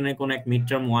সেকশনে কোন এক মিড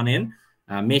টার্ম 1 এর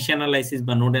মেশ অ্যানালাইসিস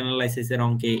বা নোড অ্যানালাইসিস এর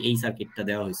অঙ্কে এই সার্কিটটা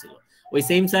দেওয়া হয়েছিল। ওই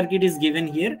same circuit is given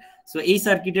here. So এই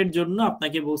সার্কিটের জন্য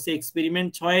আপনাকে বলছে এক্সপেরিমেন্ট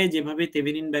 6 যেভাবে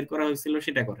থেভেনিন বের করা হয়েছিল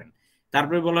সেটা করেন।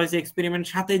 তারপরে বলা হয়েছে এক্সপেরিমেন্ট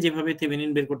 7 যেভাবে থেভেনিন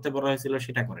বের করতে বলা হয়েছিল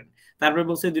সেটা করেন। তারপরে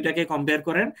বলছে দুইটাকে কম্পেয়ার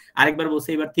করেন, আরেকবার বলছে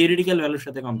এবার থিওরিটিক্যাল ভ্যালুর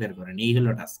সাথে কম্পেয়ার করেন। এই হলো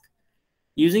task.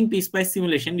 Using পিসপাইস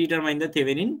simulation determine the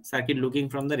Thevenin circuit looking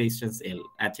from the resistance এল।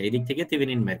 আচ্ছা, এই দিক থেকে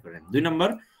থেভেনিন বের করেন। 2 নম্বর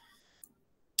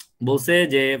বলছে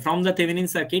যে from the Thevenin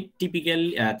circuit typically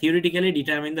theoretically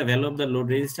determine the value of the load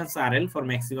resistance RL for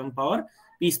maximum power.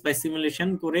 পিসপাইস simulation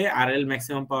করে আরএল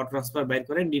ম্যাক্সিমাম পাওয়ার ট্রান্সফার বাইর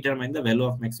করেন, determine the value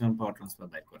of maximum power transfer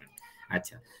বাইর করেন।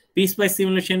 আচ্ছা, পিসপাইস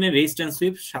সিমুলেশনের রেজিস্ট্যান্স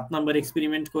সুইপ 7 নাম্বার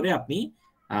এক্সপেরিমেন্ট করে আপনি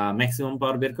maximum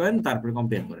power বের করেন, তারপরে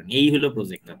কম্পেয়ার করেন। এই হলো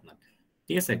প্রজেক্ট আপনার।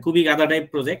 ঠিক আছে, খুবই গাদা টাইপ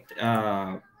প্রজেক্ট।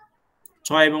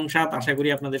 6 এবং 7 আশা করি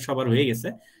আপনাদের সবার হয়ে গেছে।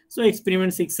 সো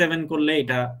এক্সপেরিমেন্ট 6-7 করলে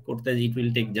এটা করতে ইট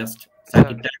উইল টেক জাস্ট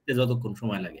সার্কিটটা আঁকতে যতক্ষণ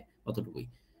সময় লাগে অতটুকুই।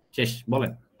 শেষ।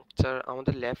 বলেন স্যার,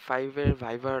 আমাদের ল্যাব 5 এর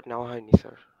ভাইভা নেওয়া হয়নি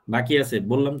স্যার। বাকি আছে,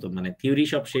 বললাম তো, মানে থিওরি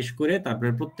সব শেষ করে তারপরে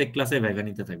প্রত্যেক ক্লাসে ভাইভা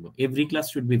নিতে থাকবো। Every class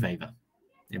should be viva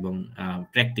এবং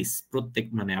প্র্যাকটিস। প্রত্যেক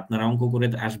মানে আপনারা অঙ্ক করে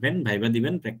আসবেন, ভাইভা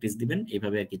দিবেন, প্র্যাকটিস দিবেন,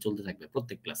 এইভাবে আর কি চলতে থাকবে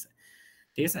প্রত্যেক ক্লাসে।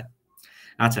 ঠিক আছে,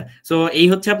 আচ্ছা। সো এই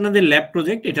হচ্ছে আপনাদের ল্যাব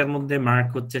প্রজেক্ট। এটার মধ্যে মার্ক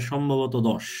হচ্ছে সম্ভবত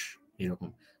 10 এরকম।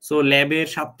 সো ল্যাবের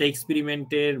 7টা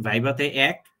এক্সপেরিমেন্টের ভাইভাতে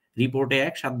 1, রিপোর্টে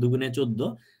 1, 7 দুগুণে 14।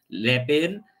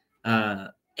 ল্যাবের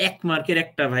 1 মার্কের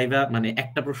একটা ভাইভা, মানে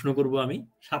একটা প্রশ্ন করব আমি।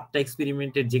 7টা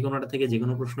এক্সপেরিমেন্টের যে কোনোটা থেকে যে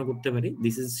কোনো প্রশ্ন করতে পারি,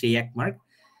 দিস ইজ সেই 1 মার্ক।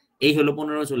 এই হলো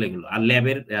 15 চলে গেল। আর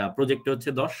ল্যাবের প্রজেক্টে হচ্ছে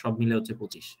 10, সব মিলে হচ্ছে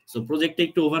 25। সো প্রজেক্টে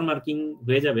একটু ওভার মার্কিং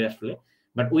হয়ে যাবে আসলে,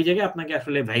 বাট ওই জায়গায় আপনাকে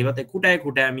আসলে ভাইভাতে খুঁটায়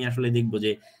খুঁটায় আমি আসলে দেখবো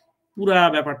যে পুরা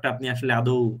ব্যাপারটা আপনি আসলে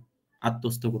আদৌ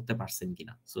আত্মস্থ করতে পারছেন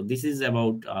কিনা। So this is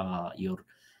about your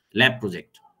lab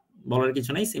project. বলার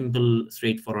কিছু নাই, সিম্পল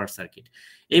স্ট্রেট ফরওয়ার্ড সার্কিট।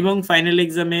 এবং ফাইনাল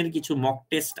এক্সামের কিছু মক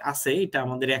টেস্ট আছে, এটা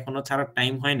আমাদের এখনো ছাড়ার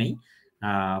টাইম হয় নাই।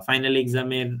 ফাইনাল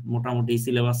এক্সামের মোটামুটি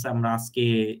সিলেবাস আমরা আজকে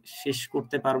শেষ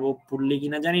করতে পারবো ফুললি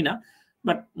কিনা জানি না,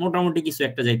 বাট মোটামুটি কিছু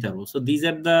একটা যাইতে পারবো। So these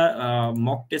are the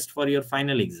mock test for your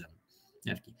final exam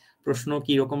আর কি। প্রশ্ন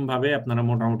কি রকম ভাবে আপনারা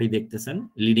মোটামুটি দেখতেছেন।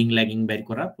 লিডিং ল্যাগিং বের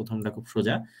করা, প্রথমটা খুব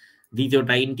সোজা।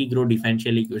 দ্বিতীয়টা ইন্টিগ্রো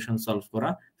ডিফারেনশিয়াল ইকুয়েশন সলভ করা,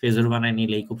 ফেজর বানায়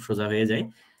নিলেই খুব সোজা হয়ে যায়।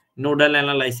 নোডাল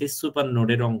অ্যানালাইসিস, সুপার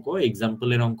নোডের অঙ্ক,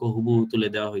 এক্সাম্পলের অঙ্ক হুবহু তুলে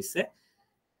দেওয়া হয়েছে।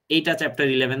 এইটা চ্যাপ্টার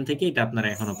 11 থেকে, এটা আপনারা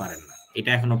এখনো পারেন না, এটা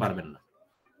এখনো পারবেন না।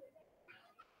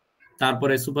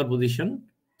 তারপরে সুপারপজিশন,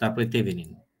 তারপরে থেভেনিন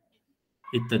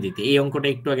ইত্যাদিতে। এই অঙ্কটা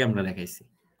একটু আগে আমরা দেখাইছি।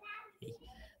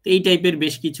 এই টাইপের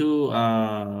বেশ কিছু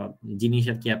জিনিস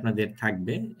আর কি আপনাদের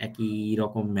থাকবে, একই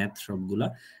রকম ম্যাথ সবগুলা।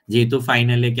 যেহেতু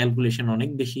ফাইনালে ক্যালকুলেশন অনেক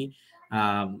বেশি,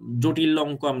 জটিল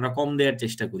অঙ্ক আমরা কম দেওয়ার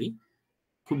চেষ্টা করি,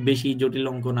 খুব বেশি জটিল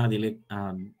অঙ্ক না দিলে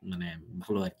মানে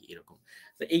ভালো আর কি এরকম।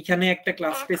 তো এইখানে একটা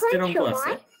ক্লাস টেস্টের অঙ্ক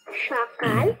আছে,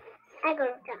 সকাল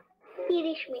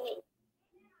 11:30।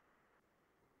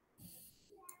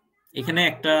 এখানে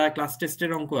একটা ক্লাস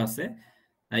টেস্টের অঙ্ক আছে।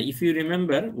 If you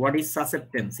remember what is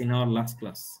susceptance in our last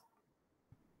class,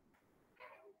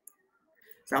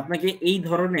 আপনাকে এই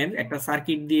ধরনের একটা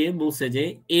সার্কিট দিয়ে বলছে যে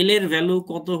এল এর ভ্যালু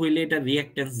কত হইলে এটা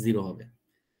রিঅ্যাকট্যান্স 0 হবে।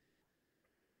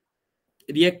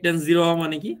 রিঅ্যাকট্যান্স 0 হওয়া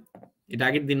মানে কি, এটা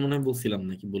আগের দিন মনে হয় বলছিলাম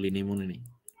নাকি বলিনি মনে নেই।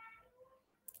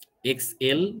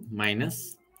 xl মাইনাস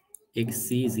xc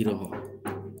 0 হওয়া,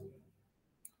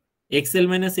 xl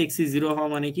মাইনাস xc 0 হওয়া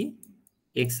মানে কি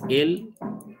xl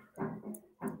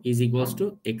is equals to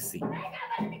xc।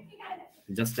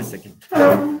 just a second,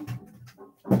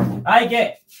 I K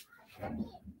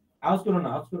আউজ করো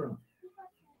না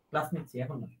ক্লাস নিচ্ছি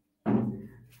এখন না।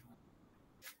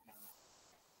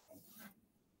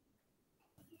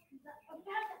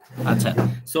 আচ্ছা,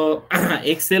 সো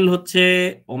xl হচ্ছে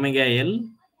ওমেগা l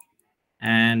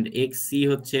and xc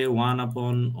হচ্ছে 1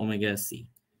 upon omega c।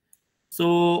 So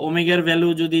ওমেগার value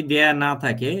যদি দেয়া না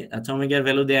থাকে, আচ্ছা ওমেগার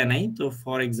ভ্যালু দেয়া নাই, তো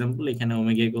ফর এক্সাম্পল এখানে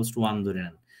ওমেগা ইকুয়ালস টু 1 ধরে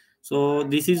নেন। So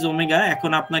this is omega.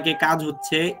 এখন আপনাকে কাজ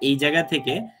হচ্ছে এই জায়গা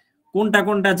থেকে কোনটা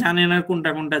কোনটা জানেন আর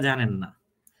কোনটা কোনটা জানেন না।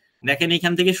 দেখেন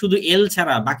এখান থেকে শুধু এল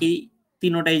ছাড়া বাকি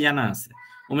তিনটাই জানা আছে,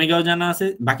 ওমেগাও জানা আছে,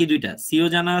 বাকি দুইটা সিও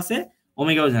জানা আছে,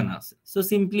 ওমেগাও জানা আছে। সো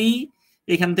সিম্পলি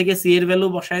এখান থেকে সি এর ভ্যালু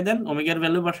বসায় দেন, ওমেগার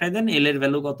ভ্যালু বসায় দেন, এল এর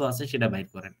ভ্যালু কত আছে সেটা বাইর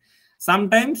করেন।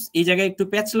 সামটাইমস এই জায়গায় একটু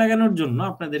প্যাচ লাগানোর জন্য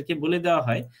আপনাদেরকে বলে দেওয়া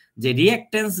হয় যে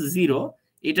রিঅ্যাকট্যান্স 0,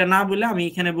 এটা না বলে আমি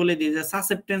এখানে বলে দিই যে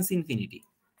সাসেপ্টেন্স ইনফিনিটি।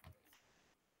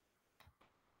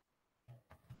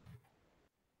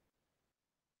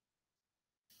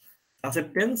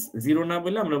 সাসেপ্টেন্স 0 না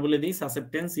বলে আমরা বলে দিই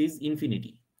সাসেপ্টেন্স ইজ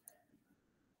ইনফিনিটি।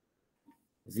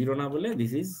 0 না বলে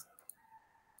this is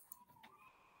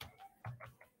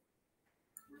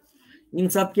in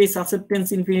such case acceptance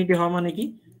infinity হওয়া মানে কি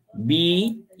b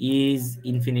is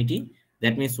infinity,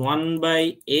 that means 1 by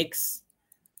x,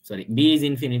 sorry b is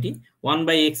infinity, 1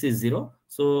 by x is 0,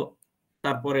 so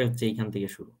তারপরে হচ্ছে এখান থেকে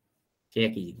শুরু, সেই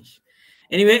একই জিনিস।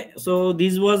 Anyway, so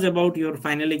this was about your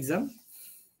final exam.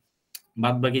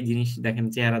 বাদ বাকি জিনিস দেখেন,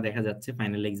 চেহারা দেখা যাচ্ছে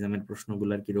ফাইনাল এক্সামের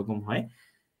প্রশ্নগুলোর কিরকম হয়।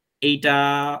 এইটা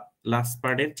লাস্ট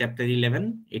পার্টের চ্যাপ্টার 11,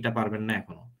 এটা পারবেন না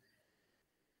এখনো।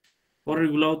 পরের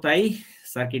গুলাও তাই,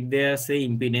 সার্কিট দেয়া আছে,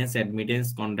 ইম্পিডেন্স, অ্যাডমিটেন্স,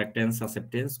 কন্ডাক্টেন্স,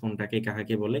 সাসেপ্টেন্স, কোনটাকে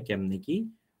কাহাকে বলে, কেমনে কি,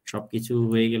 সবকিছু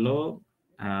হয়ে গেল।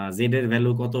 জেড এর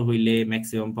ভ্যালু কত হইলে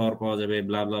ম্যাক্সিমাম পাওয়ার পাওয়া যাবে,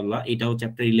 ব্লা ব্লা ব্লা, এটাও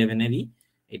চ্যাপ্টার 11 এরই।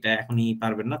 এটা এখনই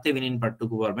পারবেন না, থেভেনিন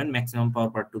পার্টটুকু পারবেন, ম্যাক্সিমাম পাওয়ার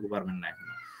পার্টটুকু পারবেন না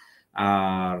এখনো।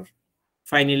 আর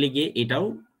ফাইনালি গিয়ে এটাও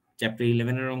চ্যাপ্টার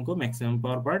 11 এর অঙ্ক, ম্যাক্সিমাম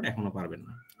পাওয়ার পার্ট এখনো পারবেন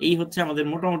না। এই হচ্ছে আমাদের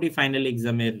মোটামুটি ফাইনাল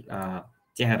এক্সামের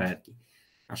চেহারা আর কি।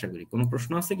 আশা করি কোনো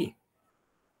প্রশ্ন আছে কি?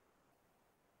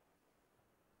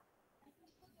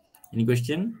 Any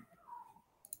question?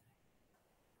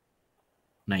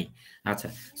 নাই। আচ্ছা,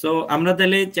 সো আমরা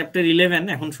তাহলে চ্যাপ্টার 11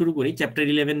 এখন শুরু করি। চ্যাপ্টার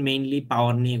 11 মেইনলি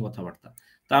পাওয়ার নিয়ে কথাবার্তা।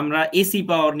 তো আমরা এসি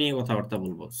পাওয়ার নিয়ে কথাবার্তা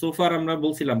বলবো। সো ফার আমরা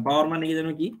বলছিলাম পাওয়ার মানে কি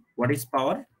জানো কি? What is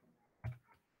power?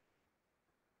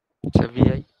 আচ্ছা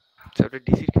ভিআই, আচ্ছা ওটা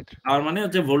ডিসির ক্ষেত্রে পাওয়ার মানে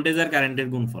হচ্ছে ভোল্টেজ আর কারেন্টের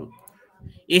গুণফল।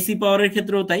 এসি পাওয়ারের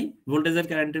ক্ষেত্রেও তাই, ভোল্টেজ আর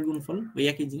কারেন্টের গুণফল ওই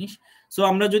একই জিনিস। সো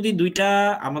আমরা যদি দুইটা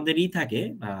আমাদেরই থাকে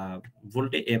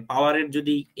ভোল্টেজ পাওয়ারের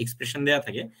যদি এক্সপ্রেশন দেওয়া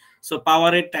থাকে, সো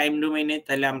পাওয়ারের টাইম ডোমেইনে,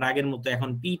 তাহলে আমরা আগের মতো এখন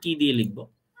পিটি দিয়ে লিখব।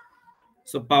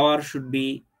 So power should be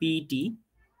PT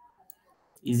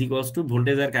is equals to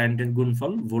voltage আর কারেন্টের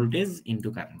গুণফল, ভোল্টেজ ইনটু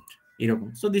কারেন্ট, এরকম।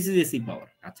 সো দিস ইজ এসি পাওয়ার।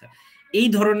 আচ্ছা, এই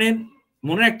ধরনের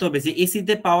মনে রাখতে হবে যে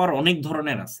এসিতে পাওয়ার অনেক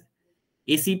ধরনের আছে।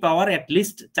 এসি পাওয়ার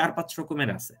অ্যাটলিস্ট 4-5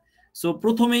 রকমের আছে। সো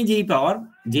প্রথমেই যেই পাওয়ার,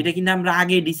 যেটা কিনা আমরা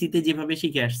আগে ডিসিতে যেভাবে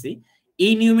শিখে আসছি,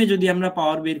 এই নিয়মে যদি আমরা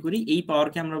পাওয়ার বের করি, এই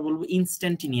পাওয়ারকে আমরা বলবো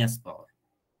ইনস্ট্যান্টিনিয়াস পাওয়ার।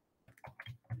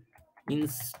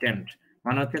 ইনস্ট্যান্ট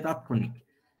মানে হচ্ছে তাৎক্ষণিক।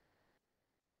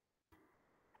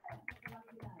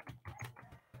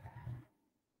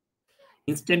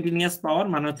 ইনস্ট্যান্টিনিয়াস পাওয়ার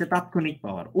মানে হচ্ছে তাৎক্ষণিক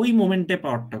পাওয়ার, ওই মোমেন্টে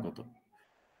পাওয়ারটা কত,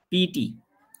 পিটি।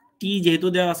 টি যেহেতু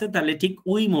দেওয়া আছে, তাহলে ঠিক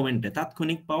ওই মোমেন্টে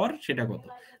তাৎক্ষণিক পাওয়ার সেটা কত।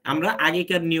 আমরা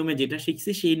আগেকার নিয়মে যেটা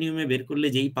শিখছি সেই নিয়মে বের করলে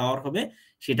যেই পাওয়ার হবে,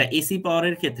 সেটা এসি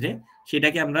পাওয়ারের ক্ষেত্রে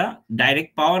সেটাকে আমরা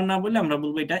ডাইরেক্ট পাওয়ার না বলে আমরা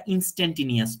বলবো এটা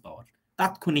ইনস্ট্যান্টিনিয়াস পাওয়ার,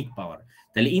 তাৎক্ষণিক পাওয়ার।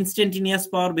 তাহলে ইনস্ট্যান্টিনিয়াস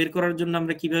পাওয়ার বের করার জন্য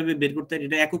আমরা কিভাবে বের করতে পারি?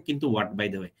 এটা একক কিন্তু ওয়াট, বাই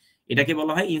দ্য ওয়ে। এটাকে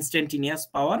বলা হয় instantaneous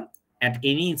power at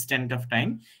any instant of time.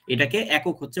 এটাকে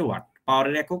একক হচ্ছে ওয়াট,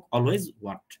 পাওয়ারের একক অলওয়েজ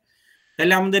ওয়াট।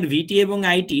 তাহলে আমাদের ভিটি এবং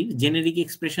আইটির জেনেরিক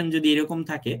এক্সপ্রেশন যদি এরকম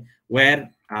থাকে, ওয়্যার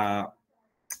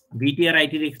ভিটি আর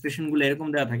আইটির এক্সপ্রেশন গুলো এরকম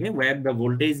দেওয়া থাকে, ওয়্যার দ্য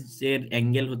ভোল্টেজের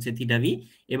অ্যাঙ্গেল হচ্ছে থিটা ভি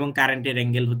এবং কারেন্টের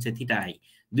অ্যাঙ্গেল হচ্ছে থিটা আই।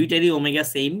 দুইটারই ওমেগা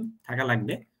সেম থাকা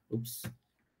লাগবে,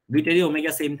 দুইটারই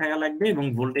ওমেগা সেম থাকা লাগবে, এবং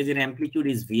ভোল্টেজের অ্যাম্পলিটিউড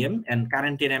ইজ ভিএম এন্ড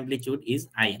কারেন্টের অ্যাম্পলিটিউড ইজ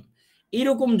আইএম।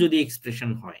 এরকম যদি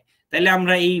এক্সপ্রেশন হয়, তাহলে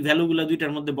আমরা এই ভ্যালুগুলো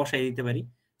দুইটার মধ্যে বসাই দিতে পারি।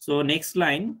 সো নেক্সট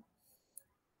লাইন,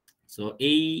 সো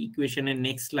এই ইকুয়েশনের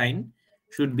next line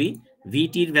should be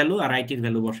ভিটির value R আইটির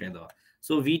value বসায় দেওয়া।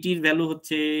 সো ভিটির ভ্যালু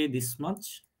হচ্ছে দিস মাচ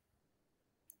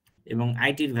এবং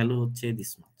আইটির ভ্যালু হচ্ছে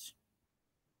দিস মাচ,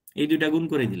 এই দুইটা গুণ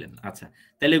করে দিলেন। আচ্ছা,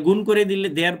 তাহলে গুণ করে দিলে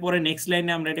দেওয়ার পরে নেক্সট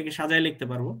লাইনে আমরা এটাকে সাজায় লিখতে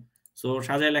পারবো। সো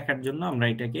সাজায় লেখার জন্য আমরা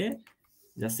এটাকে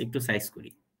জাস্ট একটু সাইজ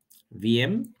করি,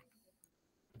 ভিএম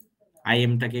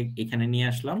আইএমটাকে এখানে নিয়ে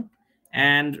আসলাম,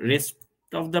 and rest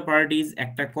of the parties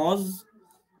একটা cause,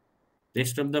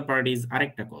 rest of the parties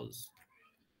আরেকটা কজ।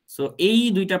 সো এই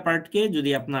দুইটা পার্টকে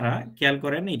যদি আপনারা খেয়াল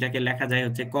করেন, এটাকে লেখা যায়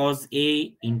হচ্ছে cos A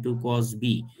into cos B.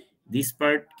 This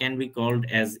part can be called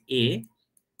as A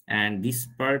and this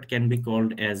part can be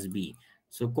called as B.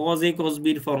 So cos A cos B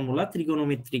এর ফর্মুলা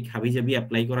ত্রিকোণমিতিক হাবিজাবি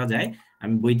অ্যাপ্লাই করা যায়,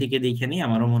 আমি বই থেকে দেখে নিই,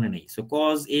 আমারও মনে নেই। So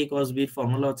cos A cos B এর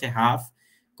ফর্মুলা হচ্ছে half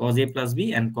cos A plus B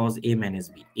and cos A minus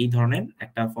B। এই ধরনের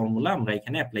একটা ফর্মুলা আমরা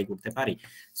এখানে অ্যাপ্লাই করতে পারি।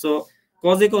 So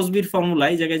cos A cos B এর ফর্মুলা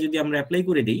এই জায়গায় যদি আমরা অ্যাপ্লাই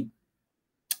করে দিই,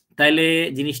 তাইলে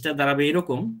জিনিসটা দাঁড়াবে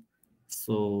এরকম।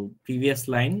 So previous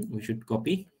line we should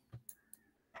copy,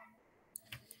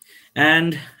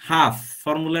 and half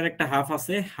ফর্মুলার একটা হাফ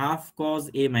আছে, half cos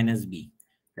A minus B।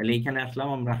 তাহলে এখানে আসলাম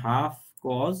আমরা, half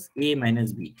cos A minus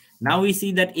B। Now we see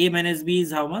that A minus B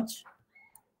is how much?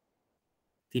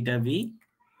 Theta V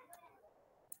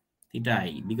theta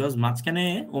I, because মাঝখানে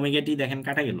omega t দেখেন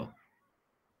কাটা গেল,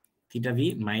 theta V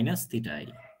minus theta I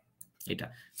এটা।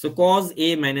 So cos A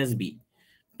minus B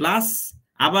plus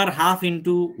আবার half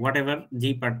into what ever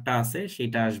যেই পার্টটা আছে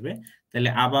সেটা আসবে, তাহলে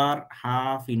আবার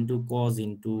হাফ ইন্টু কজ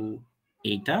ইন্টু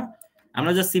এইটা,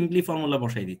 আমরা জাস্ট সিম্পলি ফর্মুলা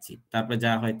বসাই দিচ্ছি, তারপরে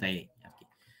যা হয় তাই আর কি।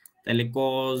 তাহলে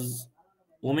cause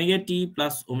omega t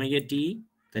plus omega t,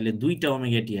 তাহলে দুইটা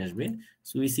ওমেগা টি আসবে।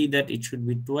 So we see that it should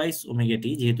be twice omega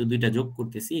t, যেহেতু দুইটা যোগ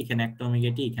করতেছি, এখানে একটা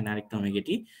ওমেগা টি এখানে আরেকটা ওমেগা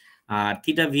টি, আর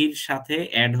থিটা ভির সাথে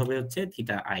অ্যাড হবে হচ্ছে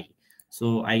theta I. So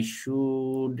I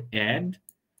should add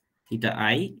theta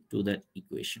I to the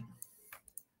equation।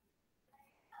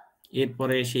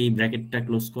 এরপরে সেই ব্র্যাকেটটা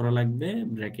ক্লোজ করা লাগবে,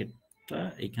 ব্র্যাকেটটা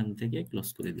এখান থেকে ক্লোজ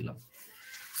করে দিলাম।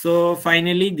 So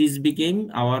finally this became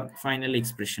hour final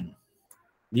expression,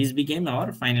 this became hour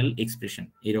final expression,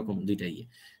 এরকম দুইটাই।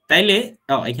 তাইলে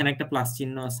এখানে একটা প্লাস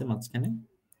চিহ্ন আছে মাঝখানে,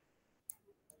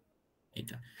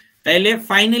 এটা। তাইলে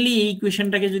ফাইনালি এই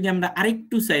ইকুয়েশনটাকে যদি আমরা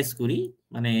আরেকটু সাইজ করি,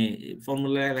 মানে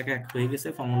ফর্মুলা লেখা হয়ে গেছে,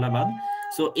 ফর্মুলা বাদ।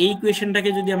 সো এই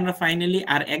ইকুয়েশনটাকে যদি আমরা ফাইনালি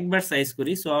আর একবার সাইজ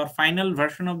করি, so our final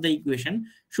version of the equation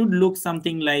should look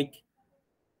something like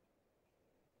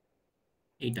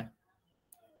এইটা।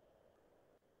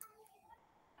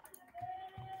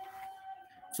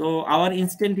 So our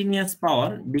instantaneous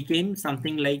power became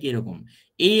something like এরকম।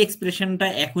 এই এক্সপ্রেশনটা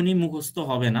এখনই মুখস্থ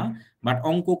হবে না, বাট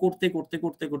অঙ্ক করতে করতে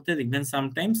করতে করতে দেখবেন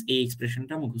সামটাইমস এই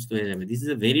এক্সপ্রেশনটা মুখস্থ হয়ে যাবে। This is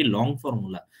a very long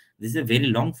formula, this is a very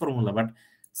long formula, but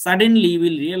suddenly you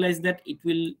will realize that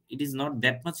it is not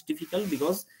that much difficult,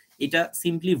 because এটা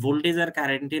সিম্পলি ভোল্টেজ আর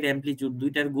কারেন্টের অ্যামপ্লিটিউড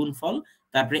দুইটার গুণফল,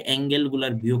 তারপরে অ্যাঙ্গেল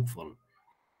গুলার বিয়োগফল।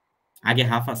 আগে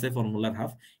হাফ আছে, ফর্মুলার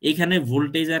হাফ, এখানে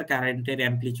ভোল্টেজ আর কারেন্টের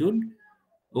অ্যামপ্লিটিউড,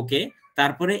 ওকে,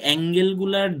 তারপরে অ্যাঙ্গেল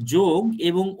গুলার যোগ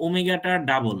এবং ওমেগাটা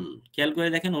ডাবল। খেয়াল করে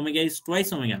দেখেন, omega is twice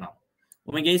omega now,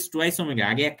 omega is twice omega,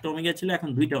 আগে একটা ওমেগা ছিল এখন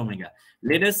দুইটা omega.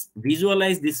 Let us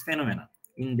visualise this phenomena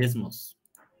in ডেসমোস।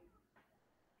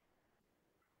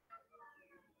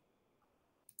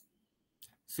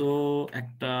 So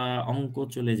একটা অঙ্ক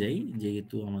চলে যাই,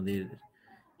 যেহেতু আমাদের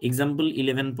এক্সাম্পল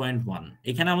 11.1,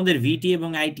 এখানে আমাদের ভিটি এবং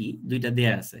আইটি দুইটা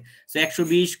দেয়া আছে। So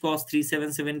 120 cos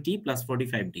 377t plus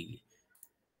 45 degree.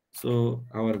 So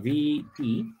our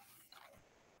VT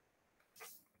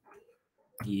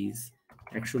is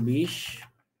 120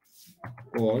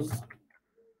 cos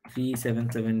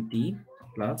 377t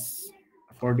plus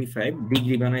 45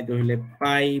 degree বানাইতে হলে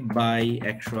পাই বাই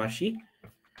 180।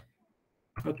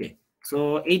 ওকে, সো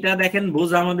এইটা দেখেন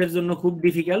বোঝা আমাদের জন্য খুব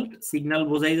ডিফিকাল্ট, সিগন্যাল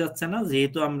বোঝাই যাচ্ছে না,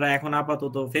 যেহেতু আমরা এখন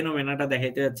আপাতত ফেনোমেনাটা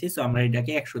দেখাইতে যাচ্ছি। সো আমরা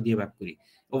এটাকে 100 দিয়ে ভাগ করি,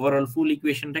 ওভারঅল ফুল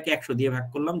ইকুয়েশনটাকে 100 দিয়ে ভাগ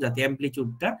করলাম, যাতে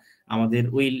অ্যামপ্লিটিউডটা আমাদের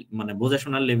ওই মানে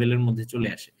বোঝাশোনার লেভেলের মধ্যে চলে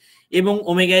আসে। এবং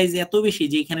ওমেগা ইজ এত বেশি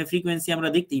যে এখানে ফ্রিকোয়েন্সি আমরা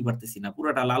দেখতেই পারতেছি না,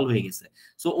 পুরোটা লাল হয়ে গেছে।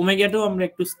 সো ওমেগাটাও আমরা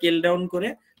একটু স্কেল ডাউন করে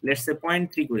লেটস সে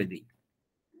 0.3 করে দিই,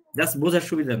 জাস্ট বোঝার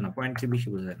সুবিধার না, 0.3 বেশি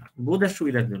বোঝা না, বোঝার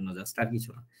সুবিধার জন্য জাস্ট, আর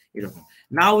কিছু না। এরকম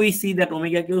now we see that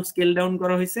omega কেও স্কেল ডাউন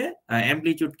করা হয়েছে,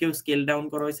 অ্যামপ্লিটিউড কেও স্কেল ডাউন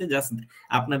করা হয়েছে, জাস্ট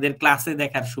আপনাদের ক্লাসে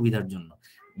দেখার সুবিধার জন্য,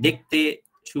 দেখতে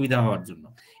সুবিধা হওয়ার জন্য।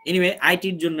 এনিওয়ে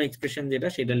আইটির জন্য এক্সপ্রেশন যেটা,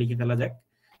 সেটা লিখে ফেলা যাক।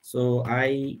 সো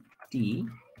আইটি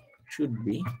শুড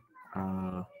বি,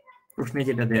 প্রশ্নে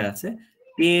যেটা দেয়া আছে,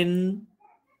 10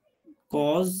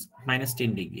 cos minus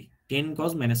 10 degree, 10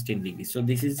 cos minus 10 degree. So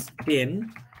this is 10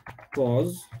 cos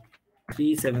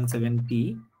 377t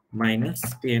minus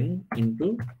 10 into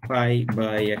pi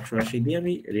by 180 দিয়ে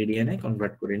আমি রেডিয়ানে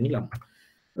কনভার্ট করে নিলাম।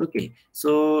 Okay,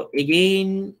 so again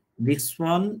this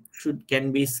one can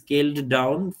be scaled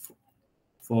down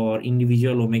for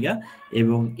individual omega,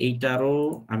 এবং এইটারও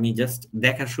আমি জাস্ট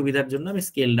দেখার সুবিধার জন্য আমি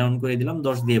স্কেল ডাউন করে দিলাম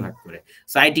 10 দিয়ে ভাগ করে।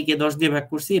 সো আইটি কে 10 দিয়ে ভাগ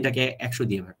করছি, এটাকে 100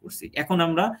 দিয়ে ভাগ করছি। এখন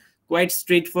আমরা কোয়াইট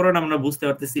স্ট্রেট ফরওয়ার্ড, আমরা বুঝতে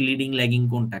পারতেছি লিডিং ল্যাগিং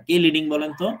কোনটা। কে লিডিং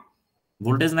বলেন তো,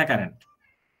 ভোল্টেজ না current?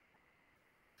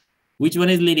 which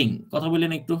one is leading? কথা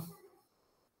বলেন একটু।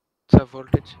 Sir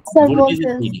voltage. Sir voltage is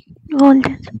voltage. Leading.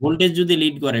 voltage, voltage যদি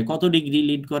লিড করে কত ডিগ্রি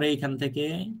লিড করে এখান থেকে,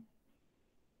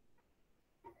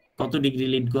 কত ডিগ্রি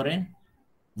লিড করে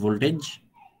voltage?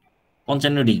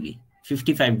 55 degree,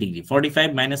 55 degree,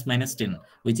 45 minus minus 10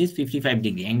 which is 55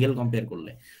 degree angle compare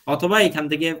করলে, অথবা এখান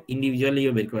থেকে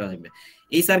ইন্ডিভিজুয়ালিও বের করা যাবে।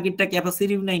 এই সার্কিটটা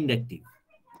ক্যাপাসিটিভ না ইন্ডাকটিভ?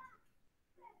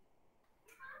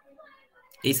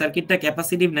 এই সার্কিটটা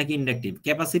ক্যাপাসিটিভ নাকি ইন্ডাকটিভ?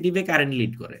 ক্যাপাসিটিভে কারেন্ট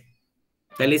লিড করে,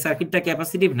 তাহলে এই সার্কিটটা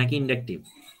ক্যাপাসিটিভ নাকি inductive?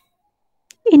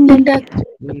 inductive,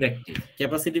 inductive.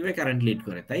 ক্যাপাসিটিভে current lead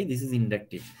করে, তাই this is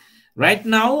inductive. Right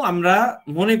now আমরা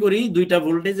মনে করি দুইটা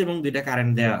ভোল্টেজ এবং দুইটা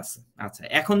কারেন্ট দেওয়া আছে। আচ্ছা,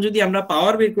 এখন যদি আমরা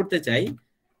পাওয়ার বের করতে চাই,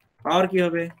 পাওয়ার কি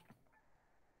হবে?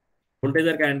 ভোল্টেজ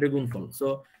আর কারেন্টের গুণফল। So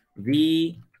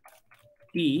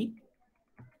VP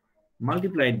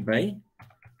multiplied by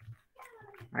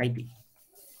IP।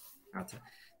 আচ্ছা,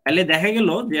 তাহলে দেখা গেল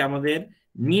যে আমাদের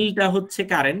নীলটা হচ্ছে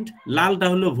কারেন্ট, লালটা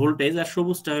হলো ভোল্টেজ, আর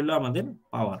সবুজটা হলো আমাদের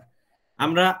পাওয়ার।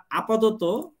 আমরা আপাতত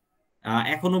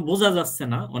এখনো বোঝা যাচ্ছে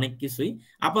না অনেক কিছুই,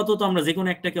 আপাতত আমরা যে কোনো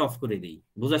একটাকে অফ করে দিই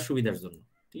বোঝার সুবিধার জন্য,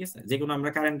 ঠিক আছে? যে কোনো আমরা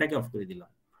কারেন্টটাকে অফ করে দিলাম।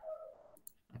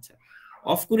 আচ্ছা,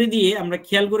 অফ করে দিয়ে আমরা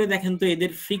খেয়াল করে দেখেন তো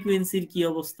এদের ফ্রিকোয়েন্সির কি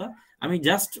অবস্থা। আমি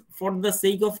just for the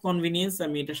sake of convenience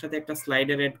আমি এটার সাথে একটা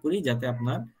স্লাইডার অ্যাড করি যাতে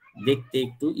আপনার দেখতে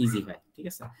একটু ইজি হয়, ঠিক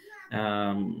আছে?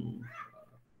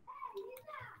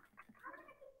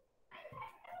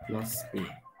 প্লাস A,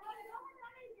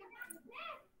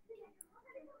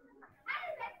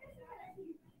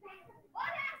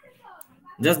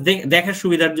 জাস্ট দেখার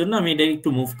সুবিধার জন্য আমি এটা একটু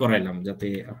মুভ করাইলাম যাতে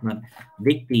আপনার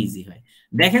দেখতে ইজি হয়।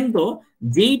 দেখেন তো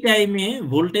যেই টাইমে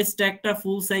ভোল্টেজটা একটা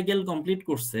ফুল সাইকেল কমপ্লিট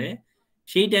করছে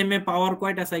সেই টাইমে পাওয়ার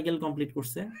কয়টা সাইকেল কমপ্লিট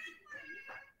করছে?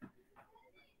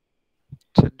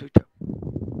 স্যার দুইটা।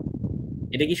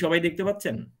 এটা কি সবাই দেখতে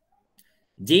পাচ্ছেন?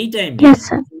 যেই টাইমে yes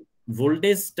sir,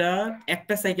 ভোল্টেজটা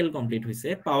একটা সাইকেল কমপ্লিট হয়েছে,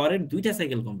 পাওয়ারের দুইটা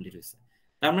সাইকেল কমপ্লিট হয়েছে।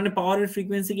 তার মানে পাওয়ারের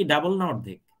ফ্রিকোয়েন্সি কি ডাবল না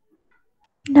অর্ধেক?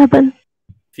 double,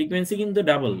 ফ্রিকোয়েন্সি কিন্তু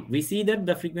double. We see that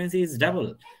the frequency is double.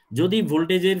 যদি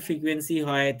ভোল্টেজের ফ্রিকোয়েন্সি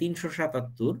হয়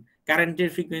 377, কারেন্টের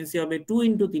ফ্রিকোয়েন্সি হবে 2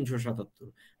 ইন্টু 377।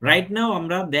 রাইট নাও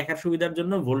আমরা দেখার সুবিধার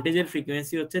জন্য ভোল্টেজের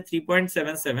ফ্রিকোয়েন্সি হচ্ছে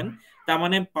 3.77, তার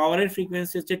মানে পাওয়ারের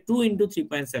ফ্রিকোয়েন্সি হচ্ছে 2 ইন্টু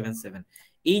 3.77।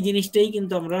 এই জিনিসটাই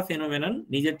কিন্তু আমরা ফেনোমেনন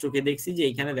নিজের চোখে দেখছি যে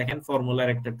এখানে দেখেন ফর্মুলার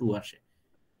একটা 2 আসে।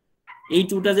 এই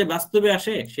 2টা যে বাস্তবে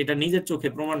আসে সেটা নিজের চোখে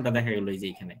প্রমাণটা দেখা গেল এই যে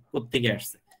এখানে কোত্থেকে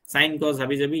আসছে। সাইন কজ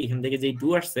হাবি যাবি এখান থেকে যে 2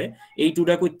 আসছে, এই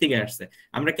 2টা কই থেকে আসছে?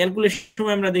 আমরা ক্যালকুলেশন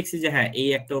সময় আমরা দেখছি যে হ্যাঁ এই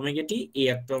একটা ওমেগা টি, এই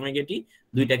একটা ওমেগা টি,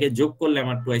 দুইটাকে যোগ করলে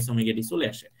আমার টুয়াইস ওমেগা টি চলে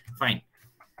আসে। ফাইন,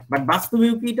 বাট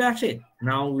বাস্তবেও কি এটা আসে?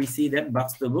 নাও উই সি দ্যাট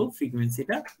বাস্তবেও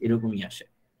ফ্রিকোয়েন্সিটা এরকমই আসে।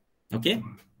 ওকে,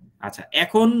 আচ্ছা,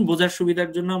 এখন বোঝার সুবিধার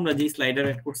জন্য আমরা যে স্লাইডার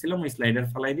অ্যাড করছিলাম ওই স্লাইডার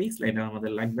ফালাই দিই, স্লাইডার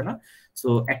আমাদের লাগবে না। সো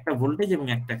একটা ভোল্টেজ এবং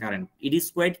একটা current, it is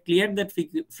quite clear that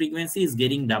frequency is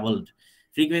getting doubled,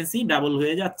 frequency double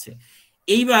হয়ে যাচ্ছে।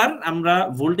 এইবার আমরা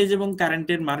ভোল্টেজ এবং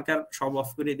কারেন্টের মার্কার সব অফ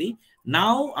করে দিই।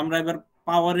 নাও আমরা এবার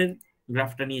পাওয়ারের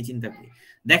গ্রাফটা নিয়ে চিন্তা করি।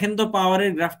 দেখেন তো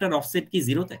পাওয়ারের গ্রাফটার অফসেট কি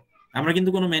জিরোতে? আমরা কিন্তু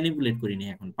কোনো ম্যানিপুলেট করিনি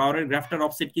এখন। পাওয়ারের গ্রাফটার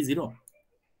অফসেট কি zero?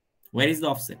 Where is the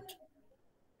offset?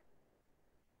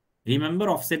 Remember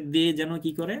offset দিয়ে যেন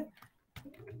কি করে,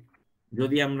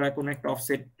 যদি আমরা কোন একটা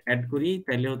অফসেট অ্যাড করি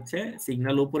তাহলে হচ্ছে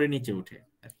সিগন্যাল উপরে নিচে ওঠে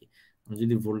আর কি।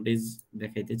 যদি ভোল্টেজ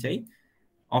দেখাইতে চাই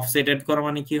অফসেট অ্যাড করা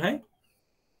মানে কি হয়?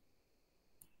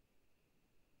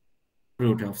 উপরে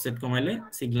ওঠে, অফসেট কমাইলে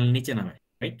সিগন্যাল নিচে নামে,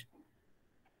 রাইট?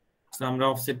 সো আমরা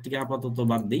অফসেটটিকে আপাতত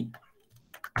বাদ দিই,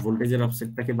 ভোল্টেজের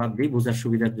অফসেটটাকে বাদ দিই বোঝার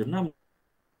সুবিধার জন্য।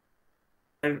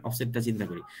 অফসেটটা চিন্তা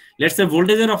করি, লেটস সে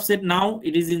ভোল্টেজের offset now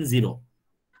it is in 0,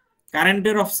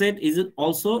 কারেন্টের offset is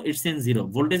also it's in 0।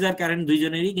 Voltage R current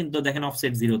দুইজনেরই কিন্তু দেখেন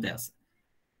অফসেট 0-তে আছে,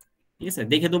 ঠিক আছে?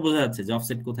 দেখে তো বোঝা যাচ্ছে যে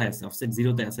অফসেট কোথায় আছে, অফসেট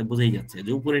 0-তে আছে, বোঝাই যাচ্ছে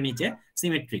যে উপরে নিচে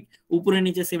সিমেট্রিক। উপরে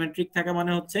নিচে সিমেট্রিক থাকা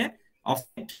মানে হচ্ছে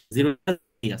অফসেট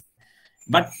 0-তে আছে।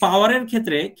 বাট পাওয়ারের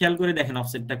ক্ষেত্রে খেয়াল করে দেখেন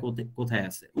অফসেটটা কোথায়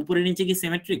আছে, উপরে নিচে কি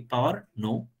সিমেট্রিক পাওয়ার?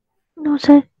 নো, no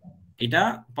sir, এটা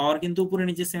পাওয়ার কিন্তু উপরে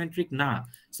নিচে সিমেট্রিক না।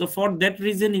 So for that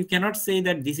reason you cannot say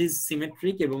that this is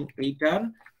symmetric, এবং এইটার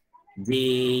যে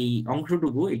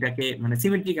অংশটুকু এটাকে মানে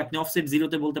সিমেট্রিক আপনি অফসেট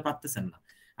 0-তে বলতে পারতেছেন না।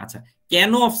 আচ্ছা,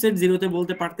 কেন অফসেট 0-তে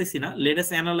বলতে পারতেছি না? Let us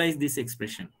analyse this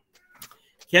expression.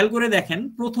 খেয়াল করে দেখেন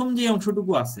প্রথম যে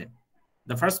অংশটুকু আছে,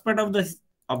 the first part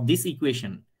of this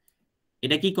equation,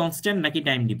 এটা কি কনস্ট্যান্ট নাকি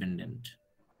time dependent?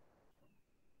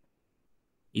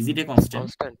 Is it a constant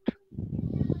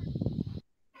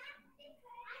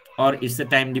or it's a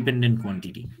time dependent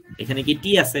quantity? এখানে কি t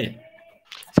আছে?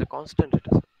 It's a constant.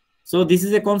 So this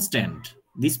is a constant,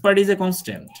 this part is a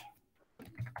constant.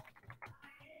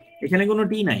 এখানে কোনো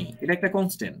টি নাই, এটা একটা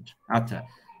কনস্ট্যান্ট। আচ্ছা,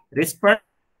 rest part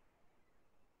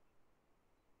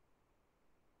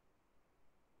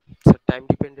sir time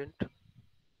dependent.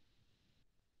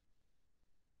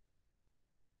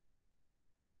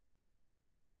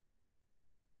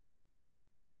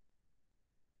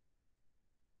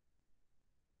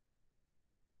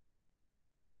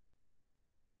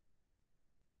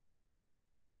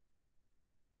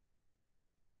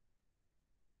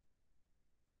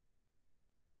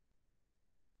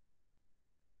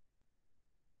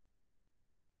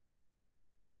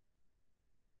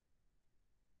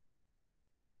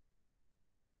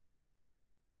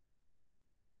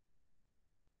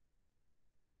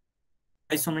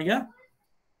 Omega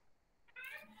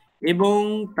এবং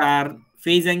তার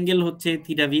ফেজ অ্যাঙ্গেল হচ্ছে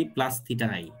theta V plus theta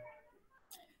I.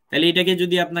 তাহলে এটাকে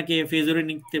যদি আপনাকে ফেজরে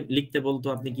লিখতে বলতো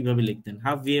আপনি কিভাবে লিখতেন?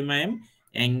 Half ভিএমআইএম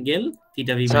angle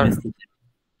theta V minus theta,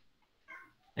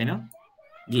 তাই না?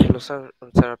 জি হ্যালো স্যার,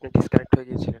 স্যার আপনি ডিসকানেক্ট হয়ে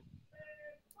গিয়েছিলেন।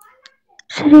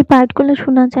 স্যার এই পার্টগুলো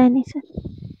শোনা যায়নি স্যার।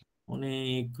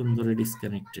 অনেকক্ষণ ধরে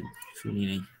ডিসকানেক্টেড, শুনি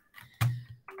নাই।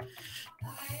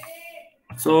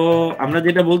 সো আমরা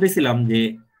যেটা বলতেছিলাম যে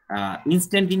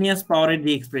ইনস্ট্যান্টিনিয়াস পাওয়ারের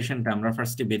যে এক্সপ্রেশনটা আমরা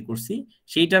ফার্স্টে বের করছি,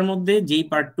 সেইটার মধ্যে যেই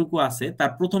পার্টটুকু আছে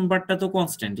তার প্রথম পার্টটা তো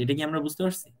কনস্ট্যান্ট, এটা কি আমরা বুঝতে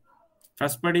পারছি?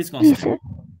 ফার্স্ট পার্ট ইজ কনস্ট্যান্ট,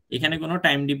 এখানে কোনো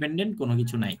টাইম ডিপেন্ডেন্ট কোনো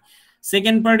কিছু নাই।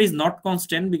 Second part is not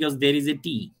constant because there is a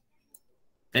টি,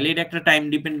 তাহলে এটা একটা time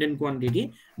dependent quantity.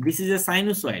 This is a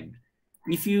sinusoid.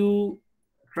 If you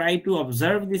try to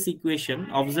observe this equation,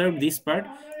 observe this part,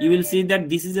 you will see that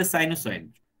this is a sinusoid.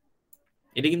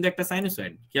 এটা কিন্তু একটা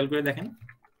sinusoid, খেয়াল করে দেখেন।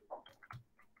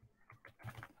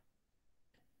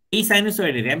 এই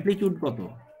সাইনোসয়েডের অ্যামপ্লিটিউড কত?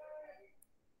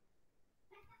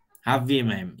 Half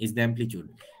ভিএমআইএম is the amplitude.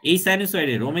 এই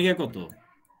সাইনোসয়েডের omega কত?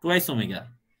 Twice omega.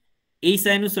 এই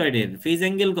সাইনোসয়েডের ফেজ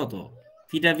অ্যাঙ্গেল কত?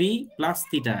 Theta V plus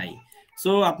theta I.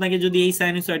 So আপনাকে যদি এই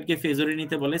সাইনোসয়েডকে ফেজরে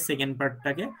নিতে বলে সেকেন্ড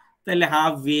পার্টটাকে, তাহলে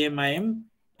half ভিএমআইএম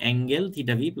angle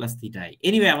theta V plus theta I.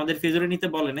 Anyway আমাদের ফেজরে নিতে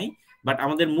বলে নাই, বাট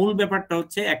আমাদের মূল ব্যাপারটা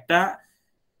হচ্ছে একটা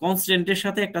কনস্ট্যান্টের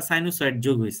সাথে একটা সাইনোসয়েড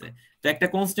যোগ হয়েছে। তো একটা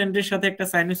কনস্ট্যান্টের সাথে একটা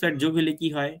সাইনোসয়েড যোগ হলে কি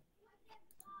হয়?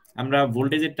 আমরা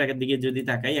ভোল্টেজের টাকার দিকে যদি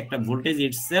তাকাই, একটা voltage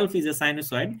itself is a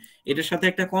sinusoid, এটার সাথে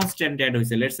একটা কনস্ট্যান্ট অ্যাড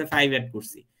হয়েছে, লেটস সে 5 অ্যাড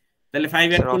করছি, তাহলে 5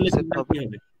 অ্যাড করলে কি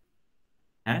হবে?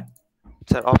 হ্যাঁ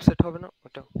স্যার অফসেট হবে না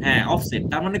ওটা? হ্যাঁ অফসেট,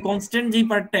 তার মানে কনস্ট্যান্ট যেই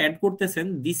পার্টটা অ্যাড করতেছেন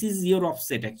this is your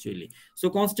offset actually. So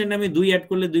constant আমি 2 অ্যাড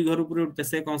করলে 2 ঘর উপরে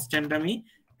উঠতেছে, কনস্ট্যান্ট আমি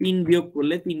 3 বিয়োগ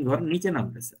করলে 3 ঘর নিচে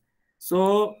নামতেছে। সো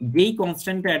যেই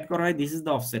কনস্ট্যান্টটা অ্যাড করা হয় this is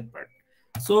the offset part.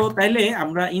 So তাইলে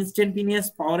আমরা ইনস্ট্যান্টিনিয়াস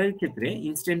পাওয়ারের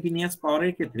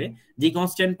ক্ষেত্রে যে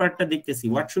কনস্ট্যান্ট পার্টটা দেখতেছি,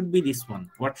 what should be this one,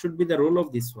 what should be the role of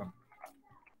this one,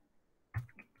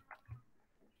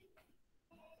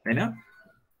 তাই না?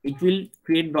 It will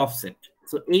create the offset.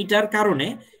 So এইটার কারণে,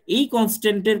 এই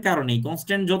কনস্ট্যান্টের কারণে,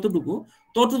 কনস্ট্যান্ট যতটুকু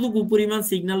ততটুকু পরিমাণ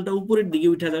সিগন্যালটা উপরের দিকে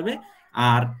উঠে যাবে,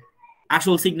 আর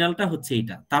আসল সিগন্যালটা হচ্ছে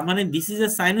এটা। তার মানে this is a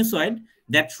sinusoid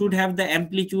that should have the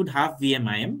amplitude half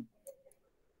ভিএমআইএম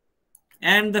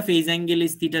and the phase angle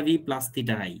is theta v plus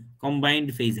theta i, combined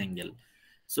phase angle.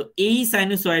 So এই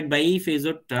সাইনোসয়েড বা এই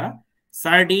ফেজরটা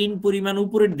সার্টেইন পরিমাণ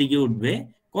উপরের দিকে উঠবে।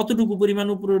 কতটুকু পরিমাণ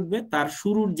উপরে উঠবে? তার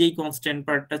শুরুর যেই কনস্ট্যান্ট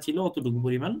পার্টটা ছিল অতটুকু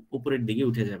পরিমাণ উপরের দিকে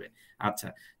উঠে যাবে। আচ্ছা,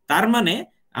 তার মানে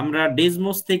আমরা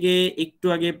ডেসমোস থেকে একটু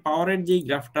আগে পাওয়ারের যেই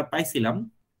গ্রাফটা পাইছিলাম,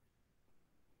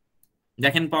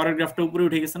 দেখেন পাওয়ারের গ্রাফটা উপরে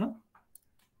উঠে গেছে না?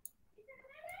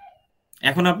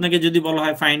 এখন আপনাকে যদি বলা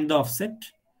হয় ফাইন্ড দ্য অফসেট,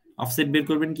 অফসেট বের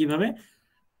করবেন কিভাবে?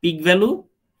 Pick value,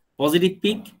 positive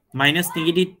pick minus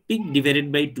negative pick divided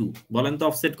by 2। বলেন তো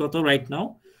অফসেট কত right now?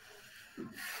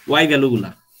 Y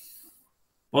ভ্যালুগুলা,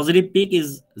 positive pick is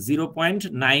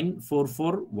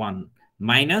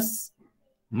 0.9441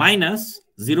 minus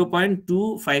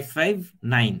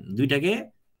 0.2559, দুইটাকে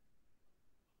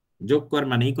যোগ করেন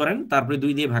মানেই করেন, তারপরে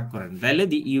 2 দিয়ে ভাগ করেন, তাহলে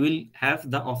you will have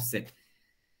the offset.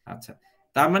 আচ্ছা,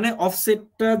 তার মানে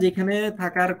অফসেটটা যেখানে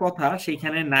থাকার কথা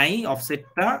সেখানে নাই,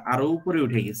 অফসেটটা আরো উপরে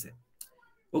উঠে গেছে।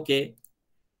 ওকে,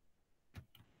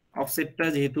 অফসেটটা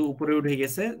যেহেতু উপরে উঠে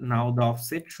গেছে, নাও the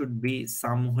offset should be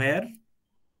somewhere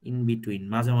in between,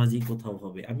 মাঝামাঝি কোথাও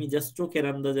হবে। আমি জাস্ট চোখের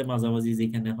আন্দাজে মাঝামাঝি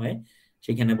যেখানে হয়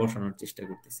সেখানে বসানোর চেষ্টা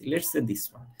করতেছি। Let's say this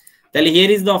one. তাহলে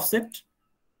হিয়ার ইজ দ্য অফসেট,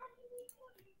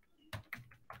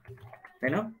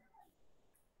 তাই না?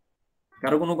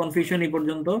 কারো কোনো কনফিউশন এই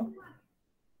পর্যন্ত?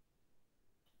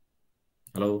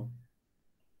 হ্যালো?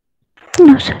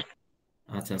 না স্যার।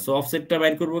 আচ্ছা, সো অফসেটটা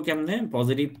বাইর করব কেমনে?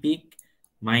 Positive pick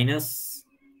minus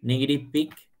negative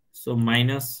pick, so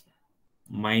minus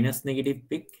negative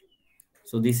pick,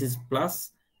 so this is plus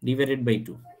divided by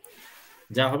 2,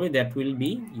 যা হবে that will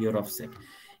be your offset.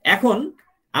 এখন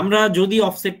আমরা যদি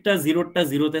অফসেটটা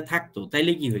জিরোতে থাকতো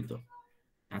তাইলে কি হইতো?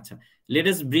 আচ্ছা, let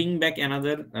us bring back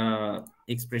another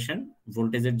expression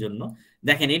ভোল্টেজের জন্য।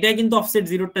 দেখেন এটা কিন্তু অফসেট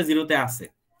জিরোতে আছে।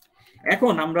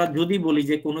 এখন আমরা যদি বলি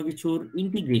যে কোনো কিছুর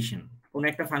ইন্টিগ্রেশন, কোন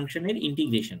একটা ফাংশনের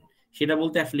ইন্টিগ্রেশন, সেটা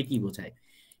বলতে আসলে কি বোঝায়?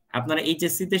 আপনারা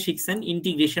এইচএসসি তে শিখছেন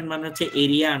ইন্টিগ্রেশন মানে হচ্ছে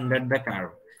area under the curve.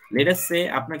 Let us সে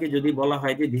আপনাকে যদি বলা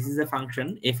হয় যে this is a function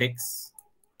FX,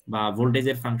 বা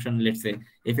ভোল্টেজের ফাংশন লেটস সে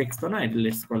এফএক্স তো না, এটা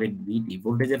লেটস কল ইট ভিটি,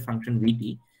 ভোল্টেজের ফাংশন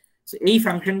ভিটি। সো এই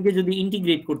ফাংশনকে যদি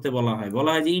ইন্টিগ্রেট করতে বলা হয়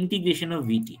যে ইন্টিগ্রেশন অফ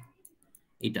ভিটি,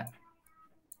 এটা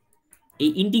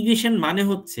এই ইন্টিগ্রেশন মানে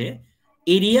হচ্ছে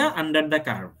এরিয়া আন্ডার দ্য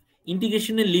কার্ভ।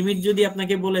 ইন্টিগ্রেশনের লিমিট যদি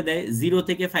আপনাকে বলে দেয় 0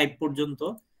 থেকে 5 পর্যন্ত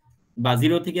বা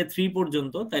 0 থেকে 3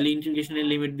 পর্যন্ত, তাহলে ইন্টিগ্রেশনের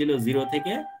লিমিট দিল 0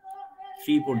 থেকে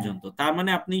 3 পর্যন্ত। তার মানে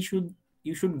আপনি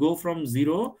you should go from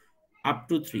 0 up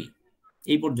to 3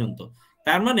 এই পর্যন্ত।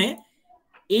 তার মানে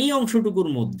এই অংশটুকুর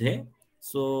মধ্যে,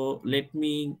 so let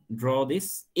me draw this,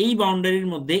 এই বাউন্ডারির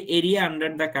মধ্যে এরিয়া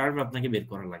আন্ডার দ্য কার্ভ আপনাকে বের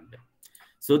করা লাগবে।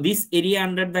 So this area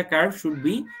under the curve should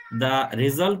be the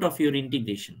result of your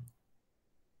integration.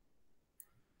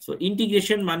 So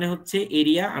integration মানে হচ্ছে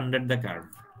area under the curve.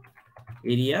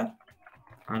 Area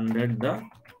under the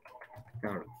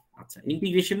curve. আচ্ছা,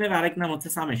 ইন্টিগ্রেশনের আরেক নাম হচ্ছে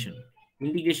সামেশন।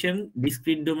 ইন্টিগ্রেশন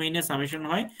ডিসক্রিট ডোমেইনে সামেশন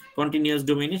হয়, কন্টিনিউয়াস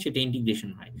ডোমেইনে সেটা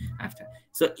ইন্টিগ্রেশন হয়। আচ্ছা,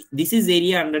 so this is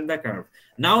area under the curve.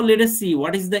 Now let us see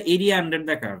what is the area under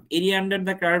the curve. Area under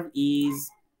the curve is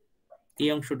এই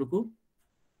অংশটুকু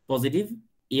পজিটিভ,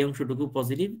 এই অংশটুকু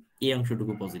পজিটিভ, এই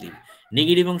অংশটুকু পজিটিভ।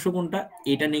 নেগেটিভ অংশ কোনটা?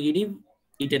 এটা নেগেটিভ,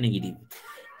 এটা নেগেটিভ।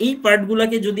 এই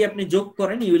পার্টগুলোকে যদি আপনি যোগ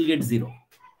করেন you will get 0,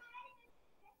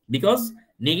 because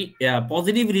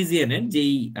positive রিজিয়নের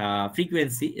যেই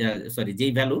ফ্রিকোয়েন্সি, সরি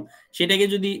যেই ভ্যালু, সেটাকে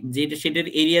যদি সেটার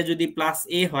এরিয়া যদি প্লাস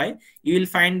এ হয়, you will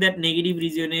find that negative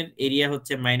রিজিয়নের area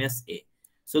হচ্ছে মাইনাস এ।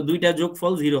 সো দুইটা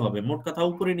যোগফল 0 হবে। মোট কথা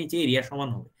উপরে নিচে এরিয়া সমান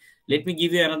হবে। Let me give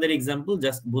you another example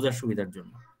just বোঝার সুবিধার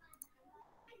জন্য।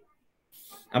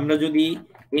 আমরা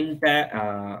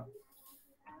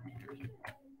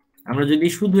যদি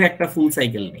শুধু একটা ফুল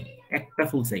সাইকেল নিই, একটা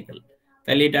ফুল সাইকেল,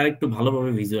 তাহলে এটা একটু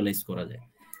ভালোভাবে ভিজুয়ালাইজ করা যায়।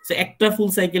 সো একটা ফুল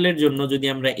সাইকেলের জন্য যদি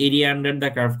আমরা area under the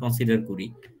curve consider করি,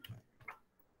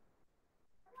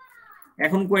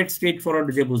 এখন কোয়াইট স্ট্রেট ফরওয়ার্ড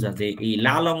যে বোঝা যে এই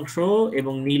লাল অংশ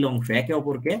এবং নীল অংশ একে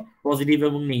অপরকে পজিটিভ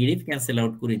এবং নেগেটিভ ক্যান্সেল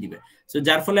আউট করে দিবে। সো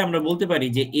যার ফলে আমরা বলতে পারি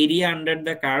যে area under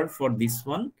the curve for this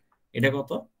one, এটা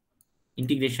কত?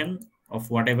 Integration of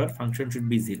whatever function should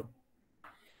be 0.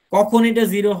 কখন এটা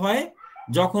 0 হয়?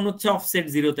 যখন হচ্ছে অফসেট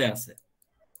 0 তে আছে,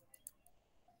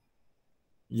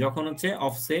 যখন হচ্ছে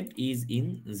অফসেট ইজ ইন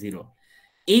 0।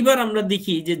 এইবার আমরা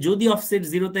দেখি যে যদি অফসেট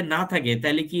 0 তে না থাকে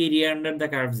তাহলে কি এরিয়া আন্ডার দ্য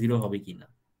কার্ভ 0 হবে কিনা।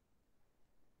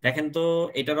 দেখেন তো,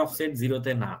 এটার অফসেট 0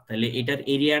 তে না, তাহলে এটার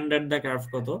এরিয়া আন্ডার দ্য কার্ভ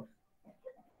কত?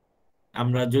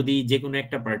 আমরা যদি যে কোনো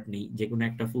একটা পার্ট নিই, যে কোনো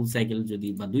একটা ফুল সাইকেল যদি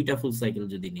বা দুইটা ফুল সাইকেল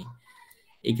যদি নিই,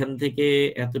 এখান থেকে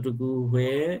এতটুকু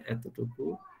হয়ে এতটুকু,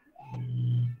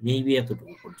 মেবি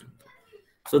এতটুকু পর্যন্ত।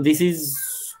 So this is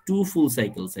 2 full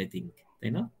cycles I think,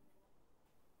 তাই না?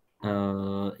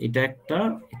 এটা একটা,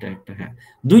 হ্যাঁ,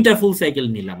 দুইটা ফুল সাইকেল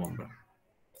নিলাম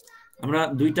আমরা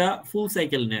দুইটা ফুল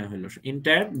সাইকেল নেওয়া হলো,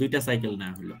 এন্টায়ার দুইটা সাইকেল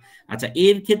নেওয়া হলো। আচ্ছা,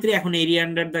 এর ক্ষেত্রে এখন এরিয়া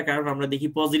আন্ডার দ্য কার্ভ আমরা দেখি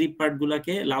পজিটিভ পার্ট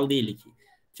গুলাকে লাল দিয়ে লিখি।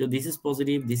 So this is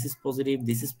positive, this is positive,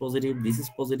 this is positive, this is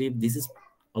positive, this is,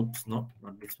 oops, not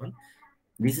this one,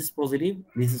 this is positive,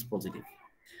 this is positive.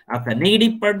 আচ্ছা,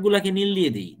 negative part গুলাকে নীল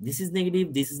দিয়ে দেই। This is negative,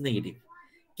 this is negative.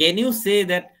 Can you say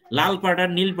that Lal part আর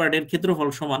নীল পার্টের ক্ষেত্রফল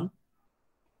সমান?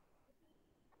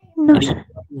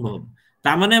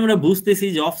 তার মানে আমরা বুঝতেছি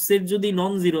যে অফসেট যদি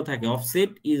নন জিরো থাকে,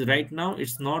 offset is right now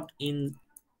it's not in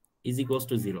is equals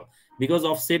to 0, because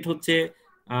offset হচ্ছে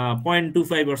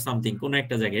 0.25 অর সামথিং, কোন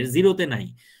একটা জায়গায় 0 তে নাই।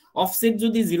 অফসেট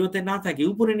যদি 0 তে না থাকে,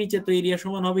 উপরে নিচে তো এরিয়া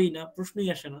সমান হবেই না, প্রশ্নই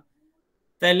আসে না।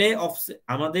 তাহলে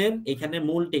আমাদের এখানে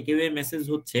মূল টেকঅ্যাওয়ে মেসেজ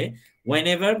হচ্ছে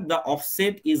whenever the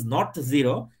offset is not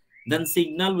 0 then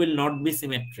signal will not be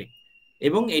symmetric,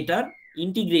 এবং এটার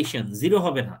ইন্টিগ্রেশন 0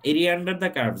 হবে না, এরিয়া আন্ডার দ্য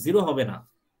কার্ভ 0 হবে না।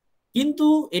 কিন্তু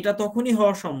এটা তখনই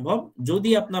হওয়া সম্ভব যদি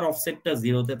আপনার অফসেটটা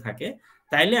 0 তে থাকে,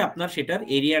 তাইলে আপনার সেটার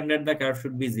area under the curve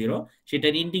should be 0,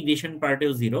 সেটার ইন্টিগ্রেশন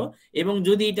পার্টেও 0, এবং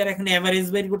যদি এটার এখানে এভারেজ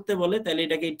বের করতে বলে তাহলে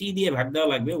এটাকে টি দিয়ে ভাগ দেওয়া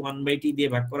লাগবে, 1/t দিয়ে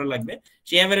ভাগ করা লাগবে,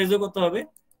 সেই এভারেজও কত হবে?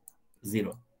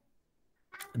 0,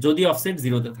 যদি অফসেট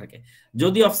 0 তে থাকে।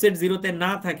 যদি অফসেট 0 তে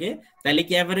না থাকে তাহলে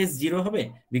কি এভারেজ 0 হবে?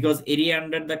 Because area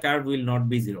under the curve will not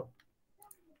be 0।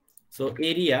 So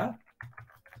area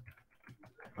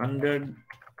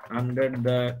under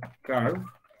the curve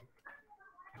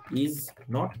is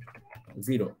not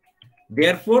 0,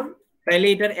 therefore তাহলে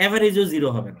এটার এভারেজও 0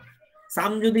 হবে না।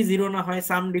 সাম যদি 0 না হয়,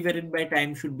 সাম divided by time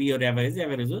should be your average,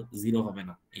 এভারেজও 0 হবে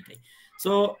না, এটাই।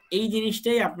 সো এই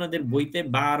জিনিসটাই আপনাদের বইতে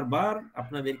বারবার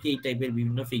আপনাদেরকে এই টাইপের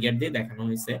বিভিন্ন ফিগার দিয়ে দেখানো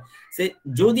হয়েছে।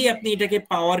 যদি আপনি এটাকে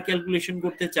পাওয়ার ক্যালকুলেশন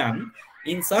করতে চান,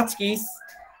 ইন সাচ কেস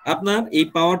আপনার এই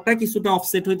পাওয়ারটা কিছুটা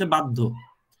অফসেট হইতে বাধ্য।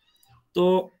 তো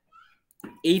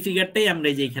এই ফিগারটাই আমরা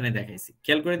যে এখানে দেখাইছি,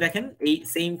 খেয়াল করে দেখেন, এই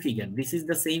same figure, this is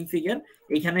the same figure.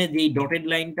 এখানে যে ডটেড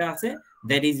লাইনটা আছে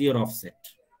that is your offset,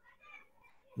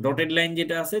 dotted line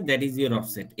যেটা আছে দ্যাট ইজ ইওর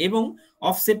অফসেট। এবং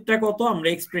অফসেটটা কত আমরা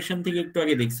এক্সপ্রেশন থেকে একটু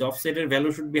আগে দেখছি, অফসেটের value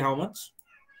should be how much,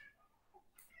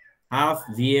 half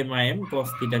VMIM cos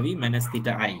theta v minus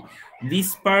theta I. This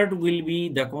part will be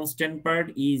the constant part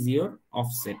is your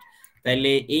offset.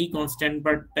 তাইলে এই কনস্ট্যান্ট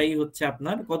পার্টটাই হচ্ছে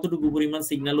আপনার কতটুকু পরিমাণ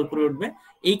সিগন্যাল উপরে উঠবে,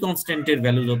 এই কনস্ট্যান্টের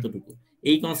ভ্যালু যতটুকু,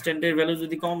 এই কনস্ট্যান্টের ভ্যালু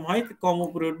যদি কম হয় কম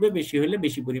উপরে উঠবে, বেশি হলে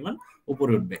বেশি পরিমাণ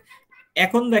উপরে উঠবে।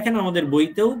 এখন দেখেন আমাদের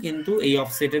বইতেও কিন্তু এই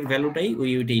অফসেটের ভ্যালুটাই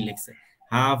ওইটাই লিখছে,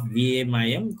 half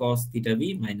VMIM cos theta v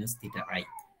minus theta I.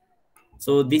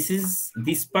 So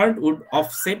this part would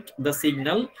offset the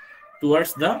signal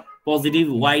towards the positive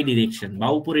y direction বা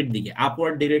উপরের দিকে,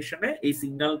 আপওয়ার্ড ডিরেকশনে এই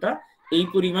সিগন্যালটা এই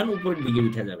পরিমাণ উপরের দিকে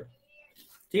উঠে যাবে।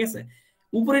 ঠিক আছে,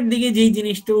 উপরের দিকে যেই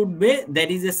জিনিসটা উঠবে দ্যাট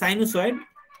ইজ এ সাইনোসয়েড,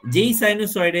 যেই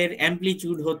সাইনোসয়েডের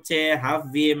অ্যামপ্লিটিউড হচ্ছে হাফ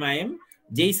VMIM,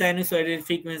 যেই সাইনোসয়েডের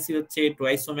ফ্রিকোয়েন্সি হচ্ছে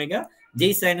টুয়াইস ওমেগা,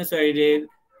 যেই সাইনোসয়েডের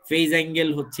ফেজ অ্যাঙ্গেল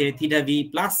হচ্ছে theta V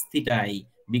plus theta I,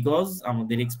 because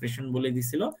আমাদের এক্সপ্রেশন বলে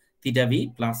দিছিল theta V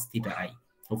plus theta I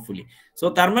hopefully. So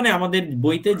তার মানে আমাদের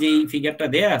বইতে যেই ফিগারটা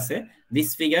দেয়া আছে, দিস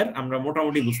ফিগার আমরা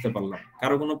মোটামুটি বুঝতে পারলাম।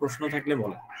 কারো কোনো প্রশ্ন থাকলে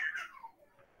বলেন।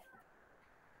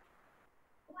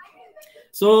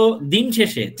 সো দিন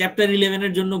শেষে চ্যাপ্টার 11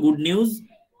 এর জন্য গুড নিউজ,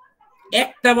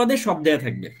 একটা বাদে সব দেয়া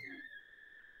থাকবে,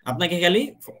 আপনাকে খালি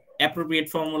অ্যাপ্রোপ্রিয়েট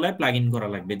ফর্মুলায় প্লাগ ইন করা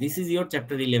লাগবে। দিস ইজ ইওর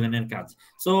চ্যাপ্টার 11 এর কাজ।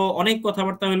 সো অনেক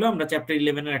কথাবার্তা হলো, আমরা চ্যাপ্টার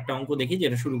 11 এর একটা অঙ্ক দেখি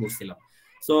যেটা শুরু করছিলাম।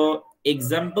 সো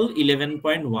এক্সাম্পল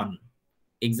 11.1,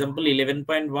 এক্সাম্পল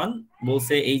 11.1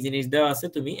 বলছে এই জিনিস দেওয়া আছে,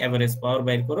 তুমি এভারেজ পাওয়ার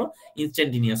বাইর করো,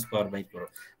 ইনস্ট্যান্টেনিয়াস পাওয়ার বাইর করো।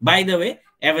 বাই দ্য ওয়ে,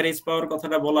 এভারেজ পাওয়ার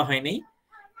কথাটা বলা হয় নাই।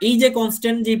 এই যে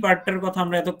কনস্ট্যান্ট যে পার্টটার কথা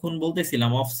আমরা এতক্ষণ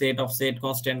বলতেছিলাম, অফসেট অফসেট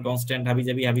কনস্ট্যান্ট কনস্ট্যান্ট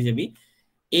হাবিজাবি হাবিজাবি,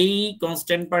 এই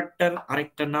কনস্ট্যান্ট পার্টটার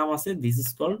আরেকটা নাম আছে, this is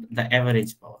called the average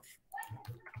পাওয়ার।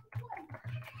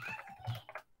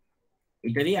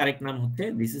 এটারই আরেক নাম হচ্ছে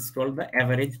this is called the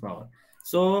average power.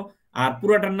 So আর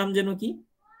পুরোটার নাম যেন কি,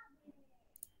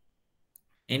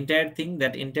 entire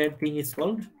thing is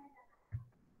called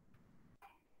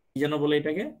কি যেন বলে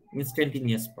এটাকে,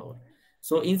 ইনস্ট্যান্টেনিয়াস পাওয়ার।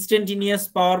 সো ইনস্ট্যান্টেনিয়াস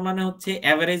পাওয়ার মানে হচ্ছে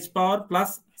average power plus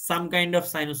some kind of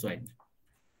sinusoid.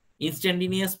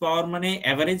 Instantaneous পাওয়ার মানে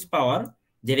এভারেজ পাওয়ার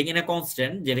যেটা কিনা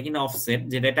কনস্ট্যান্ট, যেটা কিনা অফসেট,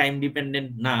 যেটা টাইম ডিপেন্ডেন্ট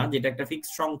না, যেটা একটা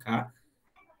ফিক্সড সংখ্যা।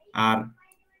 আর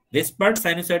this part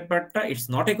sinusoid partটা it's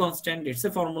not a constant, it's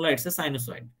a formula, it's a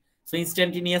sinusoid. So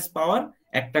instantaneous power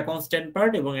একটা constant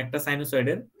part এবং একটা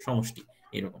সাইনোসয়েডের সমষ্টি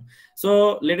এরকম। সো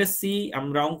লেট আস সি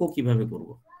আমরা অঙ্ক কিভাবে করব।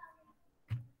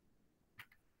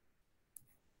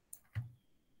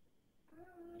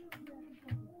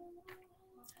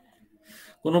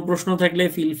 কোনো প্রশ্ন থাকলে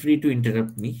feel free to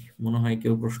interrupt me. মনে হয়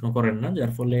কেউ প্রশ্ন করেন না,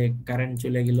 যার ফলে কারেন্ট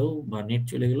চলে গেলেও বা নেট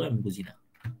চলে গেলেও আমি বুঝি না,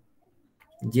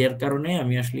 যার কারণে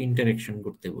আমি আসলে ইন্টারেকশন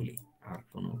করতে বলি, আর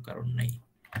কোনো কারণ নাই।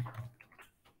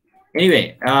 Anyway,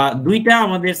 দুইটা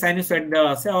আমাদের সাইনোসয়েড দেওয়া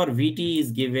আছে, our VT is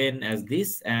given as this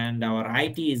and our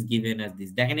IT is given as this।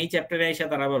 দেখেন এই চ্যাপ্টারে এসে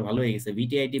তারা আবার ভালো হয়ে গেছে,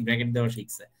 VT IT ব্র্যাকেট দেওয়া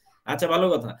শিখছে। আচ্ছা, ভালো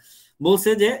কথা।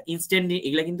 বলছে যে ইনস্ট্যান্ট,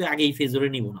 এগুলা কিন্তু আগেই ফেজরে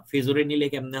নিব না, ফেজরে নিলে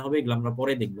কেমনে হবে এগুলো আমরা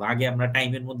পরে দেখবো, আগে আমরা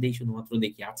টাইমের মধ্যেই শুধুমাত্র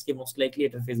দেখি। আজকে মোস্ট লাইকলি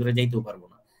এটা ফেজরে যাইতেও পারবো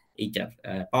না, এইটার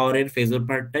পাওয়ারের ফেজর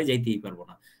পার্টটাই যাইতেই পারবো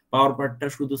না। পাওয়ার পার্টটা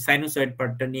শুধু সাইনোসয়েড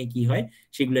পার্টটা নিয়ে কি হয়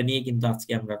সেগুলো নিয়ে কিন্তু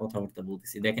আজকে আমরা কথাবার্তা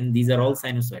বলতেছি। দেখেন দিজ আর অল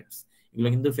সাইনোসয়েডস, এগুলো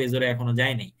কিন্তু ফেজরে এখনো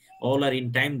যায় নাই, all are in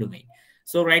time domain.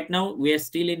 So right now we are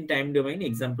still in time domain.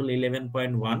 Example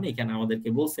 11.1 এখানে আমাদেরকে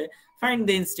বলছে find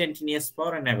the instantaneous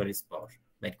power and average power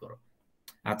বের করো।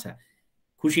 আচ্ছা,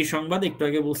 খুশির সংবাদ, একটু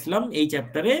আগে বলছিলাম এই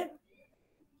চ্যাপ্টারে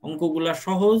অঙ্কগুলা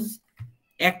সহজ,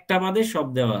 একটা বাদে সব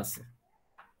দেওয়া আছে,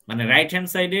 মানে রাইট হ্যান্ড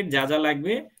সাইডের যা যা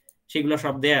লাগবে সেগুলো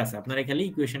সব দেয়া আছে, আপনারা খালি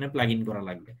ইকুয়েশনে প্লাগ ইন করা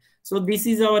লাগবে। So this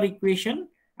is our equation.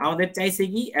 আমাদের চাইছে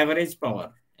কি এভারেজ পাওয়ার।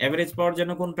 এভারেজ পাওয়ার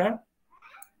যেন কোনটা,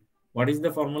 what is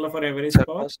the formula for average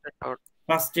power?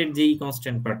 First এর যেই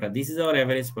কনস্ট্যান্ট পার্টটা, this is our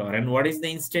average power. And what is the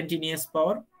instantaneous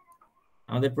power?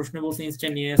 আমাদের প্রশ্নে বলছে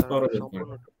instantaneous power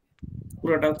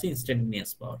পুরোটা হচ্ছে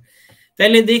instantaneous power।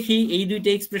 তাহলে দেখি এই দুইটা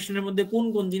এক্সপ্রেশনের মধ্যে কোন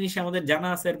কোন জিনিস আমাদের জানা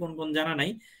আছে আর কোন কোন জানা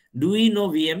নাই। Do we know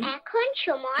VM? এখন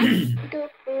সময়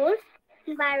দুপুর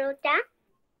 12টা।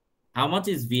 How much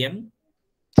is VM?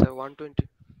 120.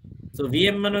 So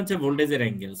VM মানে হচ্ছে ভোল্টেজের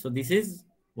অ্যাঙ্গেল, so this is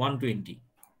 120।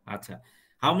 আচ্ছা,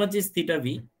 how much is theta V?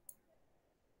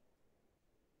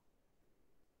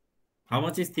 How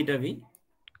much is theta V?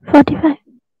 45.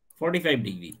 45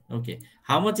 degree. Okay.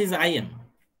 How much is IM?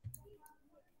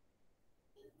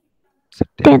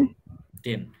 10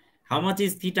 10. How much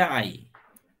is theta I?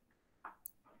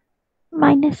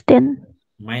 -10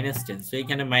 -10. So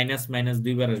এখানে minus minus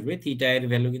দুইবার আসবে, theta এর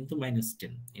value কিন্তু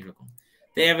 -10 এরকম।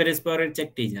 তো এভারেজ পাওয়ারের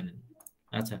চারটেই জানেন।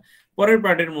 আচ্ছা, পরের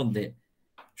পার্টের মধ্যে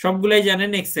সবগুলাই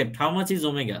জানেন except how much is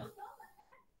omega.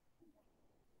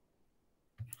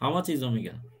 How much is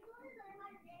omega?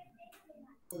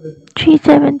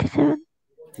 377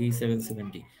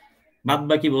 3770। বাদ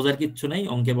বাকি বোঝার কিচ্ছু নাই,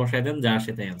 অঙ্কে বসায় দেন, যা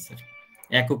আসে তাই অ্যান্সার।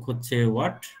 একক হচ্ছে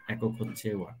ওয়াট, একক হচ্ছে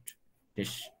ওয়াট।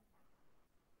 বেশ,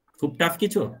 খুব টাফ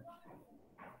কিছু?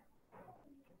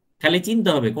 খালি চিনতে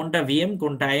হবে কোনটা ভিএম,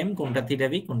 কোনটা আইএম, কোনটা থিটা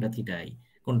ভি, কোনটা থিটা আই,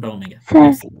 কোনটা ওমেগা।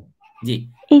 স্যার জি,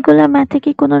 এইগুলা ম্যাথে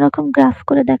কি কোনো রকম গ্রাফ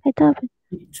করে দেখাইতে হবে?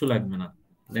 কিচ্ছু লাগবে না,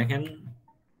 দেখেন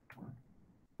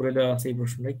করে দেওয়া আছে এই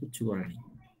প্রশ্নটাই, কিচ্ছু করেনি।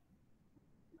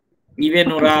 ইভেন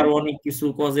ওরা আর অনেক কিছু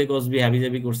কজে কসবি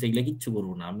হাবিজাবি করছে, এগুলা কিচ্ছু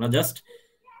করবো না, আমরা জাস্ট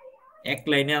এক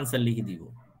লাইনে আনসার লিখে দিব,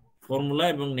 ফর্মুলা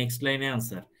এবং নেক্সট লাইনে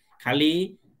আনসার। খালি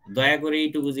দয়া করে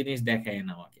এইটুকু জিনিস দেখায়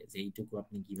না আমাকে যে এইটুকু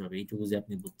আপনি কিভাবে, এইটুকু যে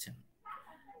আপনি বুঝছেন,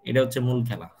 এটা হচ্ছে মূল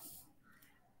খেলা।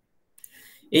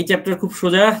 এই চ্যাপ্টার খুব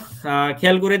সোজা,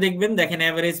 খেয়াল করে দেখবেন। দেখেন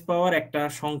অ্যাভারেজ পাওয়ার একটা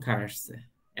সংখ্যা আসছে,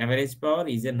 average power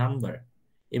is a number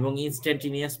এবং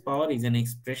instantaneous power is an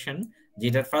expression,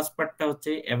 যেটার ফার্স্ট পার্টটা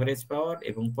হচ্ছে অ্যাভারেজ পাওয়ার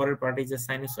এবং পরের part is a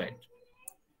sinusoid.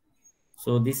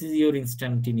 So this is your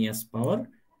instantaneous power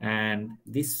and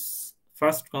this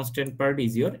first constant part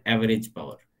is your average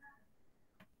power.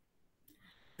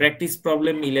 Practice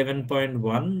problem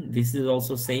 11.1, this is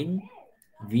also same.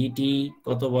 VT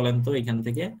কত বলেন তো এখান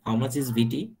থেকে? How much is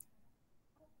VT?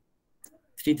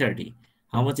 330.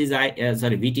 How much is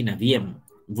sorry VT না VM,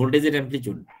 voltage and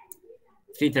amplitude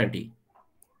 330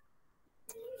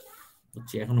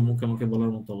 হচ্ছে। এখনো মুখে মুখে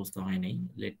বলার মতো অবস্থা হয় নাই।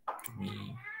 Let me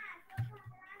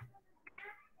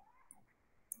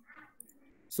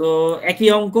সো একই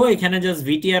অঙ্ক, এখানে just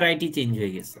VT R IT change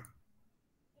হয়ে গেছে।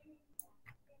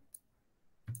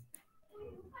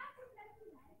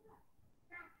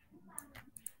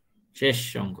 শেষ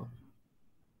অঙ্ক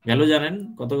গেল, জানেন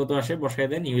কত কত আসে, বসায়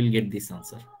দেন, you will get this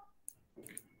answer.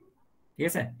 ঠিক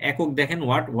আছে, একক দেখেন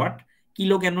ওয়াট, ওয়াট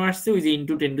কিলো কেন আসছে, ওই যে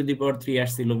ইনটু 10⁻³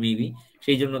 আসছিল মেবি,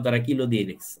 সেই জন্য তারা কিলো দিয়ে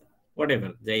লিখছে,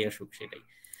 হোয়াটএভার যাই আসুক সেটাই।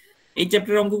 এই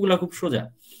চ্যাপ্টারের অঙ্কগুলো খুব সোজা।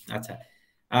 আচ্ছা,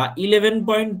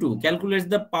 11.2 ক্যালকুলেটস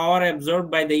the power absorbed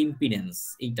by the impedance,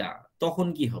 এইটা তখন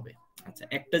কি হবে? আচ্ছা,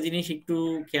 একটা জিনিস একটু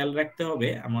খেয়াল রাখতে হবে,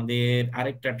 আমাদের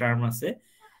আরেকটা টার্ম আছে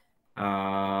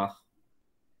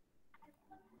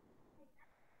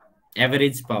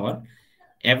অ্যাভারেজ পাওয়ার।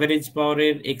 অ্যাভারেজ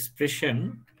পাওয়ারের এক্সপ্রেশন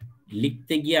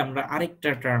লিখতে গিয়ে আমরা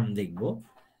আরেকটা টার্ম দেখব,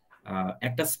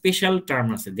 একটা স্পেশাল টার্ম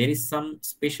আছে, there is some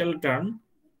special term.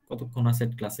 কতক্ষণ আছে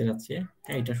ক্লাসের? আছে,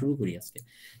 হ্যাঁ এটা শুরু করি আজকে।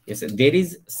 There is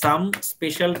some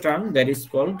special term that is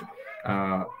called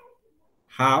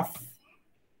half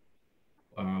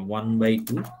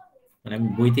 1/2, মানে আমি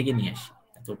বই থেকে নিয়ে আসি,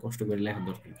 এত কষ্ট করে লেখার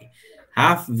দরকার কি?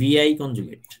 হাফ ভিআই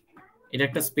কনজুগেট, এটা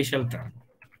একটা স্পেশাল টার্ম।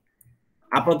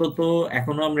 আপাতত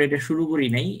এখনো আমরা এটা শুরু করি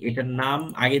নাই, এটার নাম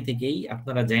আগে থেকেই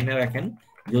আপনারা জানা রাখেন,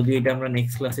 যদিও এটা আমরা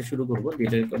নেক্সট ক্লাসে শুরু করব।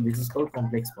 This is called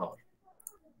complex power.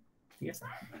 ঠিক আছে,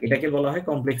 এটাকে বলা হয়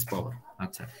কমপ্লেক্স পাওয়ার।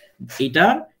 আচ্ছা, এটা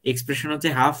এক্সপ্রেশন হচ্ছে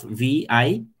half V I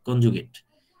conjugate.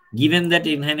 Given that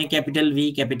এখানে ক্যাপিটাল ভি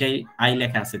ক্যাপিটাল আই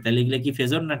লেখা আছে, তাহলে এগুলো কি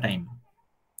ফেজর না টাইম?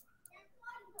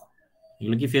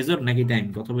 এগুলো কি ফেজর নাকি টাইম?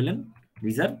 কথা বলেন।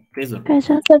 This R phasor.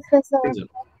 ফেজর।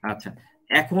 আচ্ছা,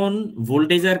 এখন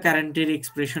ভোল্টেজ আর কারেন্টের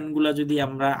এক্সপ্রেশন গুলা যদি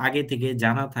আমরা আগে থেকে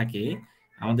জানা থাকে,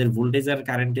 আমাদের ভোল্টেজ আর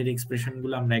কারেন্টের এক্সপ্রেশন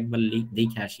গুলো আমরা একবার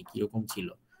দেখে আসি কিরকম ছিল।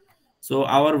 So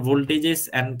our voltages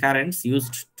and currents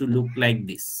used to look like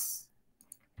this.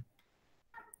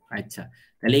 আচ্ছা,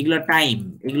 তাহলে এগুলো টাইম,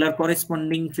 এগুলোর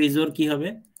করেসপন্ডিং ফেজর কি হবে?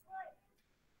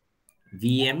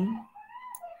 ভিএম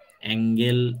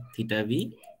অ্যাঙ্গেল থিটা ভি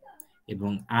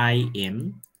এবং I am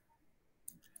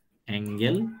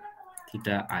angle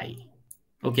theta I.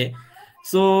 Okay,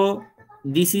 so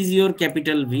this is your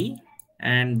capital V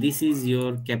and this is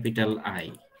your capital I.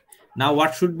 Now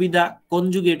what should be the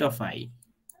conjugate of I?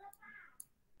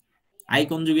 I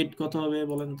conjugate কত হবে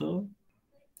বলেন তো?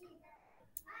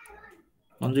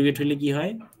 Conjugate হলে কি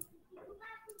হয়?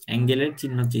 অ্যাঙ্গেলের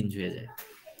চিহ্ন change হয়ে যায়।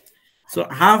 So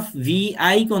half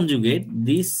VI conjugate,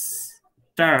 this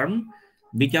term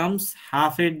becomes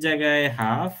half এর জায়গায়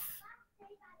half,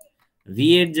 V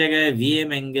এর জায়গায় VM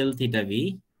অ্যাঙ্গেল থিটা V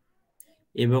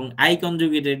এবং আই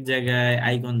কনজুগেটের জায়গায়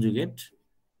আই কনজুগেট,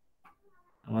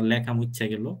 আমার লেখা মুচ্ছা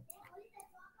গেল,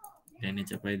 ডাইনে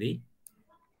চাপাই দেই,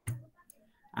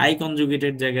 আই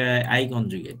কনজুগেটের জায়গায় আই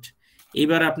কনজুগেট।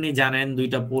 এবার আপনি জানেন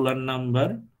দুইটা পোলার নাম্বার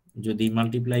যদি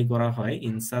মাল্টিপ্লাই করা হয়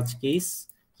ইন সাচ কেস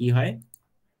কি হয়,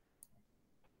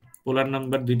 পোলার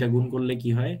নাম্বার দুইটা গুণ করলে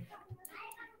কি হয়,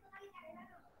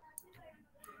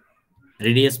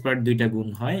 রেডিয়াস পার্ট দুইটা গুণ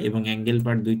হয় এবং অ্যাঙ্গেল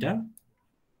পার্ট দুইটা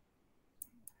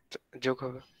যোগ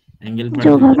হবে। অ্যাঙ্গেল পার্ট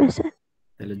যোগ দুইটা, হবে স্যার।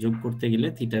 তাহলে যোগ করতে গেলে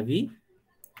theta V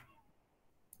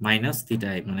minus theta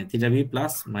I, মানে theta V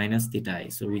plus minus theta I,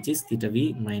 so which is theta V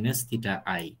minus theta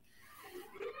I,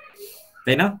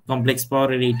 তাই না? কমপ্লেক্স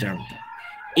পাওয়ারের এই টার্মটা,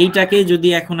 এইটাকে যদি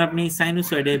এখন আপনি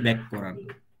সাইনোসয়েডে ব্যাক করান,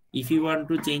 if you want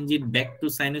to change it back to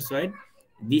sinusoid,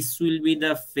 this will be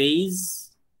the phase,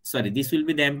 sorry, this will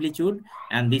be the amplitude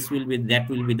and this will be, that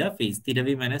will be the phase, theta v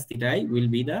minus theta I will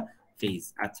be the phase।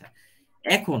 আচ্ছা,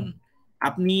 এখন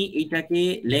আপনি এটাকে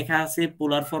লেখা আছে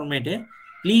পোলার ফরম্যাটে,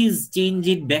 please change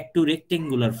it back to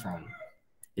rectangular form.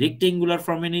 Rectangular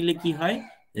ফর্মে নিলে কি হয়,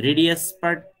 রেডিয়াস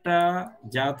পার্টটা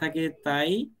যা থাকে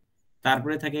তাই,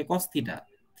 তারপরে থাকে cos theta,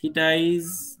 theta is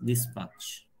this much,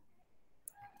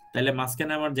 তাহলে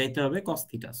মাঝখানে আমার যাইতে হবে cos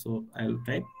theta, so I will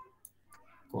type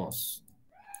cos,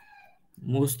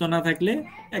 মুখস্থ না থাকলে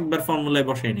একবার ফর্মুলায়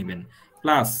বসাই নেবেন,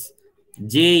 plus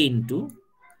j into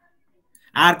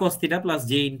r cos theta plus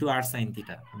j into r sin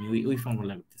theta, আমি ওই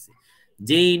ফর্মুলা করতেছি,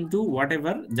 j ইনটু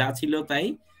হোয়াটএভার যা ছিল তাই,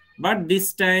 বাট দিস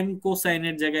টাইম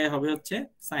কোসাইনের জায়গায় হবে হচ্ছে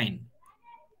sign,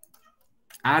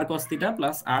 r cos theta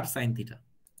plus r sin theta.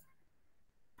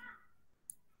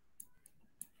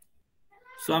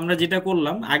 So আমরা যেটা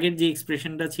করলাম, আগের যে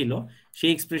এক্সপ্রেশনটা ছিল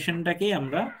সেই এক্সপ্রেশনটাকে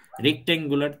আমরা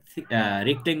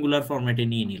রেক্টেঙ্গুলার ফরম্যাটে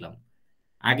নিয়ে নিলাম।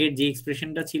 আগের যে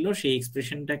এক্সপ্রেশনটা ছিল সেই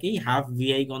এক্সপ্রেশনটাকেই হাফ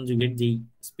ভিআই কনজুগেট যেই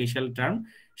স্পেশাল টার্ম,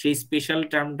 সেই স্পেশাল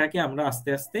টার্মটাকে আমরা আস্তে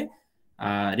আস্তে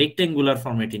রেক্টেঙ্গুলার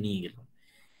ফরম্যাটে নিয়ে গেলাম।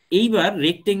 এইবার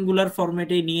রেক্টেঙ্গুলার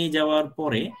ফরম্যাটে নিয়ে যাওয়ার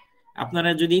পরে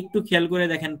আপনারা যদি একটু খেয়াল করে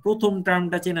দেখেন প্রথম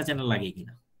টার্মটা চেনা চেনা লাগে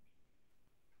কিনা,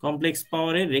 কমপ্লেক্স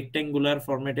পাওয়ারের রেক্টেঙ্গুলার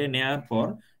ফরম্যাটে নেওয়ার পর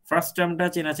ফার্স্ট টার্মটা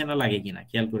চেনা চেনা লাগে কিনা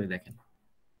খেয়াল করে দেখেন।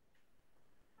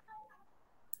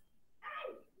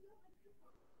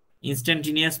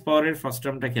 ইনস্ট্যান্টেনিয়াস পাওয়ারের ফার্স্ট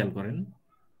টার্মটা খেয়াল করেন।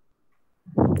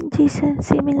 জি স্যার,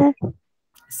 সিমিলার।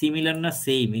 সিমিলার না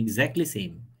সেম? Exactly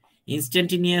same.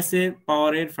 ইনস্ট্যান্টেনিয়াসের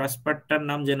পাওয়ারের ফার্স্ট পার্টটার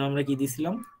নাম যেন আমরা কি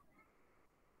দিছিলাম?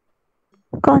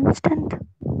 কনস্ট্যান্ট।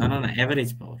 না না না,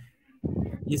 এভারেজ পাওয়ার।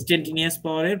 ইনস্ট্যান্টেনিয়াস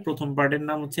পাওয়ারের প্রথম পার্টের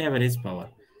নাম হচ্ছে এভারেজ পাওয়ার,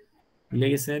 ভুলে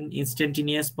গেছেন?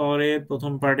 ইনস্ট্যান্টেনিয়াস পাওয়ারের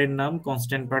প্রথম পার্টের নাম,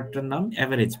 কনস্ট্যান্ট পার্টটার নাম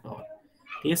এভারেজ পাওয়ার,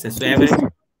 ঠিক আছে? সো এভারেজ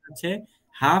হচ্ছে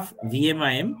হাফ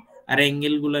ভিএমআইএম আর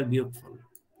অ্যাঙ্গেল গুলার বিয়োগফল,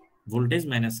 ভোল্টেজ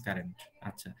মাইনাস কারেন্ট।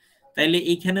 আচ্ছা, তাইলে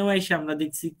এইখানেও এসে আমরা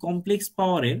দেখছি কমপ্লেক্স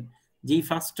পাওয়ারের যেই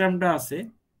ফার্স্ট টার্মটা আছে,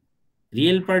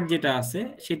 রিয়েল পার্ট যেটা আছে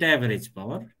সেটা এভারেজ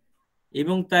পাওয়ার,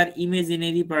 এবং তার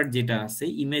ইমাজিনারি পার্ট যেটা আছে,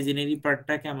 ইমাজিনারি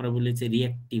পার্টটাকে আমরা বলেছি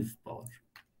রিঅ্যাক্টিভ পাওয়ার।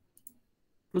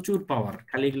 প্রচুর পাওয়ার,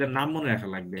 খালি এগুলোর নাম মনে রাখা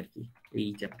লাগবে আর কি এই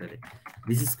চ্যাপ্টারে।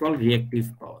 দিস ইজ কল্ড রিঅ্যাক্টিভ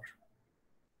পাওয়ার,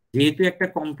 যেহেতু একটা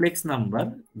complex number,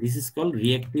 this is called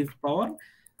reactive power.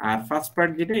 R first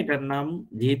part যেটা, এটার নাম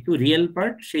যেহেতু রিয়েল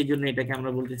পার্ট সেই জন্য এটাকে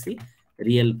আমরা বলতেছি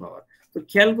রিয়েল পাওয়ার। তো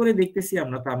খেয়াল করে দেখতেছি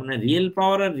আমরা, তার মানে রিয়েল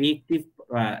পাওয়ার আর রিঅ্যাক্টিভ,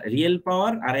 রিয়েল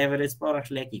পাওয়ার আর এভারেজ পাওয়ার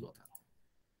আসলে একই কথা।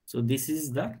 So this is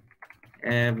the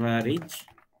average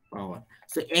power.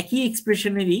 So একই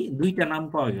এক্সপ্রেশনেরই দুইটা নাম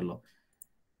পাওয়া গেল।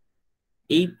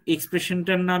 এই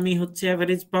এক্সপ্রেশনটার নামই হচ্ছে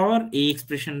এভারেজ পাওয়ার, এই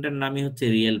এক্সপ্রেশনটার নামই হচ্ছে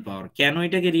রিয়েল পাওয়ার। কেন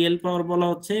এটাকে রিয়েল পাওয়ার বলা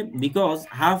হচ্ছে? বিকজ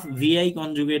হাফ ভিআই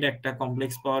কনজুগেট একটা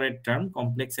কমপ্লেক্স পাওয়ারের টার্ম,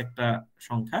 কমপ্লেক্স একটা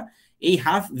সংখ্যা। এই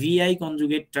হাফ ভিআই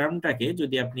কনজুগেট টার্মটাকে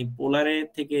যদি আপনি পোলারে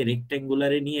থেকে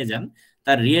রেক্টেঙ্গুলারে নিয়ে যান,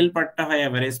 তার রিয়েল পার্টটা হয়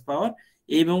এভারেজ পাওয়ার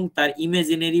এবং তার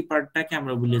ইমাজিনারি পার্টটাকে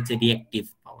আমরা বলি হচ্ছে রিঅ্যাক্টিভ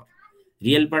পাওয়ার।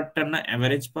 রিয়েল পার্টটার নাম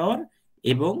এভারেজ পাওয়ার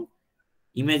এবং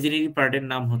ইমাজিনারি পার্টের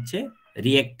নাম হচ্ছে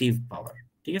রিঅ্যাক্টিভ পাওয়ার,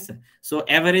 ঠিক আছে? সো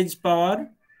এভারেজ পাওয়ার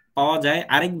পাওয়া যায়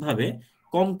আরেকভাবে,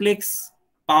 কমপ্লেক্স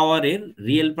পাওয়ারের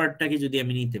রিয়েল পার্টটাকে যদি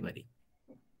আমি নিতে পারি,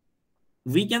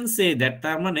 উই ক্যান সে দ্যাট,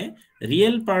 তার মানে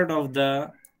রিয়েল পার্ট অফ দ্য,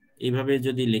 এইভাবে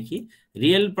যদি লিখি,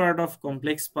 real part of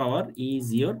complex power is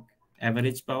your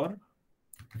average পাওয়ার।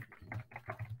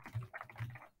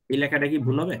 এই লেখাটা কি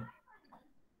ভুল হবে?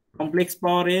 কমপ্লেক্স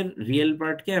পাওয়ারের রিয়েল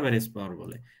পার্টকে এভারেজ পাওয়ার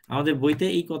বলে। আমাদের বইতে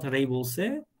এই কথাটাই বলছে।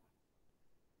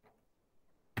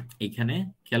 এখানে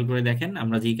খেয়াল করে দেখেন,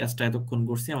 আমরা যেই কাজটা এতক্ষণ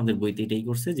করছি আমাদের বইতে এটাই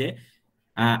করছে, যে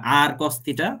আর cos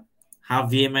থিটা হাফ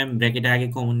ভিএমএম ব্র্যাকেটে আগে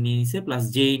কমন নিয়ে নিছে plus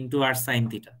j into r sin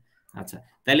theta. আচ্ছা,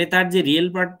 তাহলে তার যে রিয়েল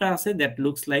পার্টটা আছে that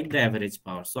looks like the average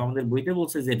power. So আমাদের বইতে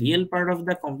বলছে যে real part of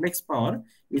the complex power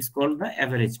is called the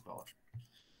average পাওয়ার।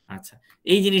 আচ্ছা,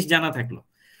 এই জিনিস জানা থাকলো।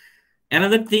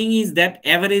 Another thing is that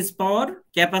average power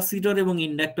capacitor এবং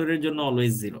ইন্ডাক্টরের জন্য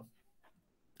অলওয়েজ জিরো।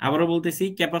 আবারও বলতেছি,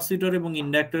 ক্যাপাসিটর এবং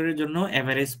ইন্ডাক্টরের জন্য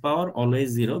average power always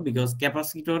zero, because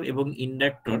capacitor এবং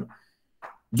ইন্ডাক্টর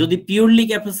যদি পিওরলি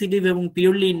ক্যাপাসিটিভ এবং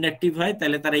পিওরলি ইন্ডাকটিভ হয়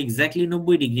তাহলে তারা এক্স্যাক্টলি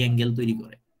 90° অ্যাঙ্গেল তৈরি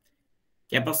করে।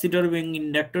 ক্যাপাসিটর এবং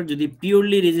ইন্ডাক্টর যদি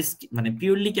পিওরলি মানে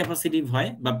পিওরলি ক্যাপাসিটিভ হয়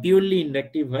বা পিওরলি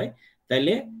ইন্ডাকটিভ হয়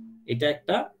তাহলে এটা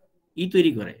একটা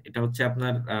তৈরি করে, এটা হচ্ছে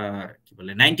আপনার কি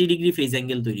বলে 90° ফেজ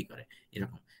অ্যাঙ্গেল তৈরি করে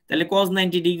এরকম। তাহলে cos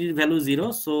 90° value 0,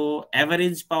 so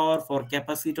average power for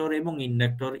capacitor এবং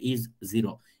ইন্ডাক্টর ইজ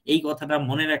 0। এই কথাটা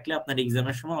মনে রাখলে আপনার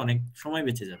এক্সামের সময় অনেক সময়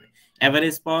বেঁচে যাবে।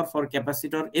 অ্যাভারেজ পাওয়ার ফর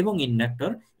ক্যাপাসিটর এবং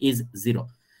ইন্ডাক্টর ইজ 0।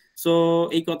 সো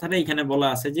এই কথাটা এখানে বলা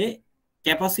আছে যে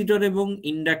ক্যাপাসিটর এবং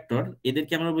ইন্ডাক্টর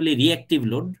এদেরকে আমরা বলি রিঅ্যাক্টিভ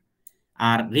লোড,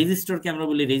 আর রেজিস্টরকে আমরা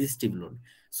বলি রেজিস্টিভ লোড।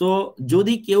 সো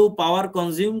যদি কেউ পাওয়ার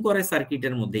কনজিউম করে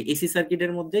সার্কিটের মধ্যে, এসি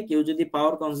সার্কিটের মধ্যে কেউ যদি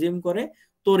পাওয়ার কনজিউম করে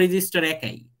তো রেজিস্টর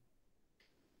একাই।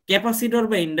 ক্যাপাসিটর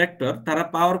বা ইন্ডাক্টর তারা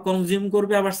পাওয়ার কনজিউম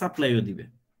করবে আবার সাপ্লাইও দিবে।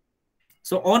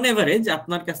 সো অন এভারেজ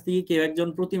আপনার কাছ থেকে কেউ একজন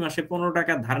প্রতি মাসে 15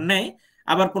 টাকা ধার নেয়,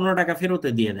 আবার 15 টাকা ফেরতে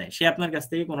দিয়ে দেয়। সে আপনার কাছ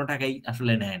থেকে কোনো টাকাই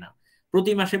আসলে নেয় না,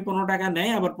 প্রতি মাসে 15 টাকা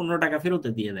নেয় আবার 15 টাকা ফেরতে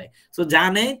দিয়ে দেয়। সো যা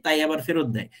নেয় তাই আবার ফেরত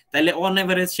দেয়। তাহলে অন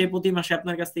এভারেজ সে প্রতি মাসে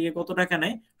আপনার কাছ থেকে কত টাকা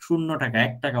নেয়? 0 টাকা,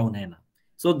 1 টাকাও নেয় না।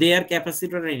 So they R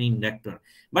capacitor and inductor.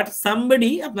 But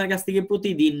somebody আপনার কাছ থেকে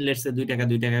প্রতিদিন লেটস সে 2 টাকা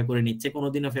 2 টাকা করে নিচ্ছে,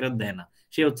 কোনোদিনও ফেরত দেয় না,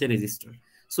 সে হচ্ছে রেজিস্টর।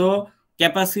 সো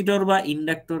ক্যাপাসিটর বা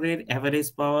ইন্ডাক্টরের average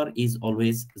power is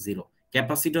always 0।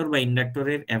 Capacitor বা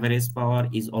ইন্ডাক্টরের অ্যাভারেজ পাওয়ার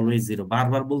ইজ অলওয়েজ 0।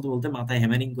 বারবার বলতে বলতে মাথায়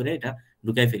হ্যামারিং করে এটা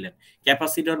ঢুকাই ফেলেন।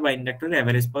 ক্যাপাসিটর বা ইন্ডাক্টরের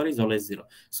average power is always 0।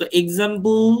 So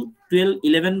example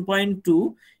 11.2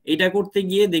 এটা করতে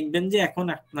গিয়ে দেখবেন যে এখন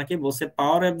আপনাকে বসে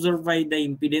পাওয়ার absorb by the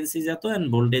impedance is এত এন্ড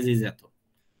ভোল্টেজ ইজ এত।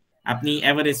 আপনি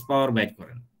অ্যাভারেজ পাওয়ার বের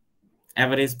করেন,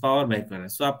 অ্যাভারেজ পাওয়ার বের করেন।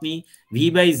 সো আপনি ভি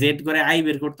বাই জেড করে আই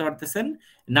বের করতে পারতেছেন।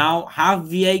 নাও হাফ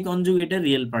ভিআই কনজুগেটের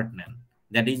রিয়েল পার্ট নেন,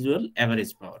 that is your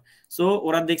average power. So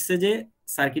ওরা দেখছে যে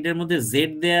সার্কিটের মধ্যে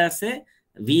জেড দেয়া আছে,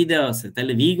 ভি দেওয়া আছে,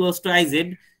 তাহলে V goes to I Z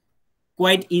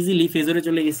quite easily, ফেজরে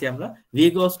চলে গেছি আমরা, V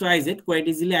goes to I Z quite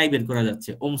easily I বের করা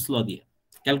যাচ্ছে ওহমস ল দিয়ে,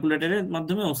 ক্যালকুলেটরের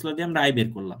মাধ্যমে ওহমস ল দিয়ে আমরা আই বের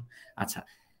করলাম। আচ্ছা,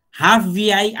 হাফ ভি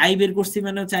আই বের করছি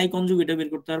মানে হচ্ছে আই কনজুগেটও বের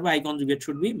করতে পারবো। I conjugate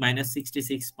should be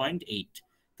 -66.8।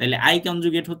 তাহলে আই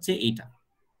কনজুগেট হচ্ছে এইটা।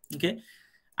 ওকে,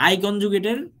 আই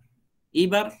কনজুগেটের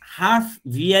এবার হাফ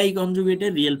ভিআই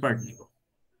কনজুগেটের রিয়েল পার্ট নিব,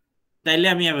 তাইলে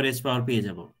আমি এভারেজ পাওয়ার পেয়ে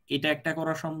যাব। এটা একটা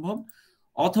করা সম্ভব।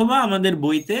 অথবা আমাদের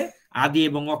বইতে আদি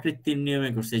এবং অকৃত্রিম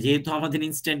নিয়মে করছে, যেহেতু আমাদের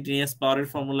ইনস্ট্যান্টেনিয়াস পাওয়ারের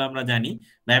ফর্মুলা আমরা জানি,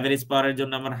 বা এভারেজ পাওয়ারের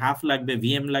জন্য আমার হাফ লাগবে,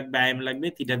 ভিএম লাগবে, আইএম লাগবে,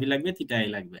 থিটা ভি লাগবে, থিটা আই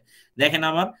লাগবে। দেখেন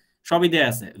আমার সবই দেয়া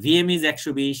আছে। VM is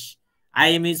 120,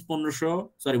 IM is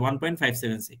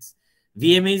 1.576,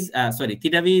 VM is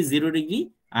theta V is 0°,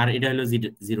 আর এটা হলো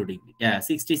 0°,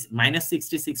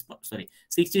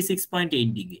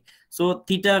 66.8°। So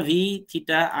theta V,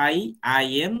 theta I,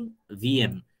 IM,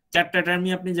 VM, চারটা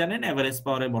টার্মই আপনি জানেন, এভারেজ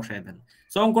পাওয়ারে বসায় দেন।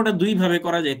 সো অঙ্কটা দুই ভাবে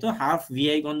করা যেত, হাফ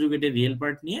ভিআই কনজুগেটের রিয়েল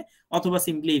পার্ট নিয়ে, অথবা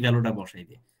সিম্পলি এই ভ্যালুটা বসাই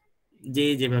দিয়ে, যে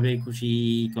যেভাবে খুশি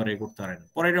করে করতে পারেন।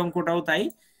 পরের অঙ্কটাও তাই,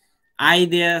 আই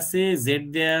দেয়া আছে, জেড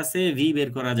দেয়া আছে, ভি বের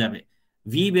করা যাবে।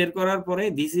 ভি বের করার পরে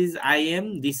this is IM,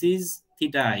 this is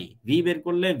theta I. V বের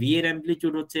করলে ভি এর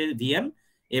অ্যামপ্লিটিউড হচ্ছে ভিএম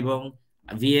এবং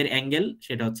ভি এর অ্যাঙ্গেল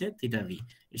সেটা হচ্ছে theta V.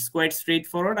 It's quite straight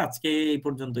forward. আজকে এই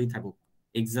পর্যন্তই থাকুক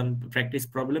এক্সাম প্র্যাকটিস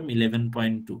প্রবলেম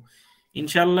 11.2।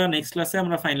 ইনশাআল্লাহ নেক্সট ক্লাসে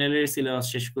আমরা ফাইনালের সিলেবাস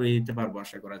শেষ করে দিতে পারবো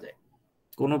আশা করা যায়।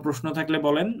 কোনো প্রশ্ন থাকলে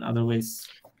বলেন, আদারওয়াইজ।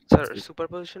 স্যার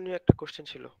সুপারপজিশন নিয়ে একটা কোশ্চেন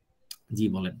ছিল। জি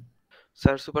বলেন।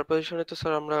 স্যার সুপারপজিশনে তো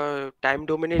স্যার আমরা টাইম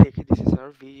ডোমেনে রেখে দিয়েছি স্যার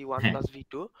v1 হ্যাঁ। Plus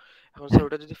v2। এখন স্যার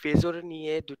ওটা যদি ফেজরে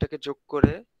নিয়ে দুটাকে যোগ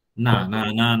করে না না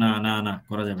না না না না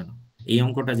করা যাবে না। এই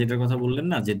অঙ্কটা যেটার কথা বললেন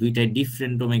না, যে দুইটাই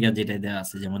ডিফারেন্ট ওমেগা যেটা দেওয়া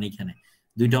আছে, যেমন এখানে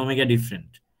দুইটা ওমেগা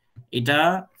ডিফারেন্ট, এটা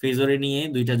ফেজরে নিয়ে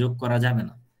দুইটা যোগ করা যাবে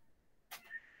না।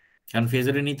 কারণ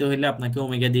ফেজরে নিতে হলে আপনাকে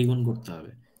ওমেগা দিয়ে গুণ করতে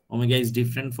হবে। Omega is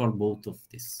different for both of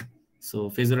this, so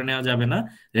ফেজরে নেওয়া যাবে না।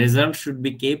 Result should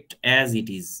be kept as it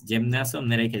is, যেমনি আছে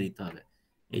অমনি রেখে দিতে হবে।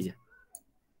 এই যে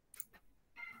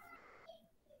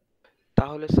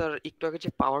তাহলে স্যার একটু আগে যে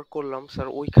পাওয়ার করলাম স্যার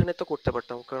ওইখানে তো করতে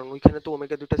পারতাম, কারণ ওইখানে তো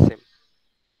ওমেগা দুটো সেম।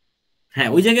 হ্যাঁ,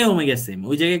 ওই জায়গায় ওমেগা সেম,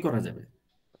 ওই জায়গায় করা যাবে।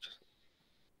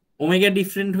 ওমেগা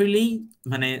ডিফারেন্ট হইলেই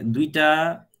মানে দুইটা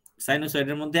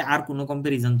সাইনোসয়েডের মধ্যে আর কোনো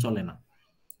কম্পারিজন চলে না।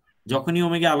 যখনই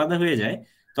ওমেগা আলাদা হয়ে যায়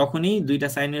তখনই দুইটা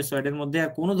সাইনোসয়েডের মধ্যে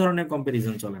আর কোনো ধরনের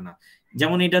কম্পারিজন চলে না।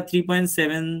 যেমন এটা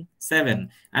 3.77,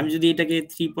 আমি যদি এটাকে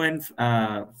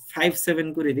 3.57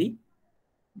 করে দিই,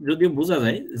 যদিও বোঝা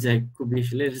যায় যে খুব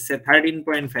বেশি,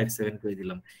 13.57 করে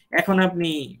দিলাম, এখন আপনি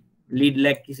লিড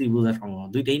ল্যাগ কিছুই বোঝা সম্ভব,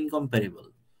 দুইটা ইনকম্পারেবল,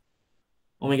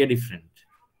 ওমেগা ডিফারেন্ট।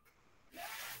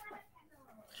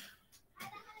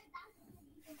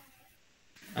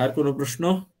 আর কোনো প্রশ্ন?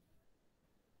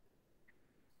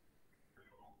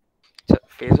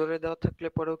 ফেজরে দেওয়া থাকলে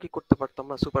পরেও কি করতে পারতাম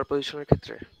না সুপারপজিশনের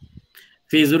ক্ষেত্রে?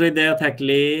 ফেজরে দেওয়া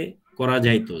থাকলে করা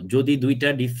যাইতো যদি দুইটা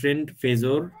ডিফারেন্ট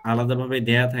ফেজর আলাদাভাবে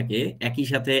দেয়া থাকে, একই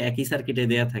সাথে একই সার্কিটে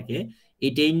দেয়া থাকে,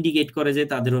 এটা ইন্ডিকেট করে যে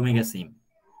তাদের ওমেগা সেম।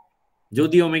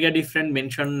 যদি ওমেগা ডিফারেন্ট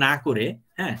মেনশন না করে,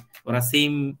 হ্যাঁ, ওরা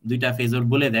সেম দুইটা ফেজর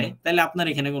বলে দেয়, তাহলে আপনার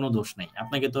এখানে কোনো দোষ নাই,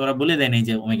 আপনাকে তো ওরা বলে দেয় নাই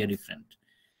যে ওমেগা ডিফারেন্ট।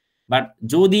 বাট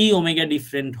যদি ওমেগা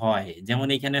ডিফারেন্ট হয়, যেমন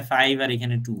এখানে 5 আর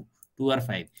এখানে 2 আর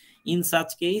 5, ইন সাচ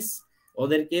কেস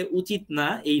ওদেরকে উচিত না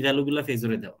এই ভ্যালুগুলো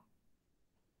ফেজরে দেওয়া।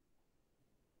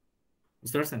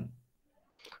 বুঝতে পারছেন?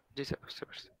 জি স্যার, বুঝতে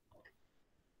পারছি।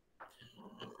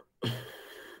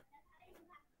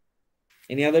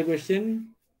 Any other question?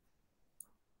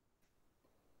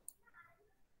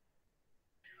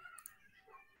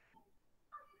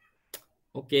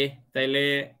 ওকে, তাইলে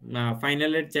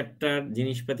ফাইনালের চ্যাপ্টার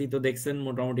জিনিসপাতি তো দেখছেন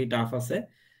মোটামুটি টাফ আছে।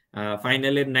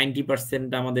 ফাইনালের 90%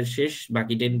 আমাদের শেষ,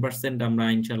 বাকি 10% আমরা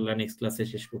ইনশাল্লাহ নেক্সট ক্লাসে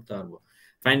শেষ করতে পারবো।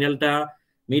 ফাইনালটা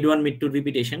mid 1 mid 2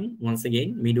 repetition once again.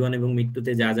 Mid 1 এবং মিড 2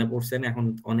 তে যা যা পড়ছেন, এখন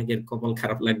অনেকের কপাল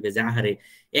খারাপ লাগবে যে আহারে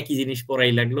একই জিনিস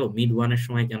পড়াই লাগলো, মিড 1 এর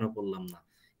সময় কেন পড়লাম না,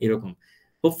 এরকম।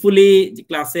 হোপফুলি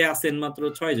ক্লাসে আছেন মাত্র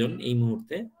 6 জন এই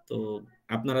মুহূর্তে, তো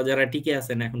আপনারা যারা টিকে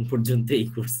আছেন এখন পর্যন্ত এই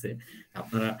কোর্সে,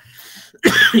 আপনারা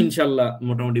ইনশাল্লাহ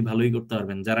মোটামুটি ভালোই করতে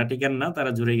পারবেন। যারা টিকেন না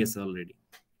তারা জুড়ে গেছে অলরেডি।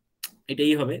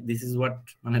 এটাই হবে, দিস ইজ হোয়াট,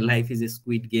 মানে life is a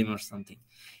squid game or something.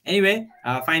 Anyway,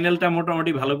 ফাইনালটা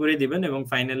মোটামুটি ভালো করে দিবেন, এবং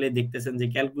ফাইনালে দেখতেছেন যে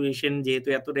ক্যালকুলেশন যেহেতু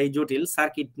এতটাই জটিল,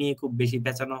 সার্কিট নিয়ে খুব বেশি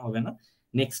পেঁচানো হবে না।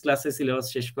 নেক্সট ক্লাসে সিলেবাস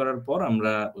শেষ করার পর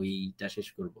আমরা ওইটা শেষ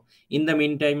করব। ইন দ্য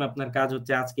মিন টাইম আপনার কাজ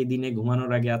হচ্ছে আজকে দিনে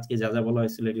ঘুমানোর আগে আজকে যা যা বলা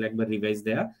হয়েছিল এগুলো একবার রিভাইজ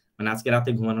দেয়া, মানে আজকে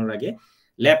রাতে ঘুমানোর আগে।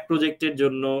 ল্যাব প্রজেক্টের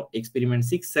জন্য এক্সপেরিমেন্ট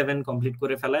 6-7 কমপ্লিট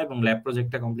করে ফেলা এবং ল্যাব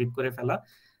প্রজেক্টটা কমপ্লিট করে ফেলা।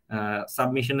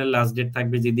 সাবমিশনের লাস্ট ডেট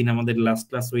থাকবে যেদিন আমাদের লাস্ট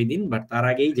ক্লাস ওই দিন, বাট তার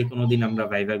আগেই যে কোনো দিন আমরা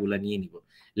ভাইভা গুলা নিয়ে নিব।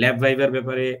 ল্যাব ভাইভার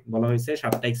ব্যাপারে বলা হয়েছে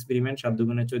 7টা এক্সপেরিমেন্ট, 7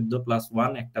 দুগুণে 14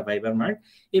 +1 একটা ভাইভার মার্ক,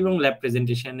 এবং ল্যাব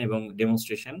প্রেজেন্টেশন এবং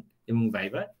ডেমনস্ট্রেশন এবং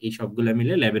ভাইভা, এই সবগুলা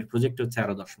মিলে ল্যাবের প্রজেক্ট হচ্ছে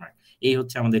আরো 10 মার্ক। এই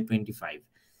হচ্ছে আমাদের 25।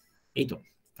 এই তো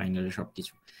ফাইনালের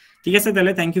সবকিছু। ঠিক আছে,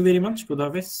 তাহলে থ্যাংক ইউ ভেরি মাচ, খুদা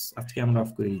হাফেজ। আজকে আমরা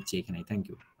অফ করে দিচ্ছি এখানে। থ্যাংক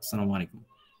ইউ, আসসালামু আলাইকুম।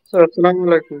 স্যার আসসালামু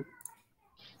আলাইকুম।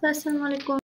 আসসালামু আলাইকুম।